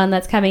second one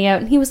that's coming out,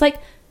 and he was like,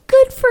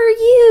 good for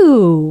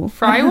you.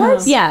 Fry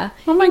was? Yeah.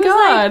 Oh my He was like,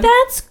 God.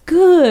 that's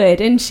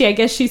good. And I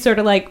guess she sort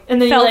of like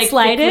And then felt he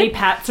like quickly slighted.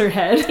 pats her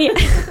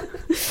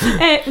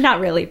head. Not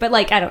really, but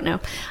like I don't know.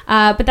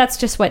 But that's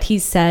just what he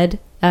said.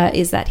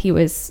 Is that he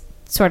was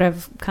sort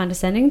of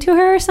condescending to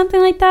her or something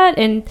like that.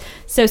 And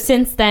so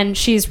since then,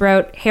 she's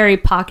wrote Harry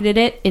pocketed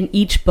it in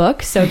each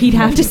book, so he'd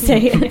have to say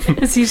it.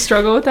 Does he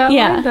struggle with that?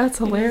 Yeah. one? That's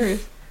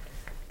hilarious.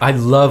 I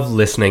love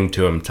listening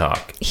to him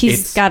talk.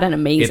 He's got an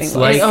amazing it's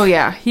voice. like- Oh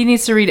yeah, he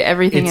needs to read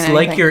everything. It's and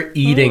like anything. you're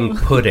eating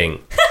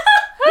pudding,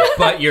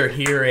 but you're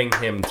hearing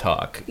him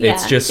talk. Yeah.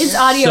 It's just It's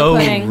audio so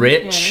pudding.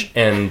 rich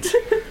and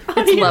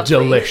lovely.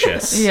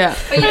 delicious. Yeah.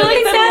 But you're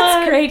like,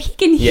 that's great. He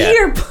can Yeah.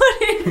 hear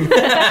pudding.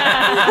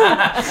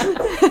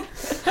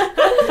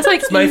 It's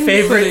like It's my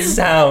favorite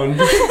sound.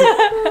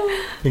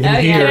 You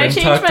can hear Can I him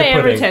change talk my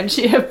to pudding.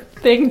 Ambertenship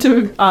thing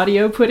to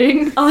audio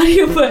pudding?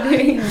 Audio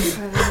pudding.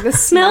 The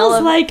smell Smells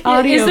of like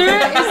audio. Is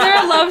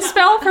there a love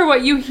spell for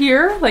what you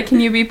hear? Like, can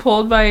you be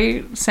pulled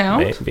by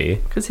sound? Maybe.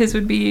 Because his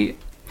would be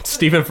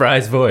Stephen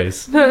Fry's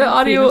voice. the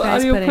audio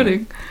Fry's audio pudding.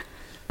 pudding.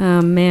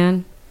 Oh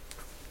man,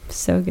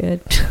 so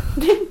good.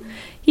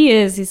 He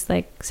is. He's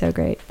like so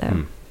great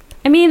though.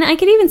 I mean, I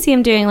could even see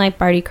him doing like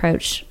Barty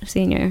Crouch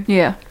Senior.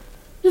 Yeah.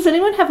 Does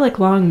anyone have like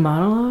long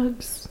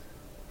monologues?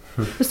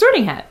 The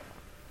Sorting Hat.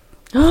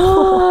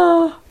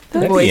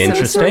 That'd voice be of the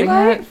interesting.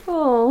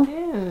 delightful.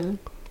 Yeah.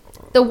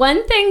 The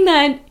one thing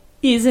that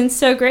isn't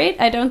so great,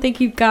 I don't think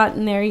you've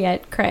gotten there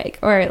yet, Craig.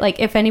 Or like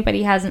if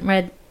anybody hasn't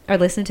read or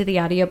listened to the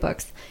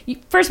audiobooks,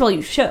 first of all,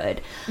 you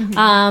should.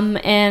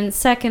 And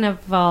second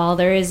of all,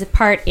 there is a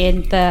part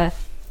in the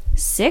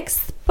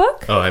 6th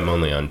book Oh, I'm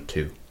only on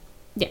 2.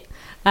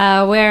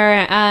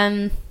 where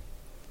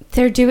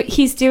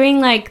he's doing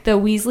like the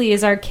Weasley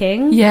is our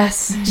king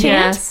Yes. chant,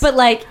 Yes. but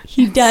like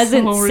he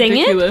doesn't so sing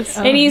ridiculous.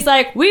 it, and he's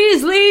like,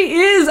 Weasley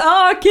is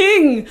our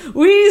king,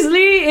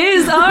 Weasley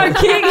is our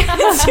king.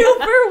 It's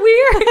super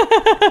weird.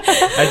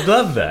 I'd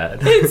love that.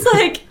 It's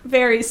like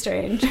very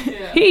strange.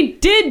 He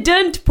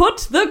didn't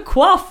put the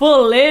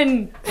quaffle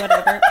in.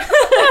 Whatever.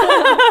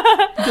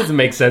 It doesn't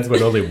make sense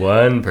when only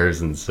one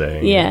person's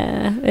saying.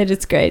 Yeah, it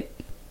is great.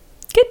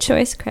 Good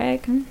choice,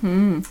 Craig.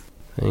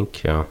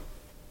 Thank you.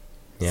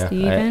 Yeah.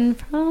 Stephen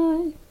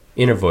Fry.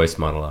 Inner voice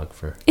monologue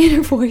for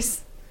Inner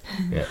voice.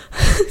 Yeah.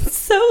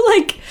 So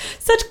like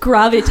such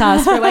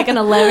gravitas for like an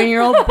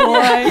 11-year-old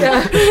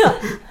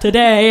boy.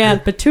 Today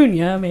Aunt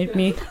Petunia made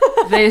me.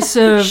 They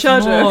serve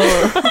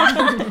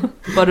more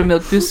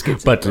buttermilk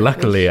biscuits. But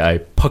luckily, I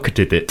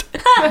pocketed it.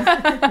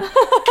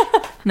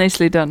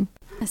 Nicely done.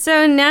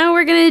 So now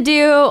we're gonna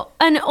do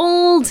an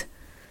old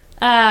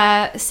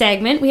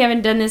segment. We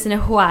haven't done this in a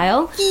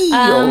while.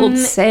 old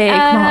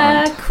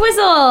segment.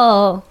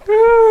 Quizzle.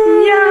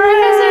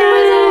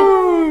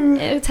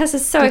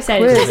 Tessa's so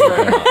excited.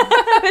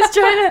 I was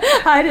trying to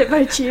hide it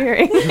by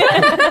cheering.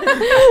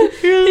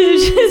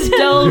 Just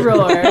dull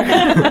roar.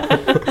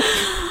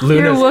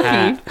 Luna's Wookiee.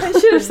 hat. I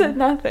should have said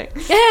nothing.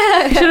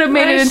 Yeah, should have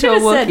made what it I into a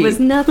should have said Wookiee. was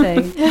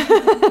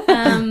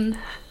nothing.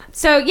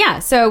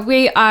 So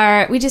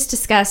we just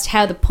discussed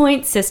how the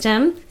point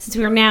system, since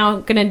we're now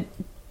gonna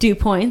do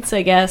points,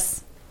 I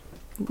guess,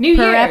 New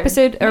per year.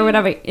 episode or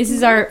whatever. This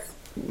is our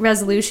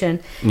resolution.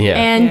 Yeah.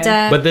 And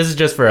But this is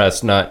just for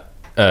us, not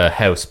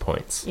house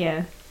points.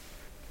 Yeah.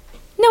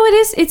 no, it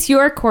is. It's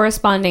your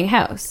corresponding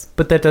house.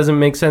 But that doesn't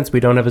make sense. We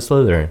don't have a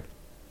Slytherin.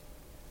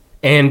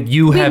 And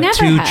you have never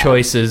two have.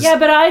 choices, Yeah,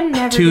 but I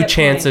never two get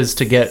chances points,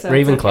 to get so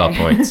it's Ravenclaw okay.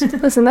 points.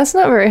 Listen, that's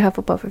not very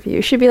Hufflepuff of you.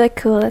 You should be like,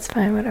 cool, that's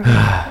fine, whatever.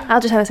 I'll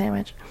just have a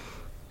sandwich.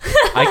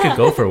 I could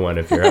go for one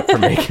if you're up for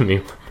making me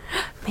one.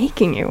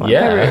 Making you one.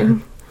 Yeah.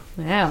 Rude.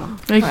 Wow.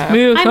 Makes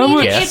me a I mean,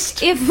 sandwich.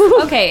 Yes.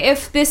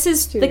 if this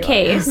is the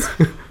case,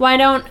 why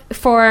don't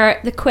for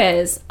the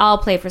quiz I'll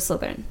play for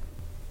Slytherin?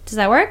 Does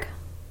that work?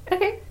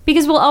 Okay.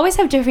 Because we'll always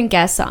have different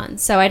guests on,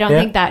 so I don't Yeah.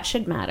 think that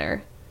should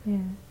matter.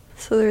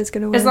 Slytherin's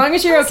gonna win. As long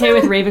as you're okay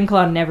with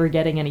Ravenclaw never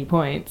getting any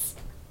points.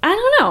 I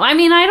don't know. I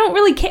mean, I don't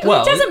really care.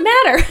 Well, it doesn't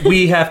matter.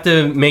 We have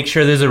to make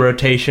sure there's a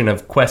rotation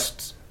of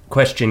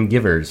question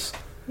givers.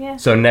 Yeah.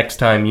 So next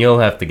time you'll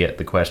have to get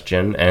the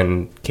question,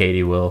 and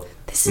Katie will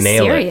This is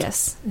nail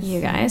serious,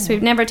 you guys.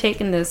 We've never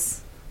taken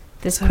this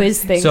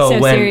quiz thing it. so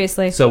when,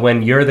 seriously. So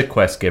when you're the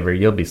quest giver,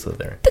 you'll be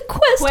Slytherin. The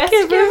quest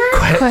giver.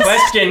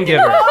 Question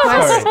giver.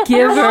 Sorry.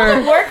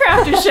 Giver.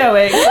 Warcraft is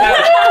showing.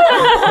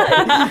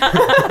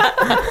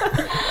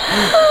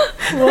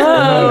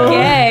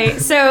 Okay,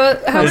 so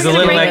how There's a we're gonna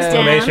little break this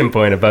exclamation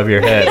point above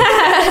your head.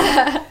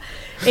 down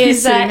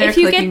is sitting there if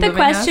you get clicking the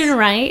moving question mouse.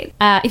 right,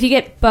 if you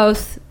get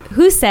both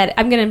who said,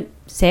 I'm gonna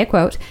say a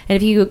quote, and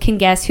if you can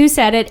guess who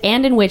said it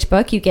and in which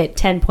book, you get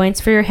 10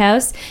 points for your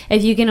house.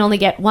 If you can only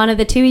get one of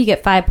the two, you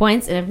get 5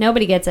 points, and if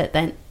nobody gets it,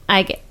 then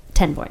I get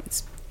 10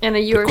 points. And a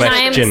yours.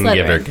 Question Slytherin.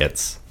 giver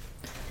gets.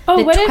 Oh,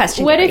 The what if,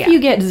 question what giver, if yeah. you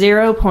get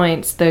 0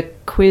 points, the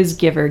quiz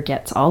giver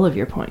gets all of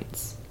your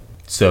points?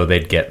 So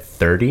they'd get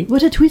 30.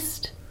 What a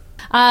twist.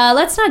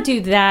 Let's not do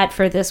that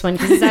for this one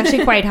because it's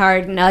actually quite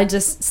hard, and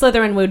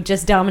Slytherin would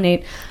just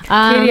dominate.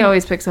 Katie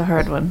always picks a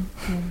hard one.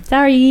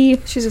 Sorry.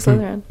 She's a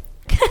Slytherin.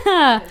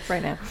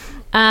 Right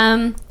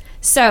now.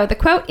 So the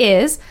quote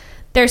is,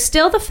 "There's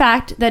still the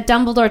fact that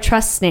Dumbledore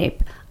trusts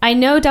Snape. I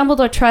know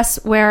Dumbledore trusts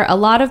where a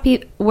lot of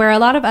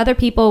other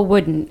people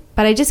wouldn't,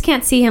 but I just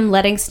can't see him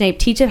letting Snape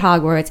teach at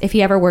Hogwarts if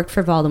he ever worked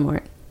for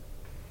Voldemort."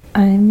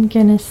 I'm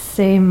gonna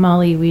say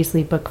Molly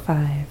Weasley, book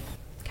 5.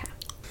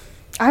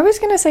 I was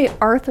gonna say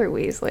Arthur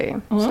Weasley.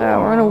 So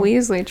we're on a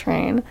Weasley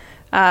train.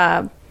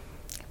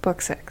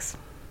 Book 6.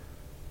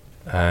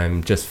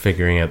 I'm just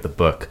figuring out the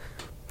book.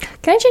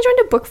 Can I change one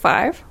to book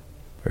 5?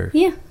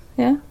 Yeah.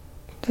 Yeah.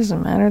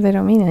 Doesn't matter. They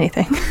don't mean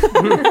anything.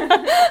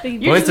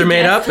 Points are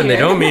made up and they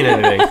don't mean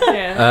anything.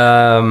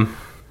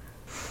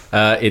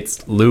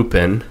 It's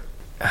Lupin.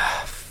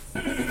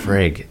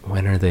 Frig,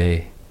 when are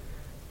they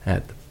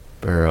at the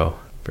Burrow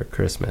for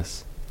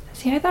Christmas?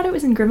 See, I thought it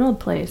was in Grimmauld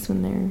Place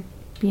when they're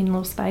being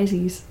little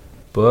spiesies.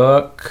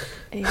 Book.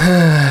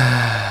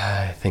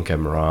 I think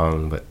I'm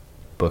wrong, but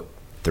book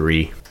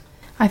 3.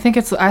 I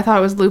thought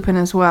it was Lupin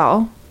as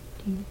well.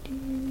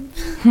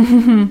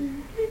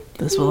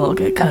 This will all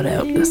get cut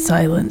out. The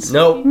silence.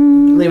 Nope,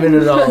 leaving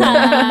it all.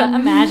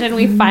 Imagine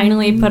we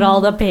finally put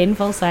all the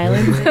painful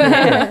silence in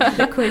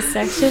the quiz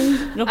section.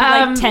 It'll be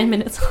like 10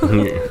 minutes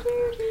long.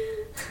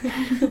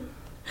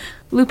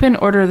 Lupin,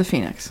 Order of the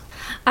Phoenix.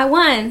 I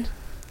won.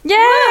 Yay!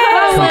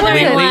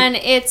 Completely. Another one.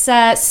 It's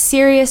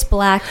Sirius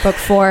Black, book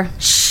 4.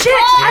 Shit!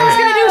 I was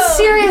gonna do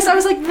serious. I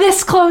was like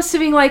this close to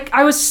being like,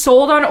 I was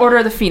sold on Order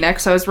of the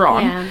Phoenix. I was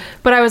wrong. Yeah.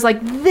 But I was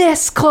like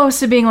this close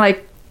to being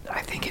like,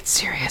 I think it's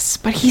serious.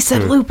 But he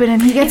said Lupin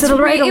and he gets it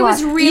right a It lot.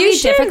 was really You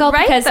should difficult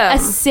write because them. a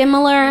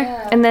similar.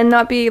 And then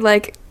not be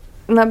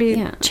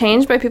Yeah.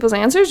 changed by people's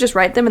answers. Just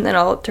write them and then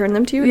I'll turn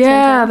them to you. At the same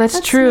Yeah, time. that's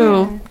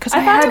true. Because I,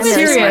 I thought had it was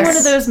serious. just one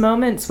of those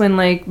moments when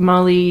like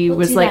Molly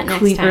was do like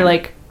that next time.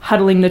 like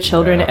huddling the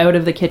children Yeah. out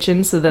of the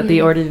kitchen so that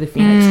the Order of the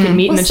Phoenix can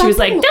meet, and then she was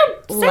like, something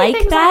 "Don't say like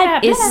things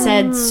that is blah."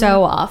 said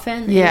so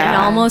often Yeah. in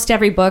almost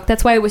every book.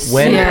 That's why it was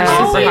When- super, Yeah.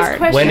 super Always hard.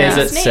 question When is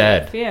it Snape.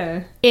 said? Yeah.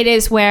 It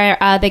is where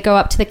they go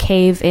up to the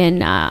cave in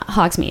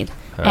Hogsmeade.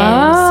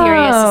 And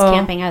Sirius is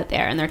camping out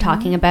there, and they're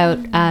talking about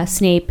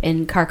Snape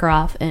and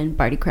Karkaroff and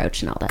Barty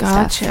Crouch and all that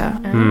stuff.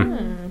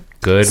 Gotcha.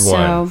 Good So,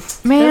 one.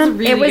 Man,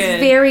 it was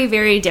very,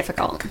 very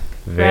difficult.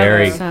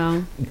 Very.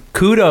 So,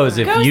 Kudos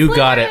if you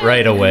got it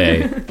right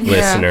away,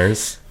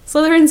 listeners.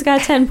 Slytherin's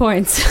got 10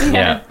 points.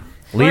 Yeah.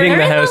 Leading the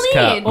They're in the house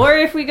cup. lead. Or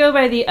if we go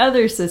by the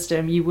other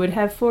system, you would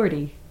have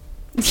 40.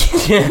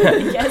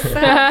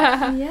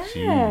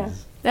 Jeez.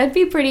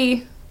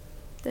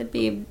 That'd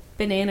be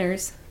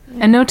bananas.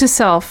 And note to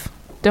self: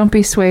 don't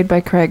be swayed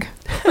by Craig.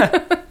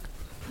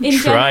 In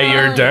Try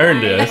your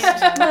general,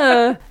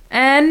 darndest.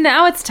 And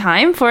now it's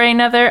time for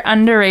another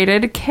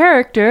underrated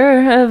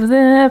character of the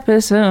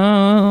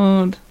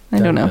episode. I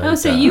don't know. Oh,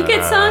 so you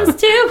get songs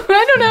too?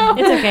 I don't know.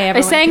 It's okay. I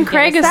everyone sang can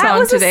Craig a get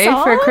song today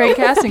for Craig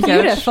Casting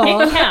Couch.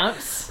 Beautiful. It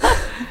counts.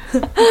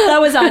 That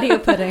was audio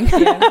pudding.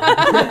 Thank you.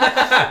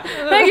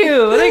 Thank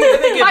you.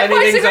 If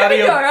anything's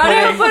audio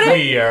pudding,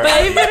 we are.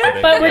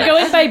 But we're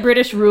going by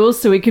British rules,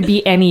 so it could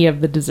be any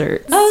of the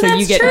desserts. Oh, so that's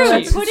you get true.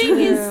 to choose. Pudding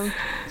is.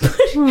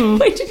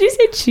 Wait, did you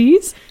say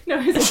cheese? No,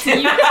 it's You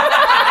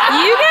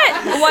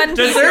get one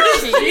Dessert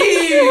is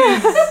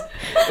cheese.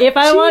 if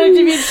I wanted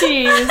to be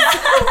cheese.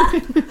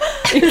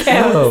 It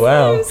counts. Oh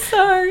wow.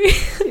 Sorry.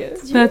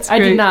 That's I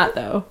great. did not,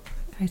 though.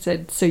 I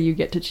said, so you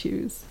get to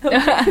choose.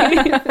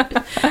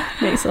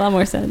 Makes a lot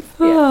more sense.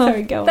 Yeah,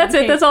 sorry, go on. That's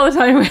it. That's all the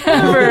time we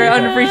have for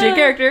unappreciated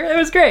character. It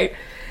was great.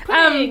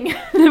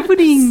 The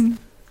pudding.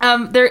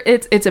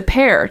 It's a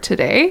pair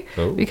today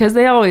Oh. because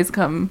they always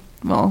come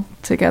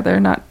together.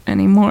 Not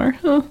anymore.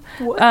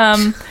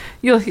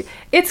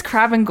 It's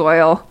Crab and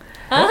Goyle.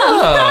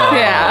 Oh.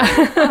 Yeah.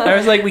 I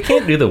was like, we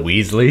can't do the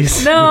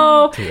Weasleys.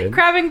 No, Dude.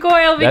 Crab and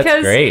Goyle That's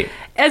because great.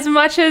 as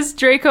much as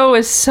Draco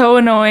was so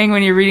annoying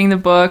when you're reading the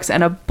books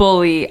and a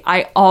bully,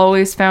 I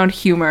always found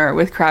humor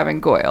with Crab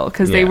and Goyle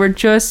because they Yeah. were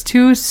just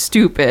too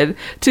stupid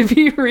to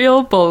be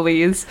real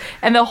bullies.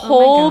 And the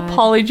whole God.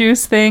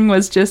 Polyjuice thing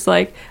was just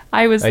like,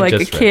 I was like a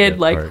just read kid, that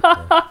like,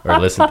 part, or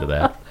listened to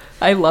that.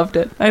 I loved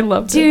it. I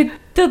loved it. Dude,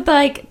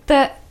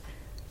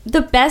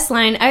 the best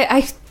line,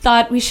 I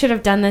thought we should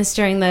have done this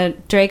during the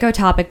Draco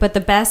topic, but the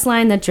best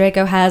line that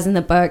Draco has in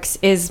the books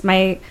is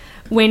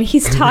when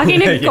he's talking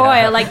to Yeah.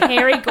 Goyle, like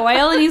Harry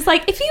Goyle, and he's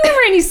like, if you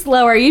were any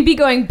slower, you'd be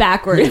going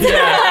backwards.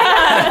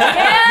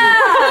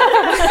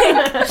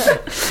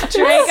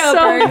 Draco So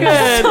Bird.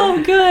 good.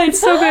 So good.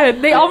 So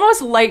good. They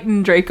almost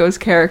lighten Draco's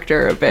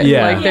character a bit.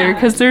 Yeah. Like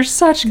because they're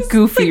such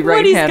goofy like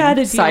what he's right hand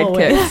gotta deal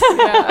with.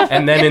 sidekicks.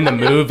 And then in the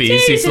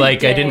movies, he's Day to like,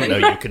 I day. didn't know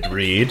you could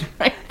read.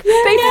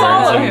 They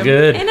follow I'm him.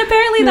 good. And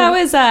apparently that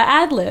was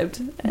ad-libbed.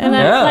 And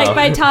No. like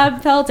by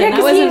Todd Felton. Yeah, that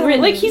 'cause wasn't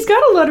written. like he's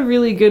got a lot of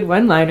really good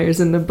one-liners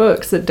in the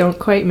books that don't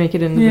quite make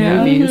it into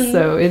Yeah. the movies.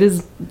 So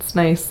it's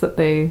nice that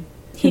they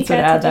He can sort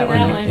of got add to that do one.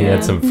 that in. one. He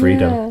had some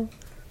freedom.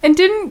 And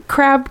didn't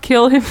Crab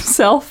kill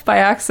himself by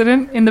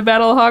accident in the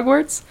Battle of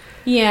Hogwarts?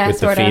 yeah, With the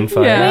sort fiend of.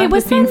 fire. Yeah, Wait, the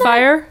was Fiend that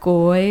Fire.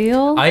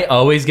 Goyle? I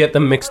always get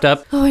them mixed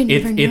up. Oh, I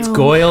never It's know.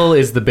 Goyle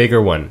is the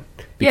bigger one.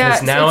 Yeah,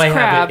 Because it's- now it's I have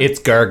Crab. it. It's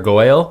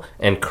Gargoyle,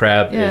 and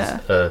Crab Yeah.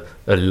 is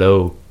a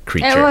low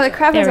creature. And well, the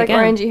crab There has we like go.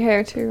 orangey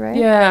hair too, right?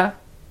 Yeah,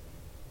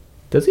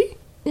 Does he?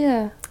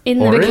 Yeah. in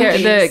the Orange?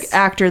 the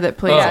actor that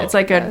plays Oh. it's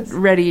like a Yes.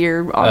 red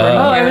ear. Oh,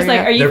 I was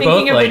like, are you They're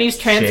thinking both, of like, when he's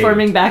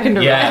transforming back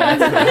into Yeah. Ron?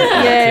 that's what I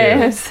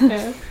thought, too.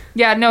 Yes.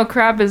 yeah, no,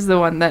 Crab is the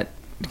one that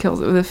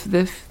kills it with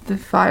the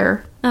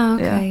fire, Oh,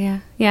 okay, yeah.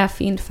 Yeah,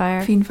 Fiend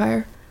Fire. Fiend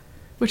Fire,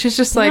 which is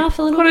just An like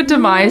awful little what a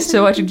demise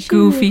to little such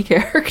goofy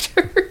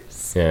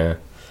characters. Yeah.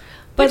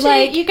 But But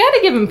like, you got to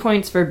give him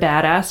points for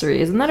badassery.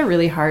 Isn't that a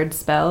really hard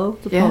spell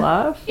to Yeah. pull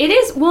off? it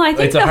is, well, I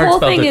think It's a the hard whole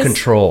spell thing to is...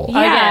 control. Yeah.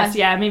 I guess,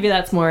 yeah, maybe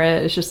that's more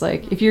it. It's just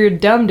like, if you're a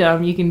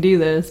dum-dum, you can do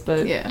this,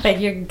 but Yeah. But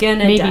you're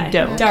gonna Maybe die.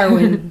 don't.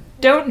 Darwin.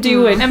 don't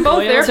do it. And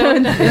both Goyle.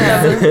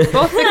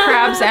 both the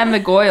Crabs and the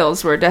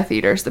Goyles were Death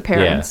Eaters, the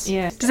parents.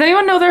 Yeah. Does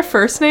anyone know their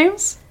first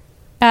names?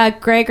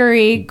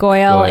 Gregory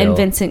Goyle and Goyle.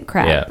 Vincent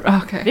Crabbe.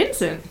 Yeah. Okay.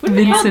 Vincent.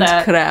 Wouldn't have Vincent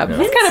that. Crab.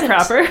 That's kind of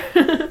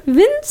proper.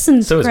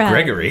 Vincent So is Crabbe.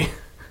 Gregory.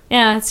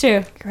 Yeah, that's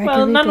true.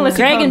 well, not unless you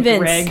Greg call and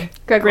him Vince.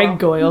 Greg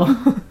Goyle.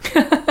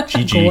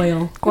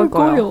 GG.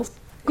 Goyles.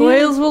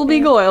 Goyles will be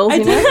Goyles,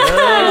 you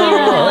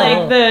know?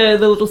 Like the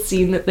little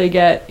scene that they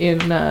get in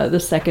the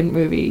second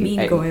movie. Mean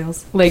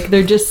Goyles. Like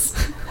they're just,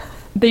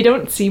 they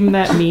don't seem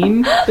that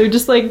mean. They're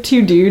just like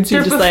two dudes who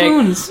They're just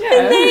buffoons. like,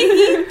 And they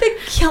eat the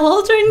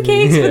cauldron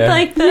cakes with Yeah.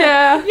 like the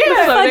Yeah. the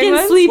fucking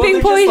Well, sleeping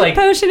they're just, like,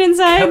 potion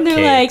inside, and they're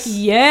like, cupcakes.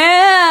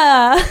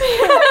 yeah,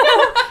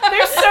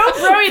 they're so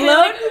floating.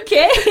 floating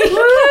cake.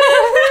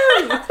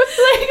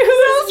 Like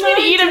who else would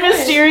eat a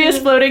mysterious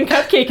floating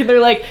cupcake and they're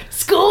like,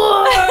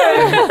 score!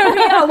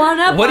 Yeah, one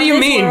up What on do you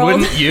this mean? world.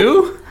 Wouldn't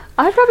you?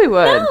 I probably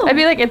would. No. I'd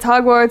be like, it's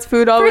Hogwarts,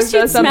 food always First you'd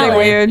does something smell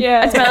it. weird.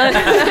 Yeah. I smell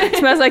it. It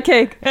smells like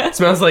cake. It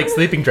smells like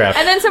sleeping draft.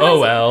 And then someone's oh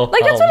well.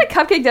 like, that's what a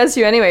cupcake does to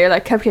you anyway. You're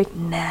like, cupcake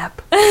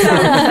nap.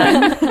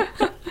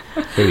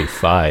 Maybe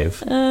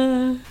 5.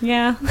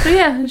 Yeah, So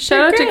yeah,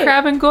 shout out to great.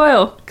 Crab and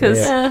Goyle because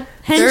Yeah.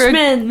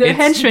 henchmen, they're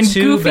henchmen,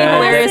 Too goofy, bad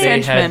hilarious they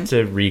henchmen. had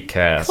to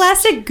recast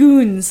classic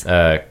goons.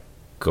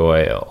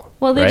 Goyle.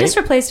 Well, they right? just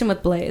replaced him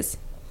with Blaze.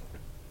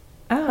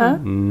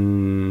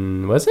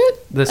 Was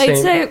it the same? I'd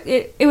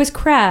say it was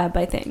Crab,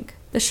 I think,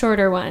 the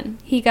shorter one.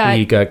 He got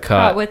caught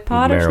caught with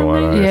pot or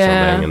marijuana something? or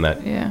Yeah. something, and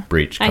that Yeah.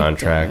 breached I don't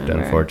contract,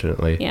 remember.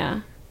 unfortunately.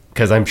 yeah.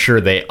 Because I'm sure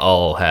they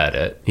all had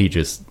it. He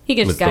just He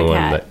just was got the one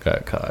caught. that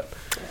got caught.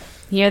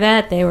 Hear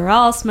that? They were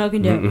all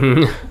smoking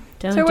dope.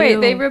 Don't So wait,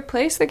 do- they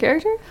replaced the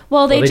character?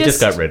 well, They just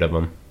got rid of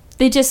him.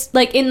 They just,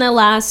 like, in the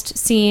last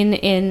scene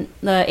in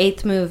the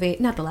 8th movie,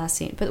 not the last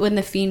scene, but when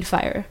the Fiend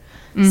Fire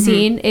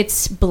scene,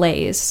 it's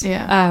Blaze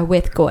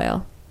with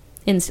Goyle.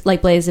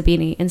 Like Blaze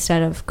Zabini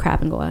instead of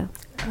Crab and Goyle.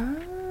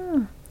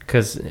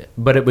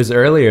 But it was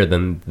earlier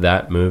than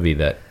that movie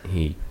that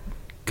he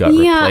got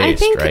Yeah, replaced, I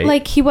think, right?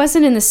 like, he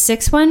wasn't in the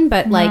 6th one,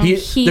 but, like,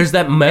 he... There's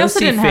that mousy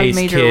didn't have face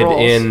major kid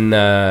roles. in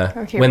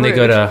Okay, when they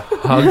go rude. to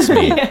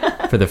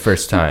Hogsmeade for the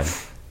first time.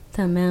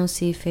 The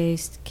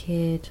mousy-faced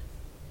kid.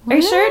 Are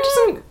you sure it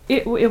doesn't?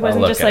 It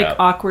wasn't look just it like up.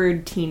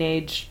 awkward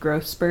teenage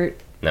growth spurt.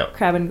 No,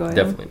 Crab and Goyle.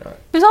 definitely not.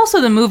 There's also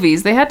the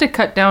movies. They had to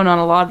cut down on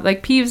a lot.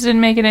 Like Peeves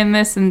didn't make it in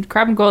this, and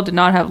Crab and Goyle did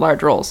not have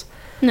large roles.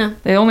 No.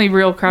 The only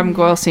real Crab and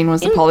Goyle scene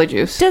was the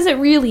Polyjuice. Does it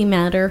really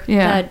matter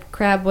Yeah. that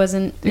Crab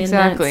wasn't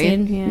Exactly.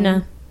 in that scene? Yeah.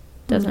 No.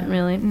 Doesn't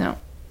really. No.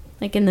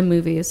 Like in the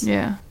movies.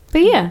 Yeah.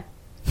 But yeah.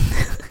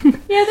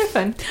 Yeah, they're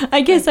fun.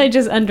 I guess I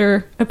just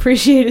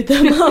underappreciated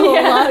them a whole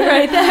lot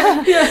right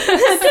there. Doesn't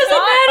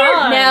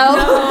matter.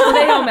 No.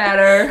 They don't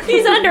matter.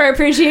 These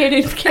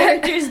underappreciated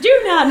characters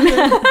do not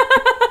matter.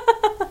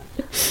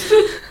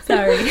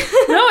 Sorry.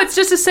 No, it's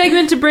just a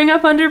segment to bring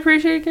up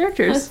underappreciated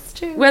characters. That's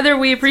true. Whether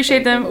we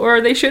appreciate them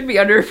or they should be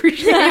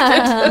underappreciated.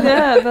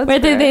 Yeah, that's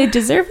Whether fair. they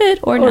deserve it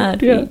or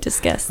not, we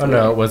discussed. Oh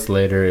no, it was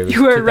later. It was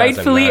You are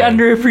rightfully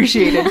 2009.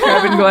 underappreciated,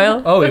 Crab and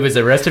Goyle. Oh, he was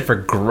arrested for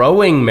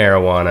growing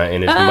marijuana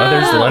in his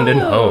mother's London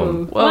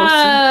home. Whoa,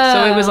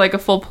 so it was like a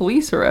full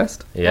police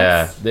arrest.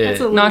 Yeah, That's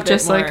a little Not bit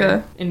just like more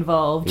a-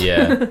 involved.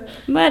 yeah.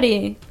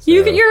 Buddy,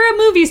 you're a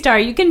movie star.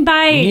 You can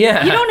buy.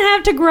 Yeah. You don't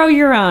have to grow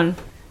your own.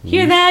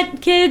 Hear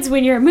that, kids?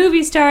 When you're a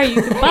movie star,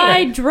 you can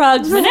buy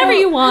drugs whenever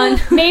you want.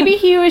 Maybe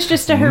he was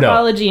just a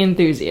herbology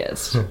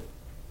enthusiast. He's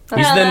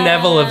the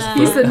Neville of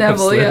He's the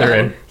Neville, yeah.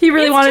 Slytherin. He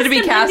really It's wanted to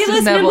just be a cast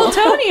as nebulous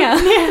Neville.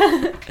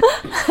 Nimbletonia.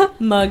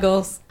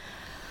 Muggles.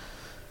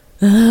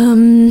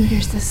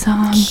 Here's the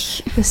song.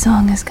 The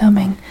song is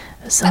coming.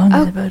 The song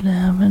is about to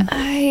happen.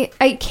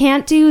 I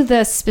can't do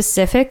the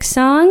specific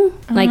song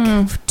like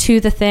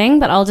to the thing,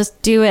 but I'll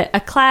just do it a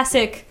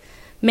classic.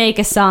 Make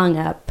a song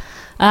up.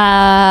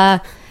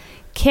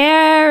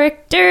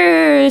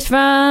 Characters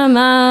from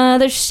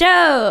other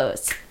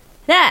shows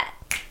that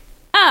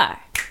are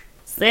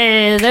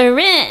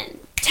Slytherin.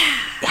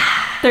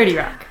 30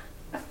 Rock.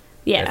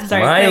 Yeah.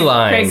 Sorry, My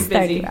line. Craig's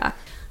 30 busy. Rock.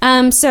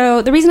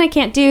 So the reason I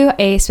can't do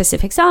a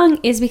specific song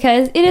is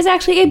because it is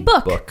actually a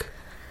book.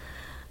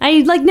 I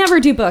never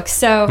do books,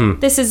 so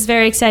this is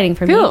very exciting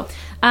for Cool.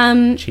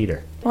 me.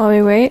 Cheater. While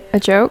we wait, a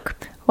joke.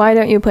 Why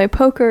don't you play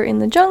poker in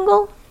the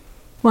jungle?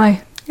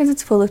 Why? Because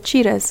it's full of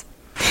cheetahs.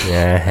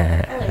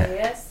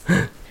 Yeah.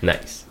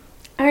 Nice.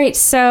 All right,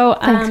 so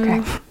Thanks,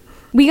 Craig.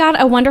 we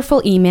got a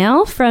wonderful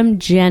email from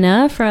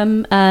Jenna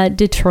from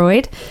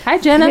Detroit. Hi,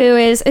 Jenna. Who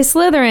is a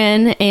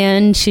Slytherin,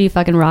 and she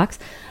fucking rocks.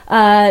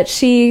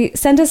 She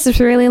sent us this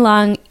really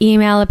long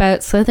email about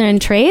Slytherin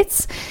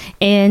traits,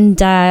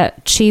 and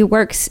she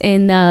works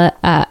in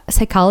the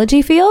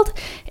psychology field,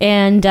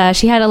 and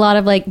she had a lot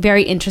of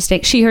very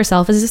interesting, she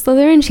herself is a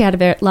Slytherin, she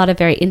had a lot of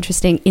very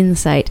interesting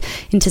insight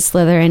into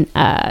Slytherin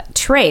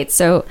traits.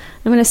 So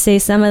I'm going to say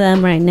some of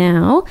them right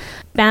now.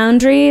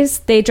 Boundaries.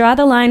 They draw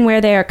the line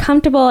where they are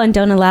comfortable and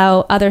don't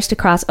allow others to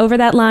cross over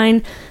that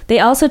line. They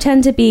also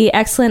tend to be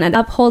excellent at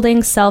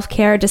upholding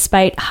self-care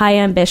despite high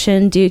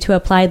ambition due to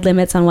applied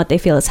limits on what they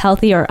feel is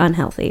healthy or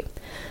unhealthy.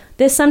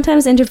 This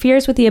sometimes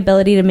interferes with the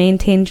ability to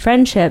maintain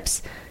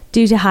friendships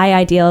due to high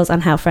ideals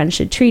on how friends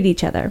should treat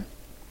each other.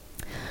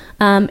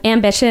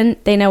 Ambition.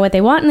 They know what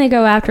they want and they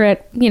go after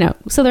it.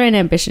 Slytherin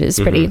ambition is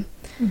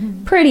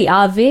pretty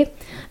obvious.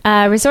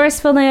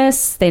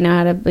 Resourcefulness, they know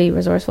how to be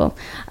resourceful.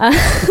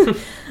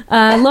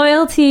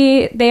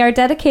 Loyalty, they are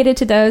dedicated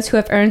to those who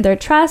have earned their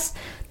trust.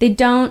 They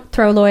don't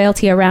throw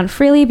loyalty around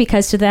freely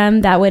because to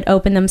them that would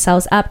open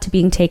themselves up to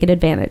being taken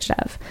advantage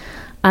of.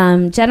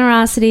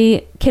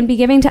 Generosity can be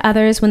giving to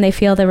others when they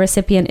feel the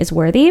recipient is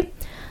worthy.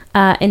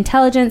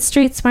 Intelligent,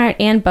 street smart,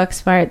 and book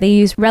smart, they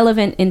use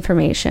relevant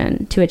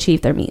information to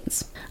achieve their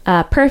means.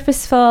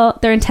 Purposeful,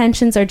 their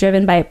intentions are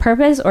driven by a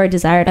purpose or a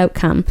desired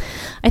outcome.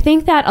 I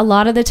think that a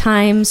lot of the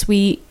times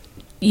we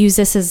use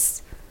this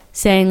as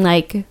saying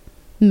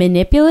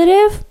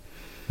manipulative,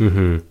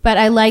 but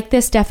I like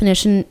this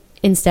definition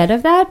instead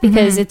of that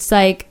because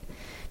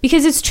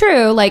because it's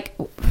true.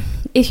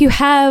 If you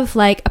have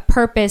a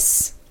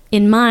purpose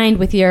in mind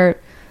with your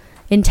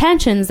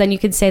intentions, then you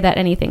could say that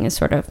anything is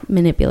sort of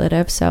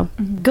manipulative. So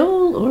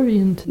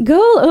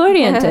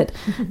goal-oriented.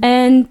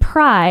 And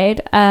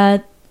pride,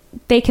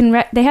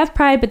 they have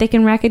pride, but they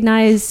can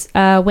recognize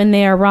when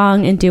they are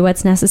wrong and do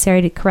what's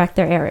necessary to correct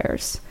their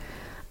errors.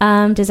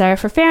 Desire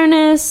for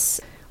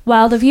fairness.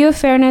 While the view of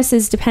fairness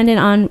is dependent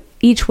on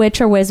each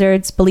witch or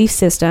wizard's belief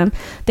system,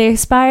 they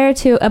aspire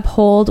to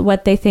uphold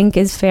what they think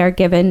is fair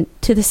given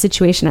to the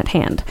situation at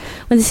hand.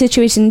 When the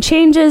situation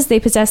changes,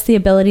 they possess the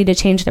ability to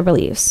change their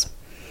beliefs.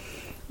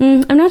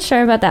 I'm not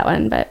sure about that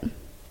one, but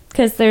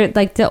because they're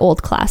the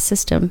old class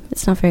system,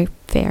 it's not very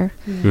fair.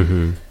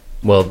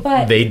 Well,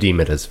 But- they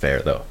deem it as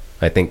fair, though.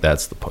 I think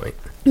that's the point.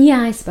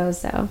 Yeah, I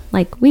suppose so.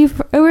 Like, we've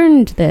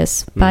earned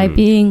this by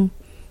being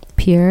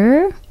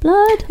pure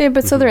blood. Yeah,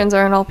 but Slytherins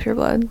aren't all pure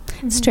blood.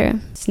 It's true.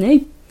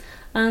 Snape.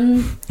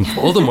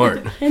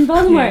 Voldemort. And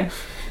Voldemort.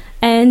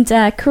 And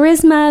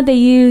charisma, they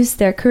use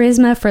their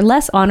charisma for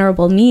less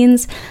honorable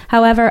means.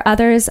 However,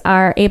 others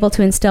are able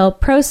to instill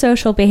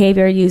pro-social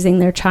behavior using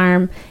their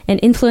charm and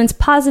influence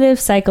positive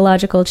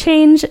psychological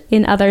change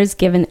in others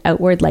given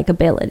outward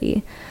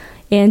likability.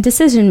 And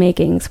decision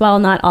makings, while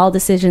not all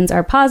decisions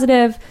are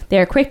positive, they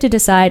are quick to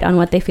decide on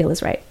what they feel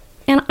is right.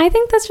 And I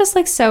think that's just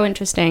like so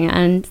interesting.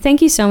 And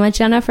thank you so much,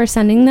 Jenna, for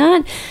sending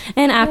that.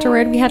 And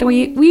afterward, we had a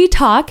wee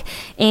talk,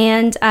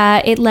 and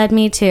it led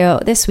me to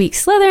this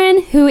week's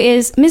Slytherin, who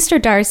is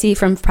Mr. Darcy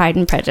from Pride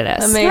and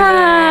Prejudice. Amazing.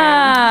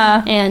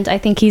 And I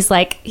think he's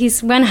 100%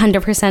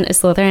 a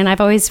Slytherin.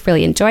 I've always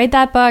really enjoyed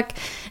that book.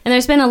 And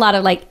there's been a lot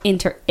of like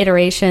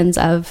iterations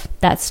of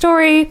that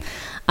story.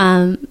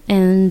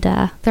 And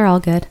they're all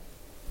good.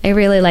 I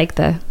really like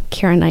the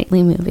Keira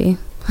Knightley movie.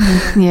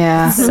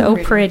 Yeah. So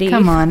pretty.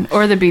 Come on.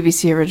 Or the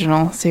BBC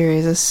original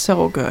series is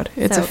so good.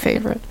 It's So a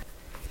favorite.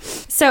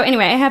 So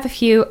anyway, I have a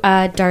few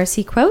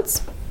Darcy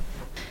quotes.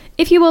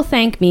 "If you will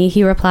thank me,"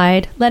 he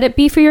replied, "let it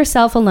be for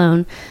yourself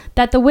alone,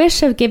 that the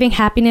wish of giving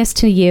happiness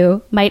to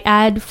you might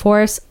add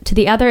force to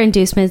the other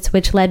inducements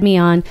which led me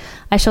on,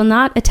 I shall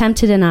not attempt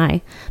to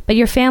deny. But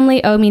your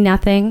family owe me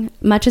nothing.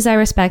 Much as I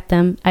respect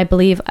them, I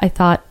believe I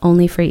thought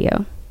only for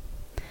you."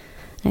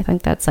 I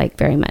think that's like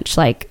very much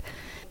like,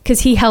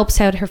 because he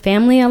helps out her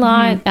family a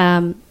lot,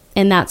 and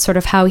that's sort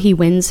of how he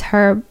wins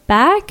her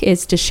back,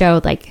 is to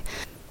show like,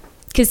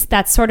 because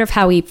that's sort of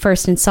how he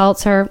first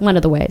insults her, one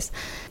of the ways.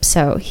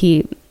 So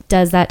he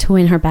does that to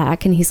win her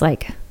back, and he's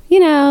like,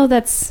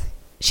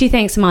 she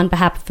thanks him on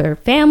behalf of her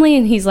family,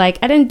 and he's like,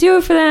 I didn't do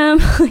it for them.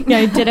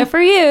 I did it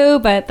for you,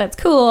 but that's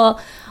cool.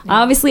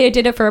 Obviously I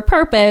did it for a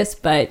purpose,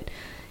 but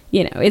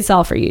it's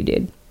all for you,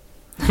 dude.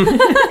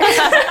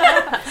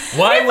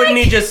 Why wouldn't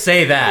he just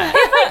say that?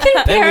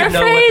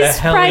 Paraphrase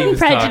Pride and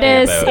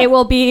Prejudice, it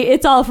will be,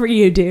 it's all for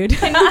you, dude.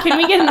 Can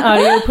we get an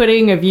audio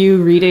pudding of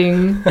you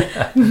reading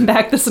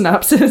back the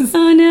synopsis?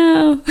 Oh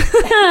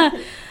no.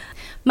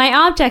 "My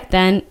object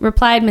then,"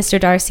 replied Mr.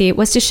 Darcy,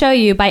 "was to show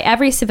you by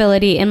every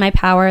civility in my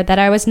power that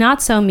I was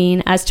not so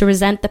mean as to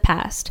resent the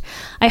past.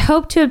 I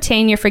hope to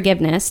obtain your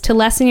forgiveness, to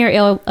lessen your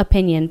ill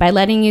opinion by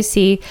letting you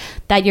see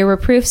that your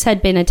reproofs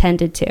had been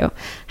attended to.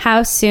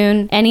 How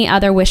soon any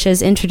other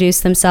wishes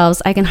introduced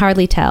themselves I can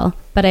hardly tell,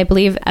 but I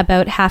believe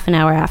about half an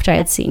hour after I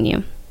had seen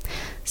you."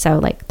 So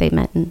like they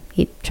met and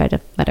he tried to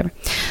whatever.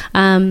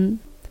 "I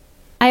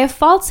have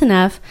faults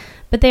enough,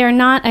 but they are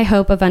not, I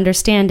hope, of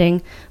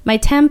understanding. My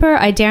temper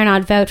I dare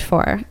not vouch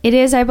for. It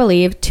is, I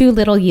believe, too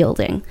little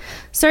yielding.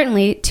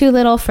 Certainly, too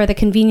little for the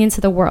convenience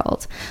of the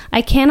world.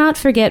 I cannot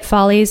forget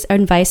follies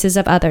and vices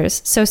of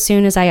others so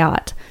soon as I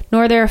ought,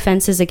 nor their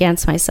offences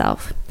against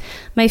myself.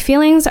 My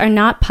feelings are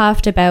not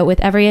puffed about with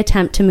every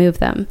attempt to move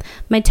them.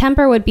 My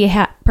temper would be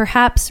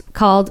perhaps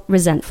called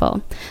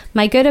resentful.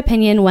 My good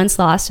opinion, once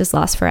lost, is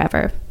lost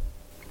forever."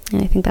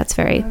 And I think that's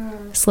very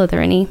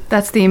Slytherin-y.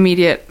 That's the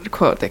immediate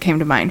quote that came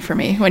to mind for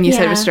me. When you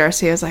said Yeah. Mr.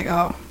 Darcy, I was like,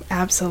 oh,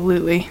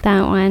 absolutely.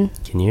 That one.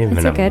 Can you even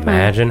That's a good one.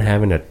 imagine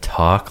having to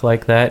talk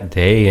like that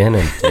day in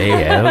and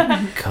day out?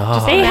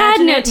 God. They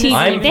had no TV.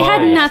 I'm They had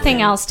fine.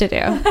 nothing else to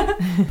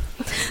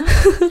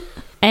do.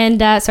 And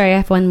sorry, I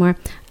have one more.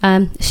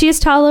 "She is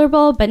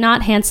tolerable, but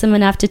not handsome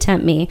enough to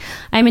tempt me.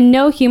 I am in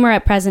no humor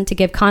at present to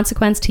give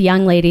consequence to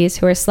young ladies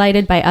who are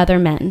slighted by other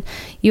men.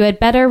 You had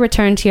better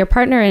return to your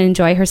partner and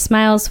enjoy her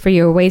smiles, for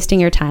you are wasting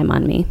your time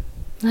on me."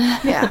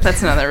 Yeah,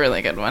 that's another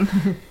really good one.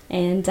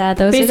 And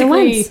those are the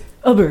ones.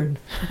 Auburn.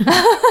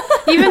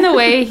 Even the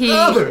way he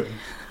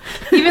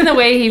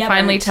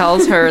finally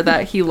tells her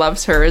that he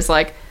loves her is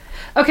like,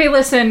 okay,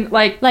 listen,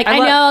 like I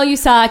know you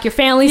suck. Your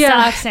family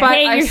sucks. but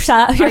I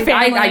hate your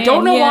family. I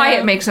don't know why yeah.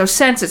 it makes no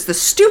sense. It's the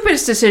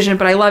stupidest decision,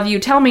 but I love you.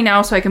 Tell me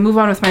now so I can move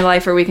on with my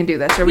life, or we can do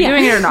this. Are we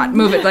doing it or not?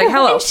 Move it. Like,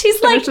 hello. And she's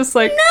And like, it's just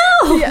like,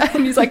 no. yeah.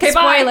 And he's like, hey,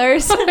 bye.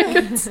 Spoilers.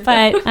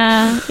 But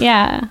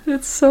yeah.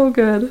 It's so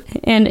good.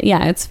 And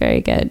yeah, it's very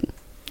good.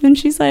 And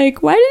she's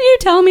like, why didn't you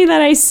tell me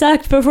that I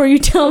sucked before you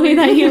tell me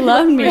that you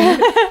love me?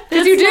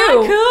 Because you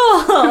do.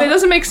 Cool. It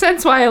doesn't make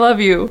sense why I love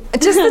you.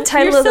 Just the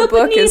title You're of the so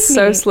book is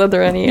beneath so me.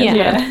 Slytherin-y.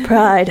 Yeah.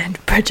 Pride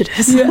and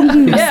Prejudice.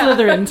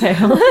 Slytherin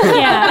tale.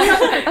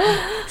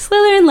 Yeah.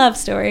 Slytherin love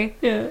story.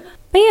 Yeah.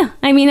 But yeah,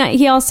 I mean,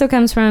 he also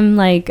comes from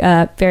like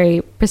a very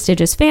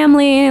prestigious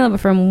family,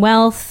 from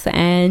wealth,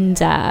 and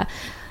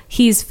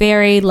he's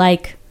very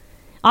like,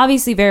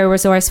 obviously very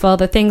resourceful.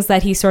 The things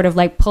that he sort of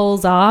like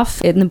pulls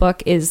off in the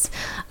book is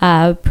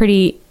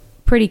pretty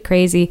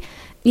crazy.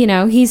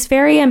 He's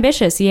very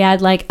ambitious. He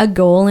had like a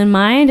goal in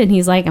mind, and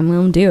he's like, I'm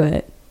gonna do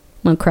it.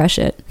 I'm gonna crush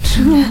it.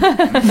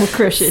 We'll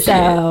crush it.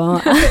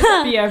 So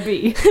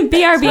BRB.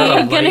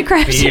 BRB, gonna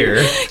crush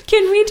it.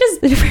 Can we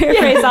just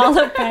paraphrase all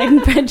of Pride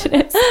and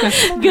Prejudice?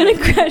 Gonna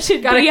crush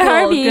it. Got a BRB.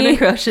 cold, gonna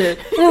crush it.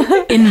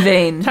 In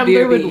vain.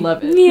 Tumblr would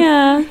love it.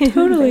 Yeah,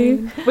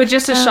 totally. With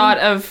just a shot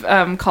of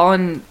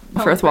Colin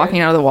Firth walking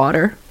out of the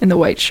water in the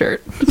white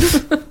shirt.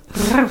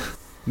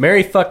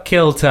 Marry, fuck,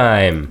 kill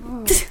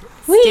time. Do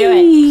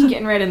it.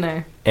 Getting right in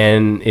there.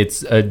 And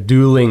it's a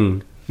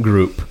dueling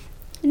group.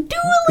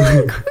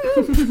 Dueling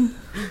group.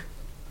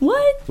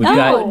 What?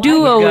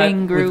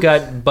 duoing group. We've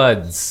got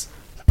buds.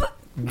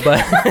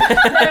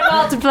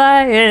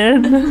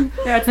 Multiplying.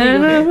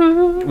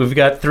 We've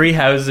got 3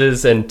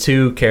 houses and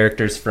 2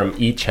 characters from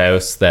each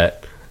house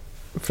that,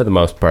 for the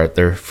most part,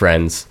 they're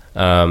friends.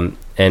 And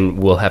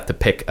we'll have to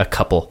pick a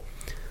couple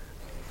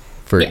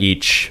for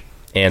each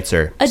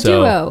answer. A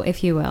duo,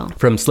 if you will.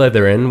 From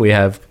Slytherin, we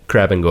have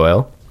Crabbe and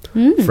Goyle.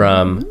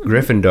 From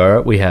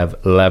Gryffindor, we have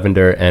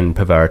Lavender and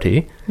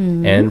Pavarti.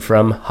 And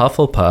from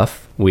Hufflepuff,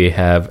 we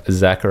have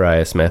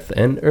Zachariah Smith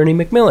and Ernie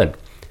Macmillan.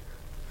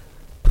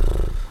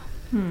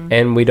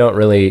 And we don't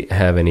really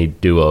have any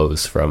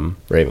duos from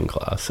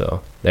Ravenclaw,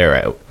 so they're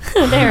out.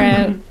 They're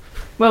out.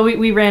 Well,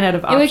 we ran out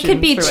of It options. could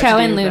be for what Cho to do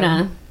and with Luna.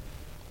 them.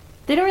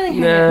 They don't really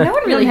hang Nah. out. No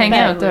one really hang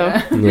out, though.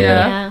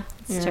 Yeah.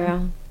 It's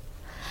true.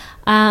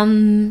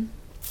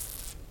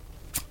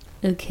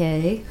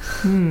 Okay.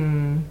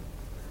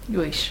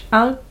 Wish.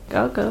 I'll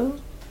go.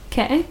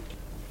 Okay.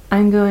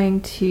 I'm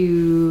going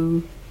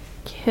to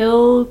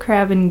kill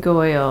Crabbe and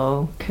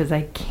Goyle because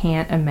I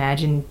can't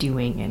imagine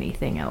doing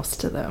anything else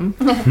to them.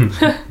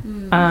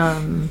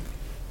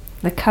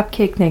 The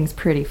cupcake thing's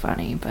pretty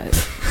funny, but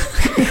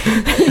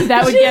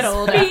that would get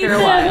old after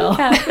a while.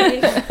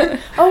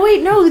 Oh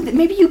wait, no,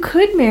 maybe you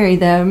could marry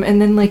them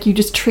and then like you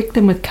just trick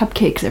them with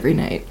cupcakes every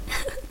night.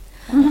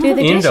 Do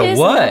the Into dishes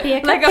what? be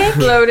a Like a cupcake?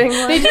 floating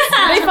one.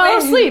 They fall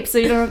asleep, so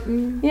you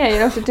don't. Yeah, you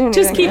don't have to do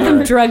anything. Just keep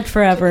them drugged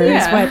forever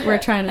Yeah. is what we're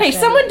trying to Hey, say.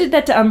 someone did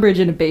that to Umbridge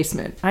in a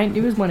basement.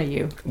 It was one of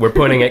you. We're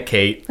pointing at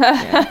Kate. Oh,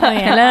 yeah.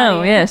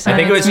 Hello, yes. I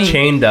think it was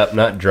chained up,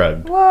 not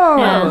drugged. Whoa.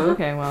 Yeah. Oh,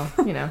 okay. Well,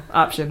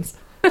 options.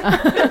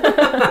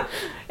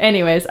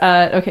 Anyways,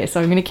 okay,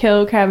 so I'm gonna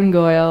kill Crabbe and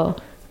Goyle.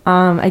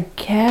 I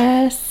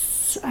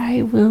guess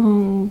I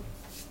will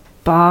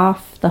boff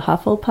the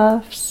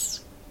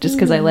Hufflepuffs just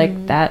because I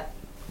like that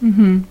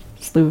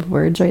slew of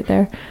words right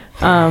there.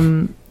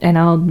 And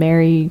I'll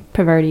marry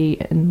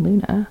Pavarti and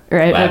Luna or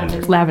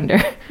Lavender.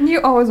 Lavender. You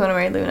always want to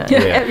marry Luna.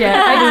 Yeah.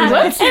 Yeah, And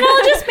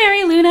I'll just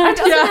marry Luna. It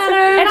doesn't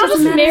matter. and I'll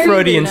just marry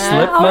Freudian Luna.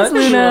 slip Always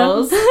much?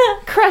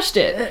 Luna. Crushed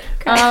it.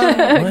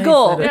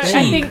 Goal.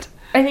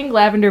 I think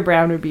Lavender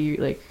Brown would be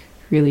like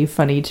really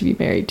funny to be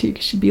married to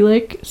because she'd be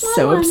like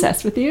so Lauren.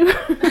 obsessed with you.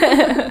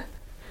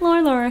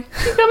 Laura.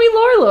 You call me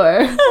Lore.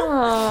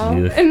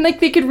 Ugh. And like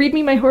they could read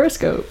me my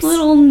horoscopes.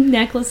 Little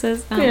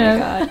necklaces. Oh Yeah.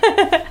 my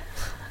god.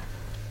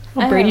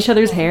 We'll braid each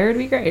other's hair. It'd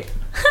be great.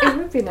 It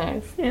would be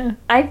nice. Yeah.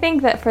 I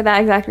think that for that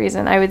exact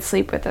reason, I would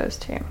sleep with those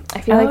two. I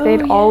feel like Oh,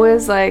 they'd yeah.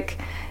 always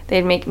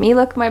they'd make me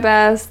look my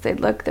best. They'd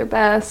look their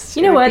best.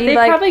 You know It would what? be, They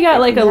probably got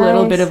like a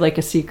little nice. bit of like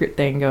a secret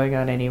thing going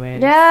on anyway.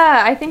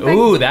 Yeah, I think.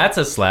 Ooh, that's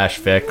a slash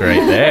fic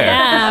right there.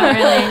 Yeah,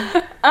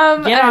 really.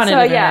 Get on it,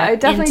 So yeah, Internet. I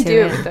definitely Into do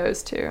it. it with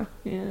those two.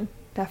 Yeah.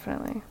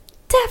 Definitely.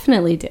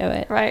 Definitely do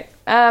it. Right.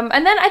 And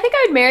then I think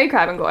I would marry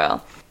Crabbe and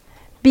Goyle.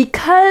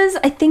 Because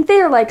I think they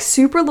are like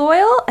super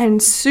loyal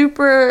and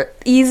super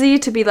easy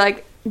to be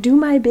like, do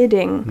my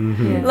bidding.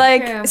 Yeah.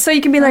 Like, True. so you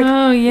can be like,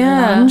 Oh,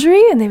 yeah.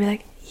 laundry? And they'd be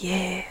like,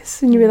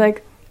 yes. And you'd be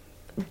like,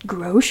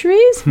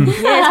 groceries?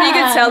 Yes. But you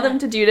could sell them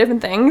to do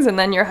different things and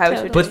then your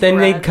house would But just then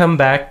run. they'd come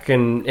back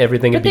and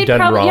everything would But be they'd done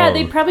probably wrong.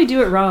 they'd probably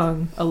do it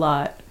wrong a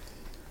lot.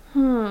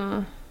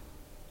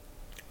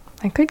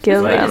 I could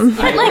kill Like, them.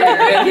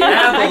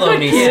 a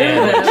bologna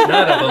sandwich,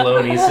 not a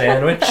bologna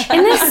sandwich.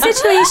 In this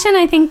situation,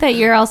 I think that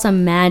you're also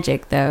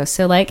magic, though.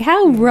 So, like,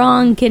 how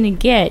wrong can it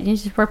get? You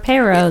just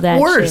reparo that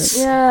Worse.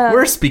 shit. Yeah.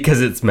 Worse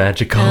because it's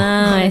magical. Oh,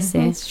 I see.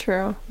 That's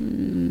true.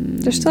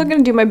 They're still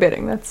gonna do my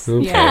bidding. That's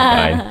Okay,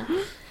 fine.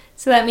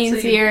 So that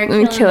means you're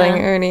I'm killing the,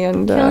 Ernie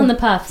and killing the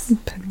puffs.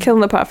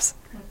 killing the puffs.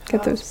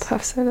 Get those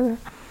puffs out of there.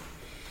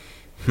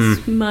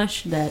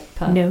 Smush that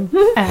puff. No,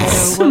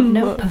 I don't want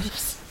no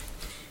puffs.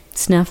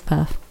 Snuff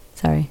puff.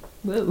 Sorry.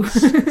 Whoa.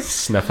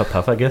 Snuff a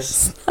puff, I guess.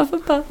 Snuff a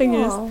puff, I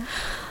guess.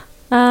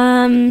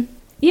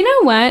 You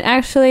know what?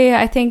 Actually,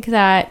 I think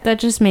that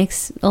just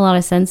makes a lot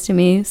of sense to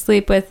me.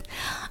 Sleep with...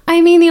 I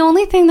mean, the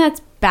only thing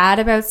that's bad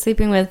about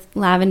sleeping with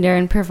Lavender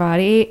and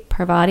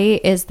Parvati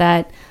is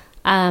that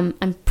I'm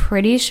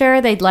pretty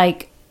sure they'd,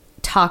 like,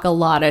 talk a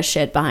lot of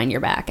shit behind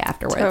your back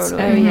afterwards.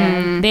 Totally. Oh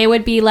yeah. They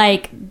would be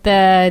like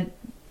they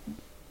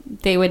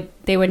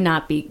would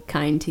not be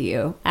kind to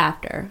you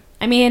after.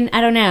 I mean, I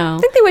don't know. I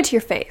think they went to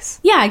your face.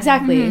 Yeah,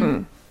 exactly.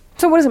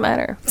 So what does it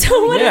matter?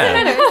 So what does it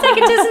matter? It's like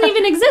it doesn't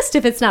even exist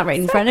if it's not right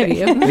in front of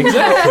you. And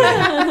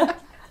Exactly.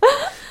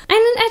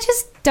 I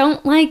just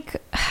don't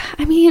like.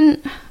 I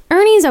mean,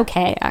 Ernie's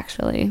okay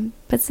actually,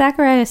 but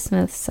Zachariah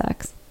Smith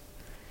sucks.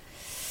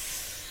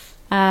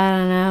 I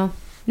don't know.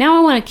 Now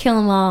I want to kill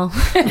them all.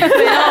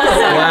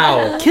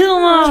 Wow. Kill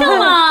 'em all. Kill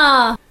them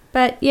all.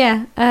 But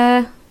yeah,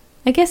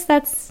 I guess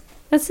that's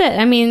it.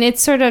 I mean,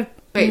 it's sort of.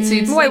 Wait, so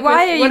you'd sleep Wait,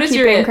 why with- are you what is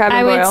keeping your Crabbe I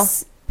and would Goyle?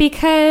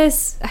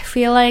 because I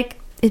feel like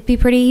it'd be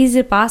pretty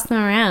easy to boss them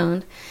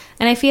around,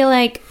 and I feel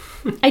like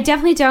I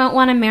definitely don't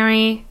want to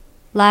marry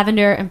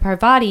Lavender and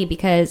Parvati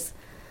because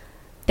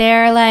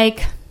they're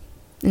like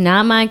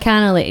not my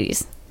kind of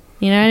ladies.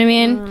 You know what I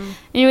mean?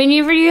 And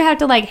whenever you have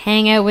to like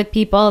hang out with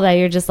people that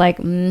you're just like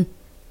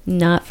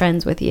not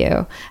friends with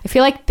you, I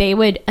feel like they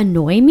would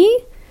annoy me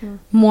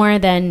more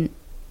than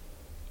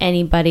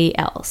anybody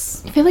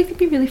else. I feel like they'd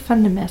be really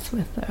fun to mess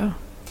with, though.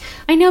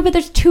 I know, but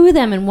there's 2 of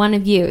them and 1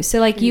 of you, so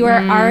like you are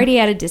already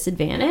at a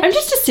disadvantage. I'm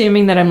just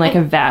assuming that I'm like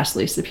a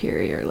vastly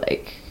superior,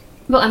 like,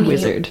 well, I mean,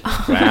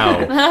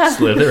 Wow.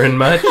 Slytherin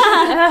much?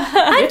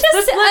 I'm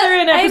just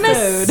Slytherin I'm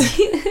episode.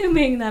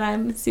 assuming that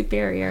I'm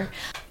superior.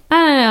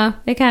 I don't know.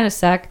 They kind of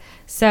suck.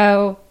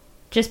 So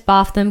just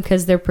boff them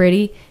because they're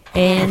pretty,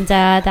 and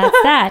that's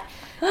that.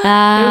 Those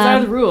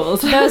are the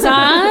rules. Those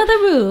are the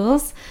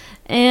rules.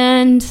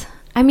 And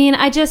I mean,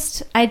 I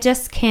just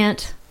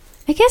can't.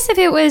 I guess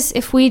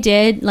if we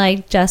did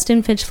like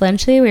Justin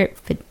Finch-Fletchley, we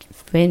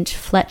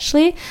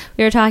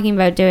were talking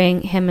about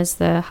doing him as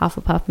the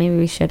Hufflepuff. Maybe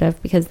we should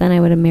have, because then I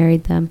would have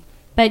married them.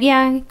 But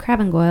yeah, Crabbe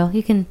and Goyle,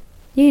 you can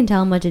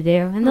tell them what to do,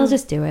 and they'll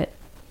just do it.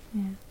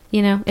 Yeah.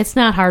 You know, it's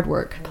not hard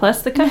work.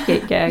 Plus the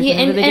cupcake gag. Yeah,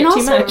 whenever they and get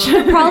also too much.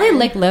 they're probably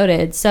like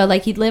loaded. So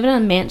like you'd live in a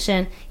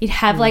mansion, you'd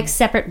have like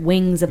separate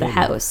wings of the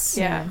house.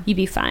 Yeah. You'd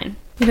be fine.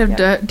 You'd have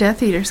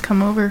Death Eaters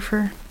come over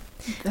for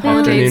the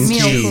Holiday holiday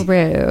tea. meal.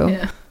 True.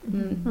 Yeah.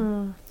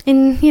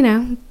 And you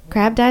know,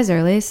 Crabbe dies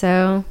early,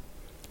 so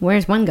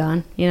where's one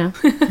gone? You know,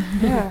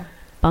 Yeah.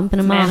 bumping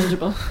them off.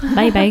 Manageable.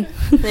 Bye bye.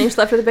 Then you're just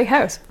left with a big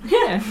house.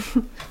 Yeah.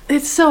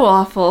 It's so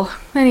awful.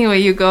 Anyway,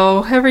 you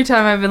go. Every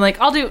time I've been like,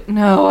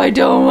 no, I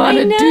don't want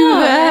to I do know.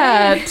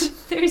 that.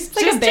 There's It's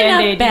like a just Band-Aid.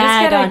 enough You just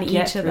bad gotta on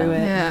get each of through them.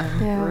 it.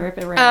 Yeah. Rip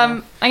it right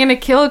off. I'm gonna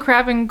kill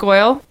Crabbe and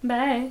Goyle.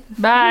 Bye.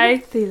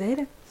 Bye. See you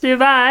later. See you,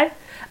 bye.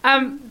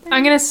 I'm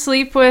gonna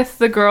sleep with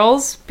the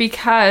girls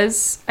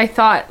because I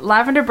thought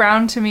Lavender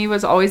Brown to me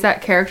was always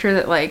that character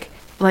that like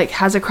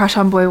has a crush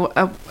on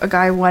a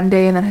guy one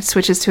day and then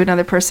switches to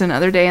another person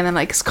another day and then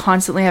like is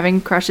constantly having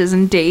crushes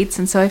and dates,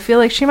 and so I feel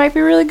like she might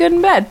be really good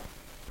in bed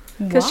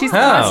because she's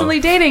Wow. constantly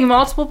dating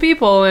multiple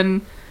people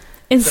and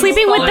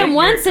Sleeping with them you're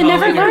once and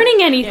never calling her- learning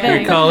You're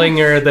anything. calling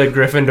her the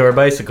Gryffindor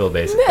bicycle,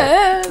 basically.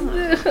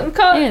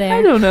 Hey there.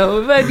 I don't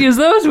know if I'd use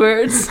those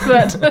words,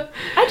 but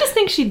I just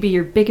think she'd be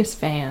your biggest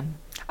fan.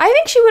 I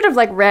think she would have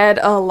like read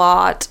a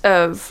lot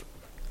of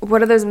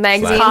what are those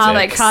magazines Slapstick.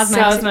 like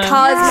Cosmo.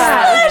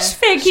 Cosmo.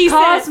 Fake, he said.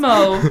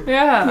 Cosmo.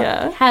 Yeah.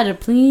 Yeah. How to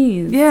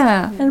please.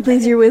 Yeah. And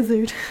please your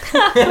wizard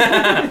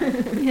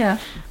Yeah.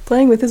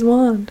 playing with his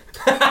wand.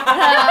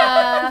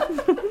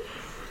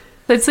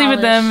 I'd sleep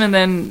with them and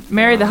then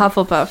marry the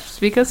Hufflepuffs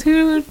because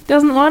who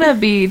doesn't want to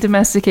be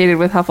domesticated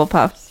with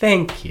Hufflepuffs,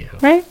 Thank you.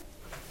 right?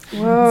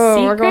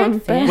 Whoa, we're Secret going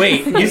fan.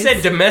 Wait, you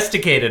said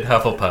domesticated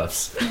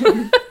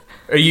Hufflepuffs.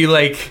 Are you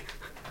like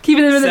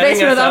Keeping them in the Setting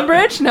basement with us up.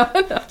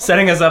 Umbridge? No,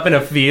 setting us up in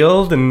a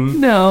field and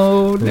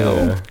no.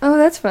 Yeah. Oh,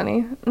 that's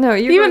funny. No,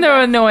 you're Even going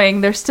though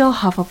annoying, they're still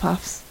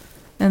Hufflepuffs,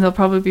 and they'll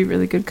probably be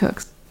really good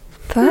cooks.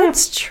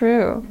 that's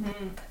true.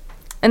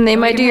 And they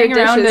might do can your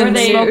hang around dishes and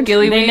and smoke food.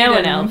 gillyweed They know an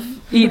and elf.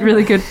 eat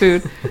really good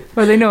food,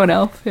 or they know an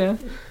elf. Yeah.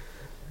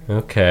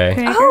 Okay.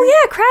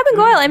 Oh yeah, Crabbe and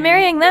Goyle. I'm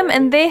marrying them,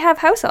 and they have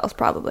house elves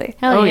probably.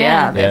 Hell Oh yeah.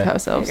 yeah, they have Yeah.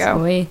 house elves. There you go.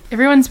 Boy.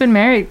 Everyone's been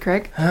married,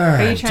 Craig.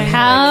 Are you trying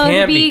How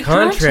Can't to be be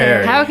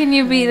contrary. How can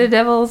you be the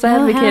devil's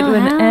advocate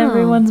when how?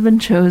 everyone's been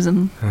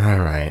chosen? All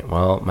right.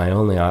 Well, my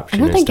only I option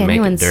don't is think to make it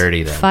anyone's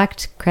dirty then.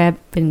 fucked Crabbe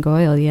and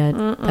Goyle yet,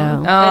 though.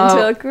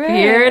 Until Greg.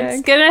 Here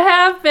it's gonna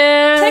happen.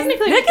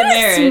 Technically, Look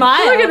at his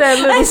smile. Look at that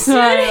little As soon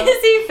smile.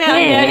 as he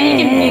found out he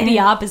can be the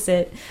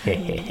opposite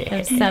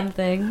of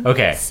something.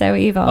 Okay. So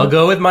evil. I'll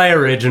go with my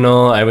original.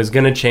 I was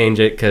gonna change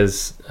it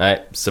because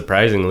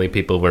surprisingly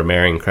people were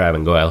marrying Crabbe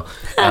and Goyle.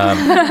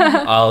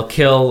 I'll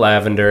kill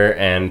Lavender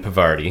and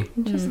Pavarti.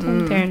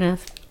 Interesting. Fair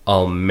enough.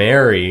 I'll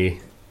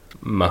marry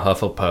my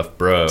Hufflepuff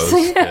bros.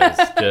 'Cause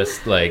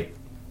just like,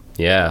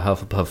 yeah,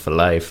 Hufflepuff for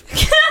life.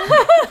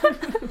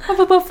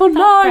 Hufflepuff for life.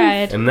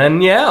 Pride. And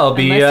then yeah, I'll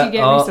be. Unless you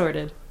get I'll-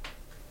 resorted.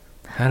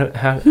 how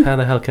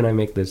the hell can I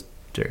make this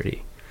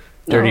dirty?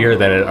 Dirtier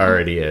than it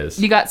already is.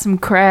 You got some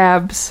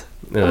crabs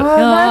Ugh.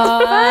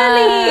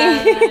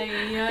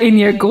 in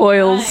your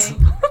Goyles.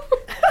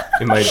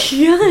 In my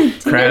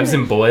crabs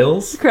and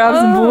boils. Crabs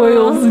and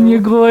boils in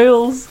your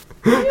Goyles.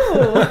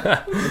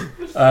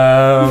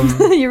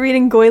 You're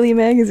reading Goily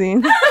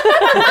magazine.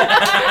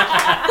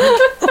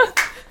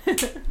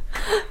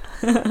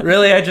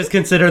 Really, I just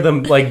consider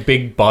them like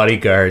big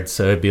bodyguards.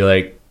 So it'd be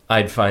like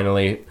I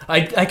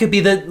could be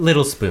the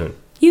little spoon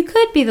You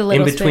could be the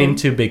little in between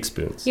spoon. two big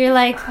spoons. You're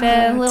like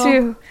the little.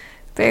 Two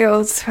big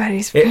old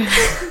sweaty spoons.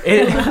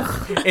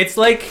 It's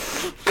like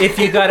if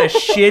you got a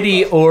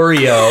shitty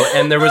Oreo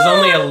and there was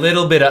only a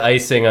little bit of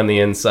icing on the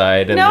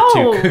inside and the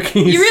two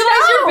cookies. You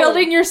realize you're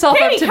building yourself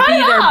up to be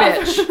their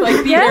bitch.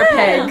 Like, be their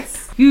peg.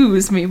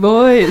 Excuse me,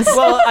 boys.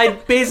 Well,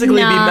 I'd basically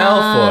be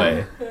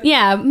Malfoy.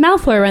 Yeah,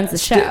 Malfoy runs the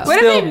show. What if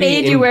Still they be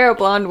made you in- wear a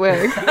blonde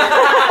wig?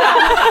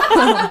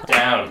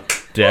 Down.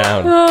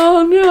 down.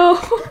 Oh no.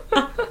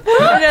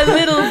 And a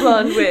little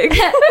blonde wig.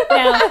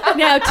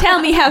 Now tell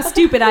me how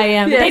stupid I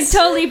am. Yes. They'd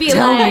totally be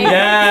like,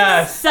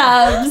 Yes.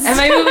 subs. Am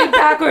I moving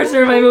backwards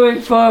or am I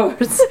moving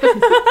forwards?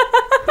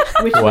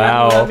 Which way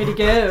Wow. do you want me to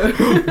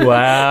go?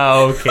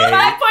 Wow, okay.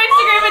 5 points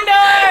to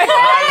Gryffindor!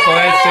 5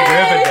 points to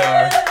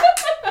Gryffindor.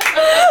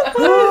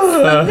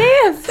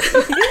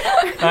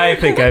 I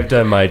think I've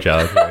done my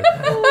job here.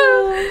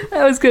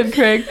 That was good,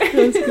 Craig.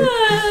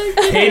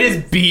 Kate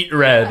is beat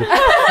red.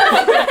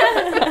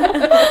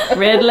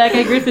 Red like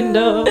a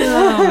Gryffindor.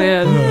 Oh,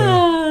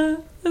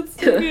 man. That's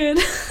so good.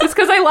 It's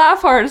because I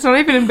laugh hard. It's not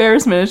even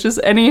embarrassment. It's just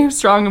any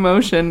strong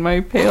emotion. My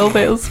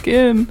pale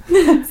skin.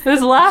 It's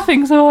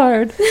laughing so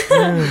hard.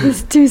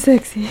 It's too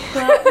sexy.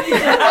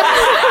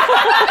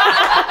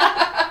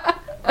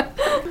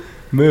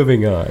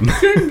 Moving on.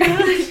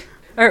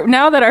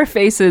 Now that our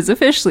faces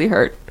officially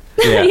hurt,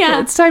 Yeah.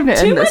 it's time to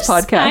Too end much this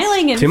podcast.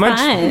 smiling and Too much-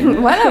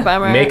 fun. What a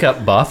bummer. Makeup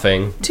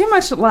buffing. Too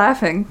much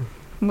laughing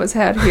was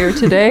had here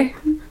today.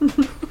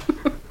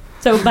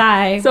 So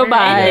bye. So We're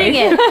bye. ending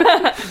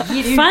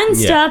it. Fun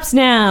Yeah. stops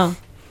now.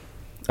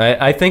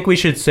 I think we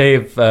should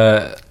save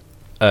a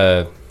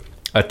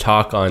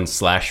talk on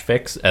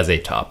 /fix as a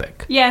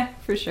topic. Yeah,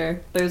 for sure.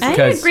 There's I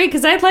Because- agree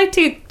because I'd like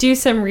to do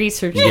some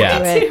research Yeah.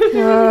 into it.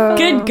 Whoa.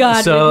 Good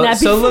God, So wouldn't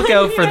that be look fun?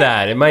 out for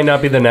that. It might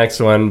not be the next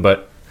one,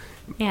 but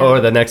Yeah. or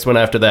the next one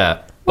after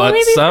that. Well, But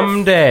maybe for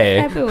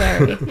someday.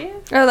 February.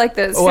 I like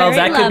this. Well,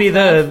 Very that could be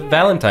love. the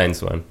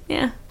Valentine's one.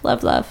 Yeah,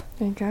 love.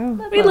 There you go.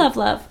 We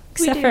love.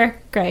 Except for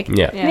Greg.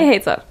 Yeah, He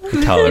hates love.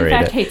 tolerate in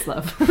fact it. hates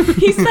love.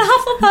 He's the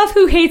Hufflepuff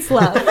who hates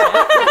love.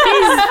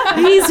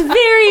 he's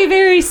very,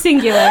 very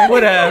singular.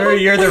 Whatever.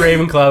 You're the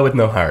Ravenclaw with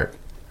no heart.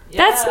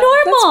 That's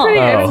normal. Pretty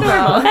Oh. good.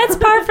 Normal. That's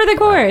par for the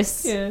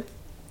course. Yeah.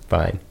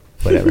 Fine.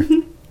 Whatever.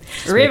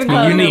 Ravenclaw with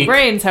no unique.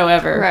 brains,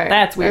 however. Right.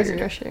 That's There's weird.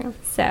 your issue.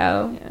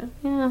 So,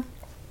 yeah.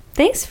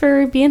 Thanks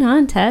for being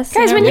on, Tess.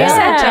 Guys, when you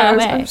Yeah. said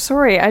those, Away. I'm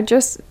sorry, I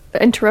just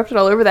interrupted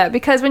all over that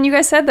because when you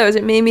guys said those,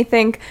 it made me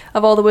think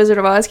of all the Wizard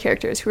of Oz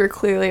characters who are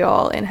clearly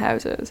all in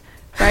houses,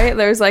 right?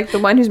 There's like the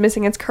one who's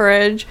missing its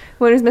courage,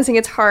 one who's missing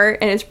its heart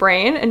and its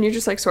brain, and you're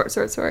just like sort.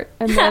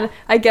 And then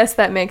I guess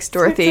that makes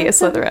Dorothy a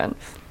Slytherin,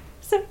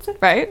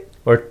 right?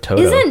 Or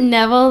Toto. Isn't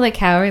Neville the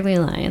Cowardly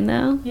Lion,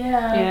 though?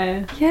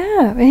 Yeah.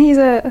 Yeah, and he's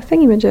a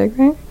thingamajig,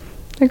 right?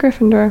 A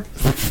Gryffindor.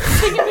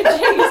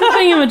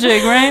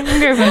 Thingamajig, right?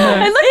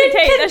 Gryffindor. Look at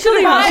Kate. That should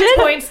be 5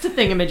 points to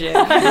Thingamajig.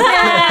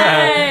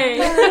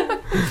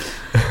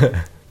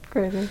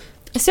 crazy.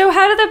 So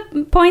how do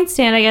the points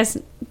stand? I guess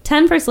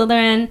 10 for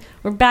Slytherin.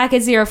 We're back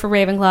at 0 for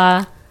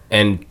Ravenclaw.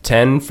 And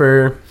 10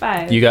 for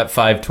 5. you got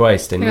 5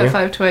 twice, didn't I you? got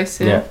 5 twice,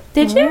 Yeah.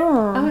 Did you?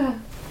 Oh.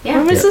 Yeah.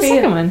 When was Yeah. the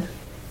second one?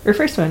 Or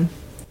first one?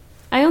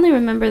 I only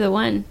remember the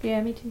one.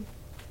 Yeah, me too.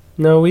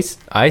 No,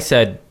 I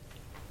said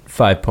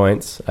 5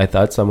 points. I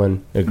thought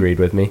someone agreed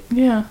with me.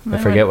 Yeah. I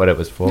forget what it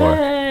was for.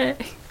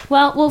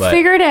 Well, we'll But,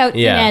 figure it out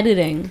yeah. in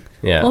editing.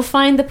 Yeah. We'll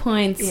find the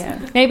points. Yeah.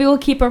 Maybe we'll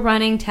keep a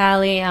running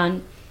tally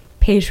on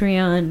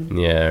Patreon.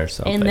 Yeah, or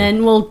something. And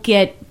then we'll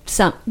get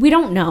some. We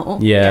don't know.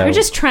 Yeah. We're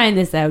just trying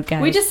this out,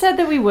 guys. We just said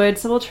that we would,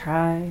 so we'll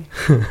try.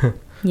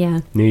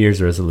 Yeah. New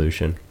Year's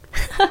resolution.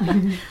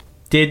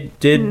 Did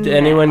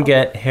anyone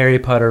get Harry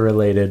Potter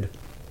related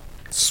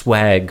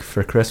swag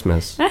for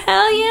Christmas?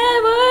 Hell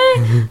yeah,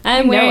 boy!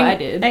 I'm know wearing. I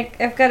did.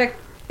 I've got a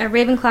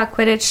Ravenclaw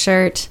Quidditch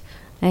shirt.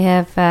 I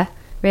have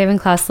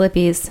Ravenclaw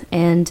slippies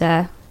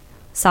and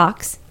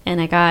socks, and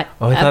I got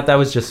Oh, I thought that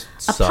was just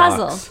a socks.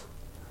 puzzle.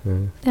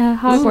 A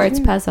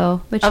Hogwarts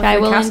puzzle, which Of I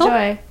the will castle?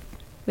 enjoy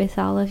with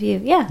all of you.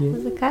 Yeah, it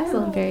was a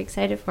castle. I'm very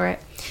excited for it.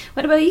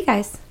 What about you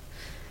guys?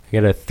 I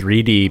got a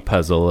 3D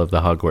puzzle of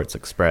the Hogwarts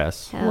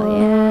Express. Hell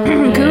yeah!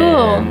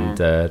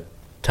 And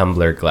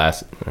tumbler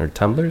glass or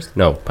tumblers?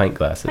 No, pint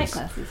glasses. Pint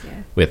glasses,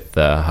 yeah. With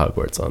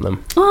Hogwarts on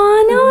them.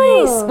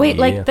 Oh, nice. Wait,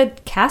 Yeah. like the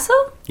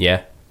castle?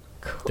 Yeah,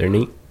 they're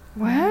neat.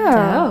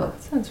 Wow.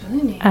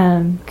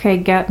 Oh,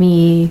 Craig got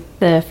me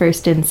the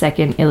first and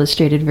second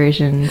illustrated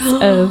versions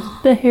of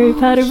the Harry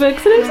Potter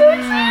books, and I'm so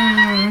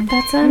excited.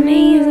 that's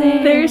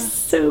amazing. They're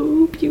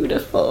so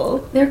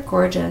beautiful. They're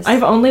gorgeous.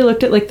 I've only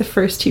looked at like the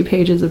first 2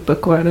 pages of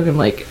book 1, and I'm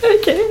like,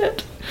 I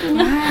can't.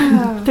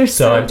 Wow. They're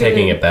So so I'm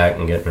taking good. it back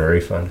and getting a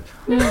refund.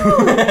 she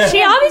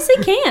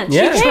obviously can.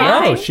 Yeah, she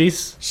can. no,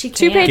 she's She can.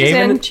 2 pages Gave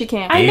in, it- she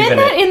can't. I meant Giving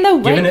that it- in the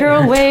white giving it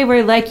girl her way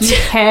where like you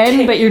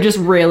can, but you're just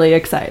really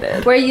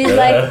excited. Where you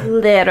like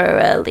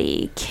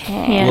literally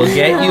can. We'll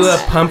get you a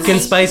pumpkin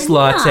spice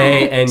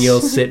latte and you'll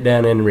sit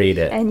down and read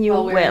it. And you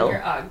will.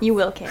 You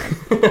will can.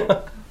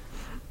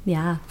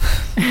 Yeah.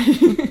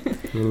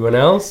 Anyone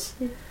else?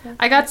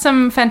 I got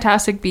some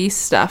Fantastic Beasts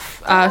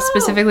stuff,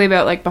 specifically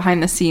about like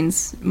behind the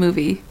scenes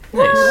movie.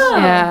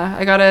 Yeah,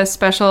 I got a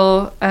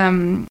special,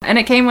 and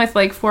it came with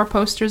like 4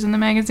 posters in the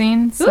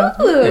magazine. So.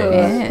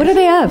 Yeah. What do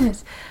they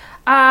have?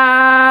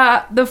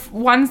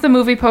 One's the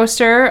movie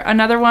poster.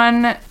 Another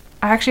one, I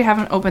actually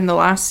haven't opened the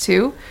last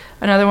 2.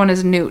 Another one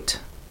is Newt,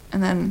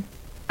 and then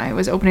I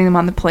was opening them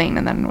on the plane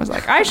and then was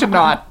like, I should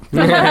not.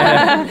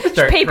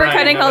 Start Paper crying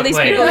cutting on all the these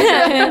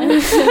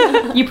plane.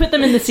 people. You put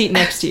them in the seat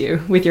next to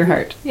you with your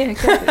heart. Yeah,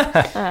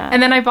 exactly.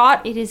 And then I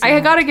bought, It is I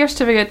not. got a gift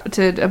certificate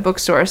to a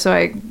bookstore, so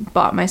I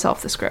bought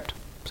myself the script.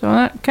 So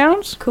that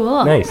counts.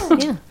 Cool. Nice.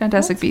 Yeah.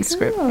 Fantastic Beasts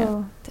script.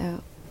 Yeah.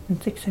 Dope.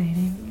 That's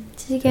exciting.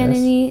 Did you get Yes.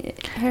 any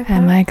Harry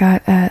Potter? I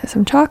got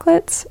some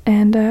chocolates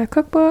and a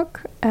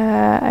cookbook.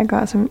 I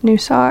got some new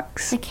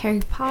socks. Like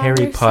Harry Potter.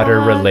 Harry Potter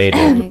socks?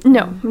 related. Like-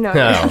 No.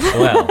 Oh,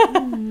 well.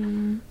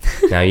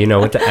 Now you know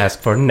what to ask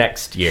for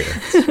next year.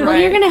 Well,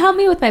 you're gonna help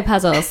me with my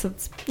puzzles.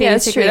 It's Yeah,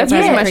 that's true. basically a That's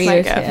pretty present much for my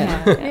you,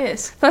 gift. too. It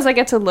is. Plus, I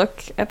get to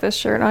look at this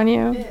shirt on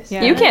you.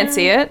 Yeah. You can't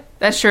see it.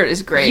 That shirt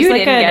is great. It's You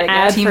like didn't an get it,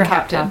 ad Team for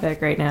Captain. Hot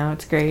Topic right now.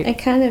 It's great. I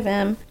kind of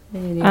am.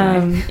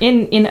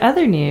 In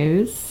other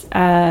news,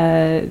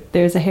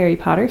 there's a Harry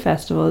Potter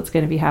festival that's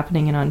going to be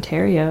happening in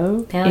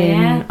Ontario Hell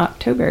in yeah.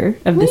 October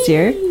of this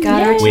year.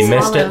 God, We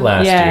missed it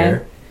last Yeah.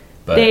 year.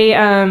 But They,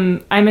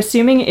 I'm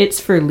assuming it's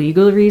for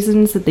legal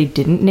reasons that they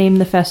didn't name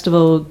the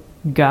festival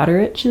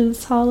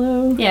Goddrich's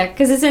Hollow. Yeah,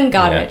 because it's in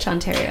Goderich,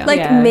 Ontario. Like,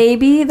 Yeah.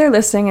 maybe they're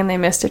listening and they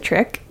missed a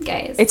trick.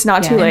 guys, It's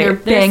not too Yeah. late. They're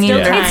banging still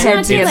their trying. heads It's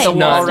not too against the late.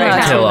 wall not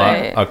right until now.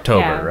 Right. October,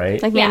 Yeah.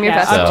 right? Like, Yeah. name your Yeah,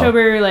 festival.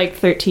 October like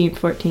 13th,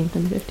 14th,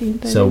 and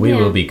 15th. I So think. we Yeah.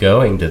 will be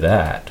going to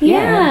that.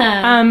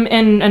 yeah.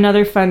 And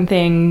another fun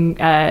thing,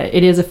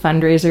 it is a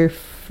fundraiser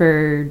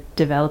for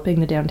developing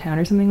the downtown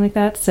or something like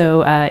that.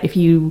 So if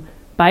you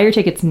buy your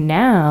tickets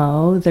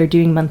now, they're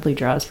doing monthly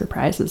draws for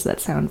prizes that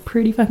sound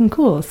pretty fucking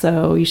cool.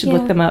 So you should Yeah.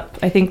 look them up.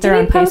 I think Did they're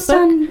we on post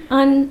Facebook.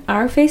 on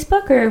our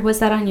Facebook, or was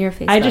that on your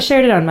Facebook? I just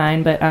shared it on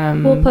mine, but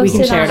We'll we post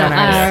can it share on it on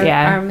ours.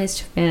 Yeah. our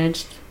Mischief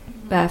Managed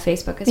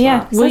Facebook as Yeah,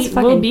 well. 'cause that's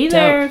we'll fucking be dope.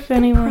 there if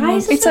anyone Prize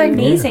wants. is It's like-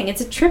 amazing.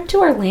 It's a trip to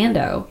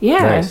Orlando. Yeah.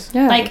 Nice.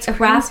 Yeah. Like a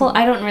raffle.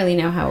 I don't really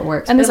know how it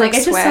works. And but there's, like,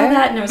 I just saw swag.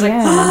 that and I was like,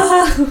 Yeah.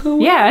 ah,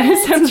 Yeah,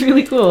 it sounds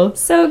really cool.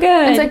 so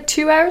good. It's like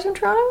 2 hours from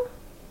Toronto?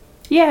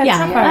 Yeah, it's yeah,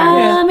 not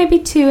far. maybe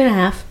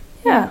 2.5.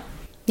 Yeah.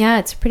 Yeah,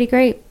 it's pretty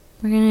great.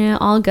 We're gonna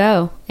all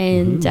go,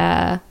 and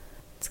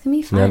it's gonna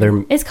be fun.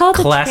 Another it's called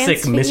the Classic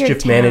Transfigured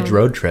mischief Town. managed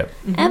road trip.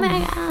 Oh my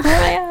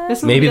god!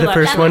 This will Maybe be a the lot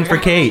first of one fun.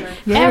 for Kate.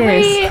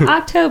 Every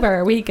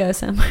October we go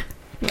somewhere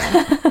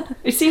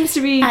It seems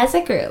to be as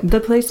a group. the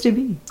place to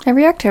be.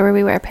 Every October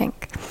we wear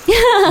pink.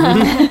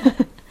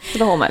 For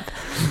the whole month.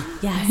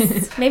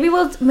 Yes. maybe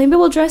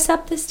we'll dress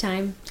up this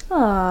time.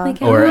 Aw.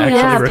 Like, Or oh, actually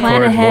yeah,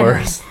 plan record ahead.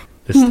 more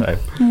this time.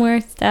 More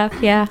stuff.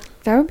 Yeah.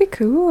 That would be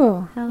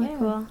cool. Hella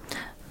cool.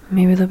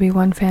 Maybe there'll be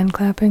one fan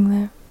clapping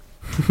there.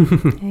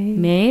 Hey.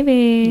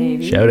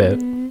 Maybe. Shout out.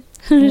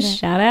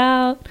 Shout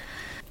out.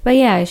 But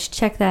yeah, I should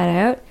check that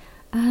out.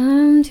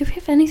 Do we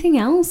have anything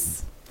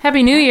else?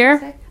 Happy New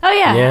Year. Oh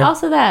yeah, Yeah.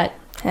 also that.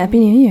 Happy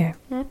New Year.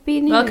 Happy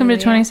New Welcome to Year.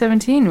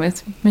 2017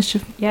 with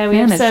Mischief. Yeah, we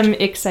have Managed. some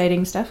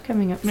exciting stuff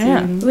coming up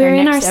Yeah. soon. We're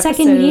in our next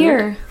second episode-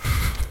 year.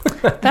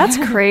 That's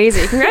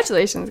crazy.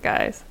 Congratulations,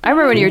 guys. I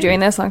remember when you were doing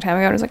this a long time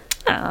ago. I was like,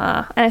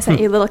 ah. And I sent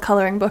you a little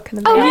coloring book in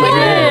the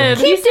mail. did.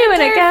 Keep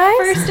doing it, guys.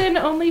 First and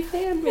only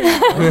fan mail.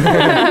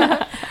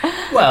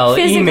 Well,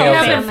 Physical emails We are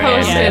haven't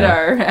fan posted mail.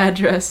 our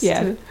address.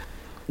 Yeah. to-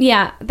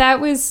 Yeah, that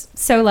was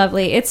so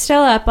lovely. It's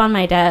still up on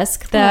my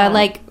desk.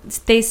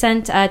 They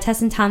sent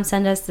Tess and Tom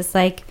sent us this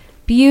like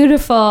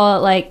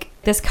beautiful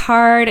this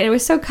card, and it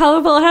was so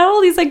colorful. It had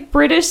all these like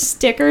British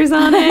stickers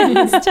on it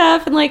and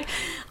stuff, and like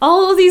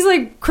all of these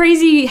like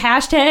crazy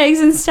hashtags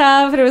and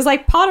stuff. And it was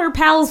like Potter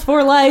Pals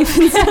for life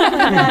and stuff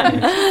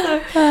like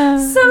that.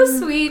 So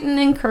sweet and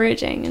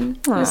encouraging, and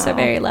it was so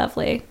very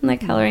lovely. And the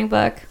coloring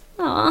book.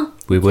 Aw.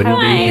 We wouldn't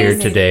be here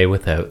Nice. today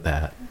without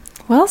that.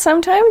 Well,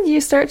 sometimes you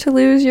start to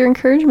lose your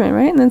encouragement,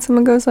 right? And then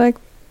someone goes like,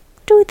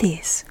 do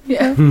this.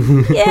 Yeah.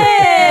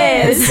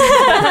 Yes!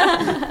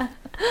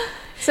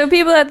 So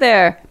people out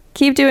there,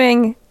 keep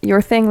doing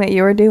your thing that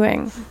you're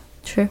doing.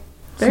 True.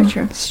 Very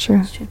true. It's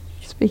true.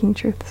 Speaking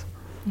truths.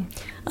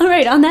 All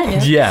right. On that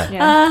note. Yeah.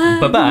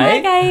 Bye-bye.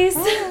 Bye, guys.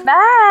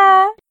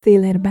 Bye! See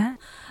you later, bye.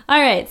 All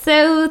right,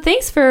 so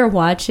thanks for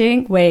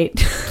watching. Wait.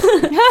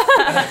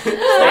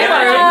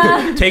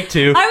 Take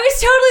two. I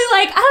was totally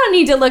like, I don't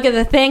need to look at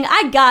the thing.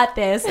 I got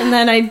this. And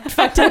then I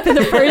fucked up in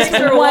the first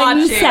for 1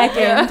 watching.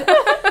 second.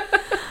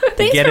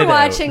 Thanks Get for it out.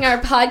 watching our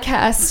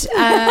podcast.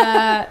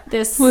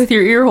 This With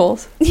your ear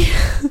holes.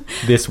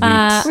 This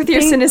week. With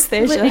your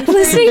synesthesia.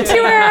 listening to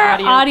our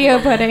audio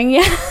pudding.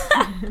 Yeah.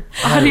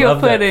 Audio I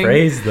love pudding. that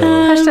phrase, though.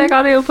 Hashtag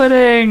audio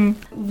pudding.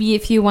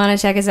 If you want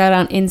to check us out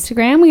on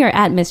Instagram, we are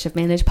at Mischief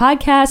Managed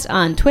Podcast.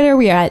 On Twitter,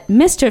 we are at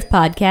Mischief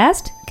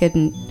Podcast.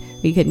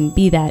 We couldn't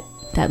be that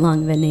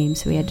long of a name,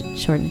 so we had to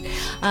shorten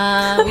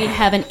it. We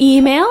have an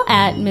email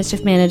at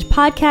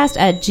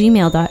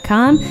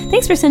mischiefmanagedpodcast@gmail.com.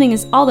 Thanks for sending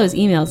us all those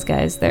emails,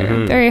 guys.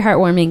 They're very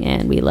heartwarming,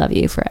 and we love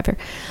you forever.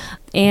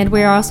 And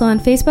we're also on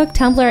Facebook,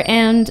 Tumblr,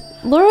 and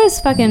Laura's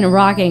fucking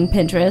rocking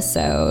Pinterest,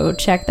 so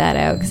check that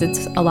out because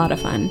it's a lot of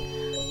fun.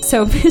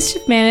 So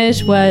Mischief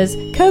Managed was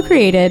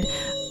co-created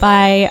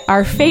by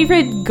our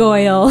favorite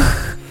Goyle,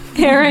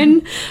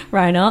 Aaron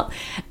Reinhold,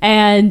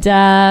 and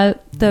the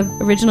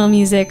original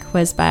music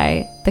was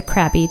by the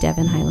Krabby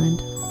Devin Highland.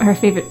 Our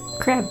favorite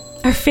crab.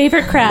 Our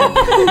favorite crab.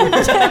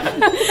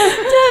 Devon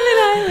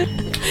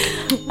Island.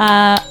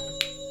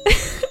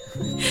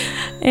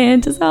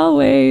 And as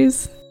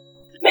always,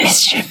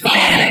 Mischief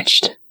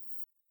managed.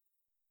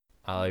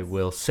 I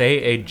will say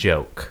a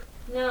joke.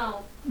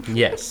 no.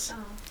 Yes.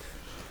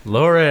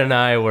 Laura and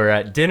I were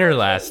at dinner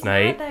last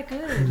night.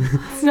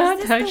 It's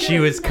not that She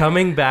was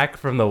coming back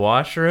from the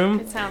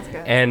washroom. Sounds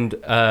good. And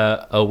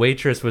a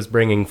waitress was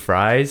bringing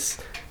fries,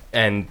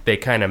 and they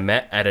kind of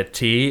met at a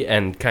T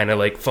and kind of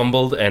like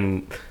fumbled,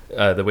 and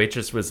the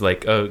waitress was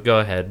like, "Oh, go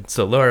ahead."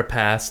 So Laura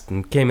passed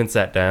and came and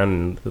sat down,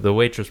 and the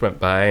waitress went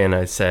by, and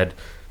I said,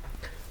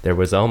 "There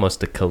was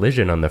almost a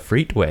collision on the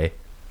freeway."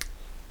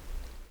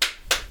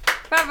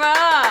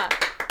 Brava!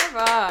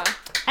 Brava!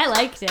 I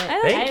liked it.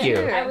 Thank you.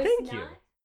 I was Thank not- you.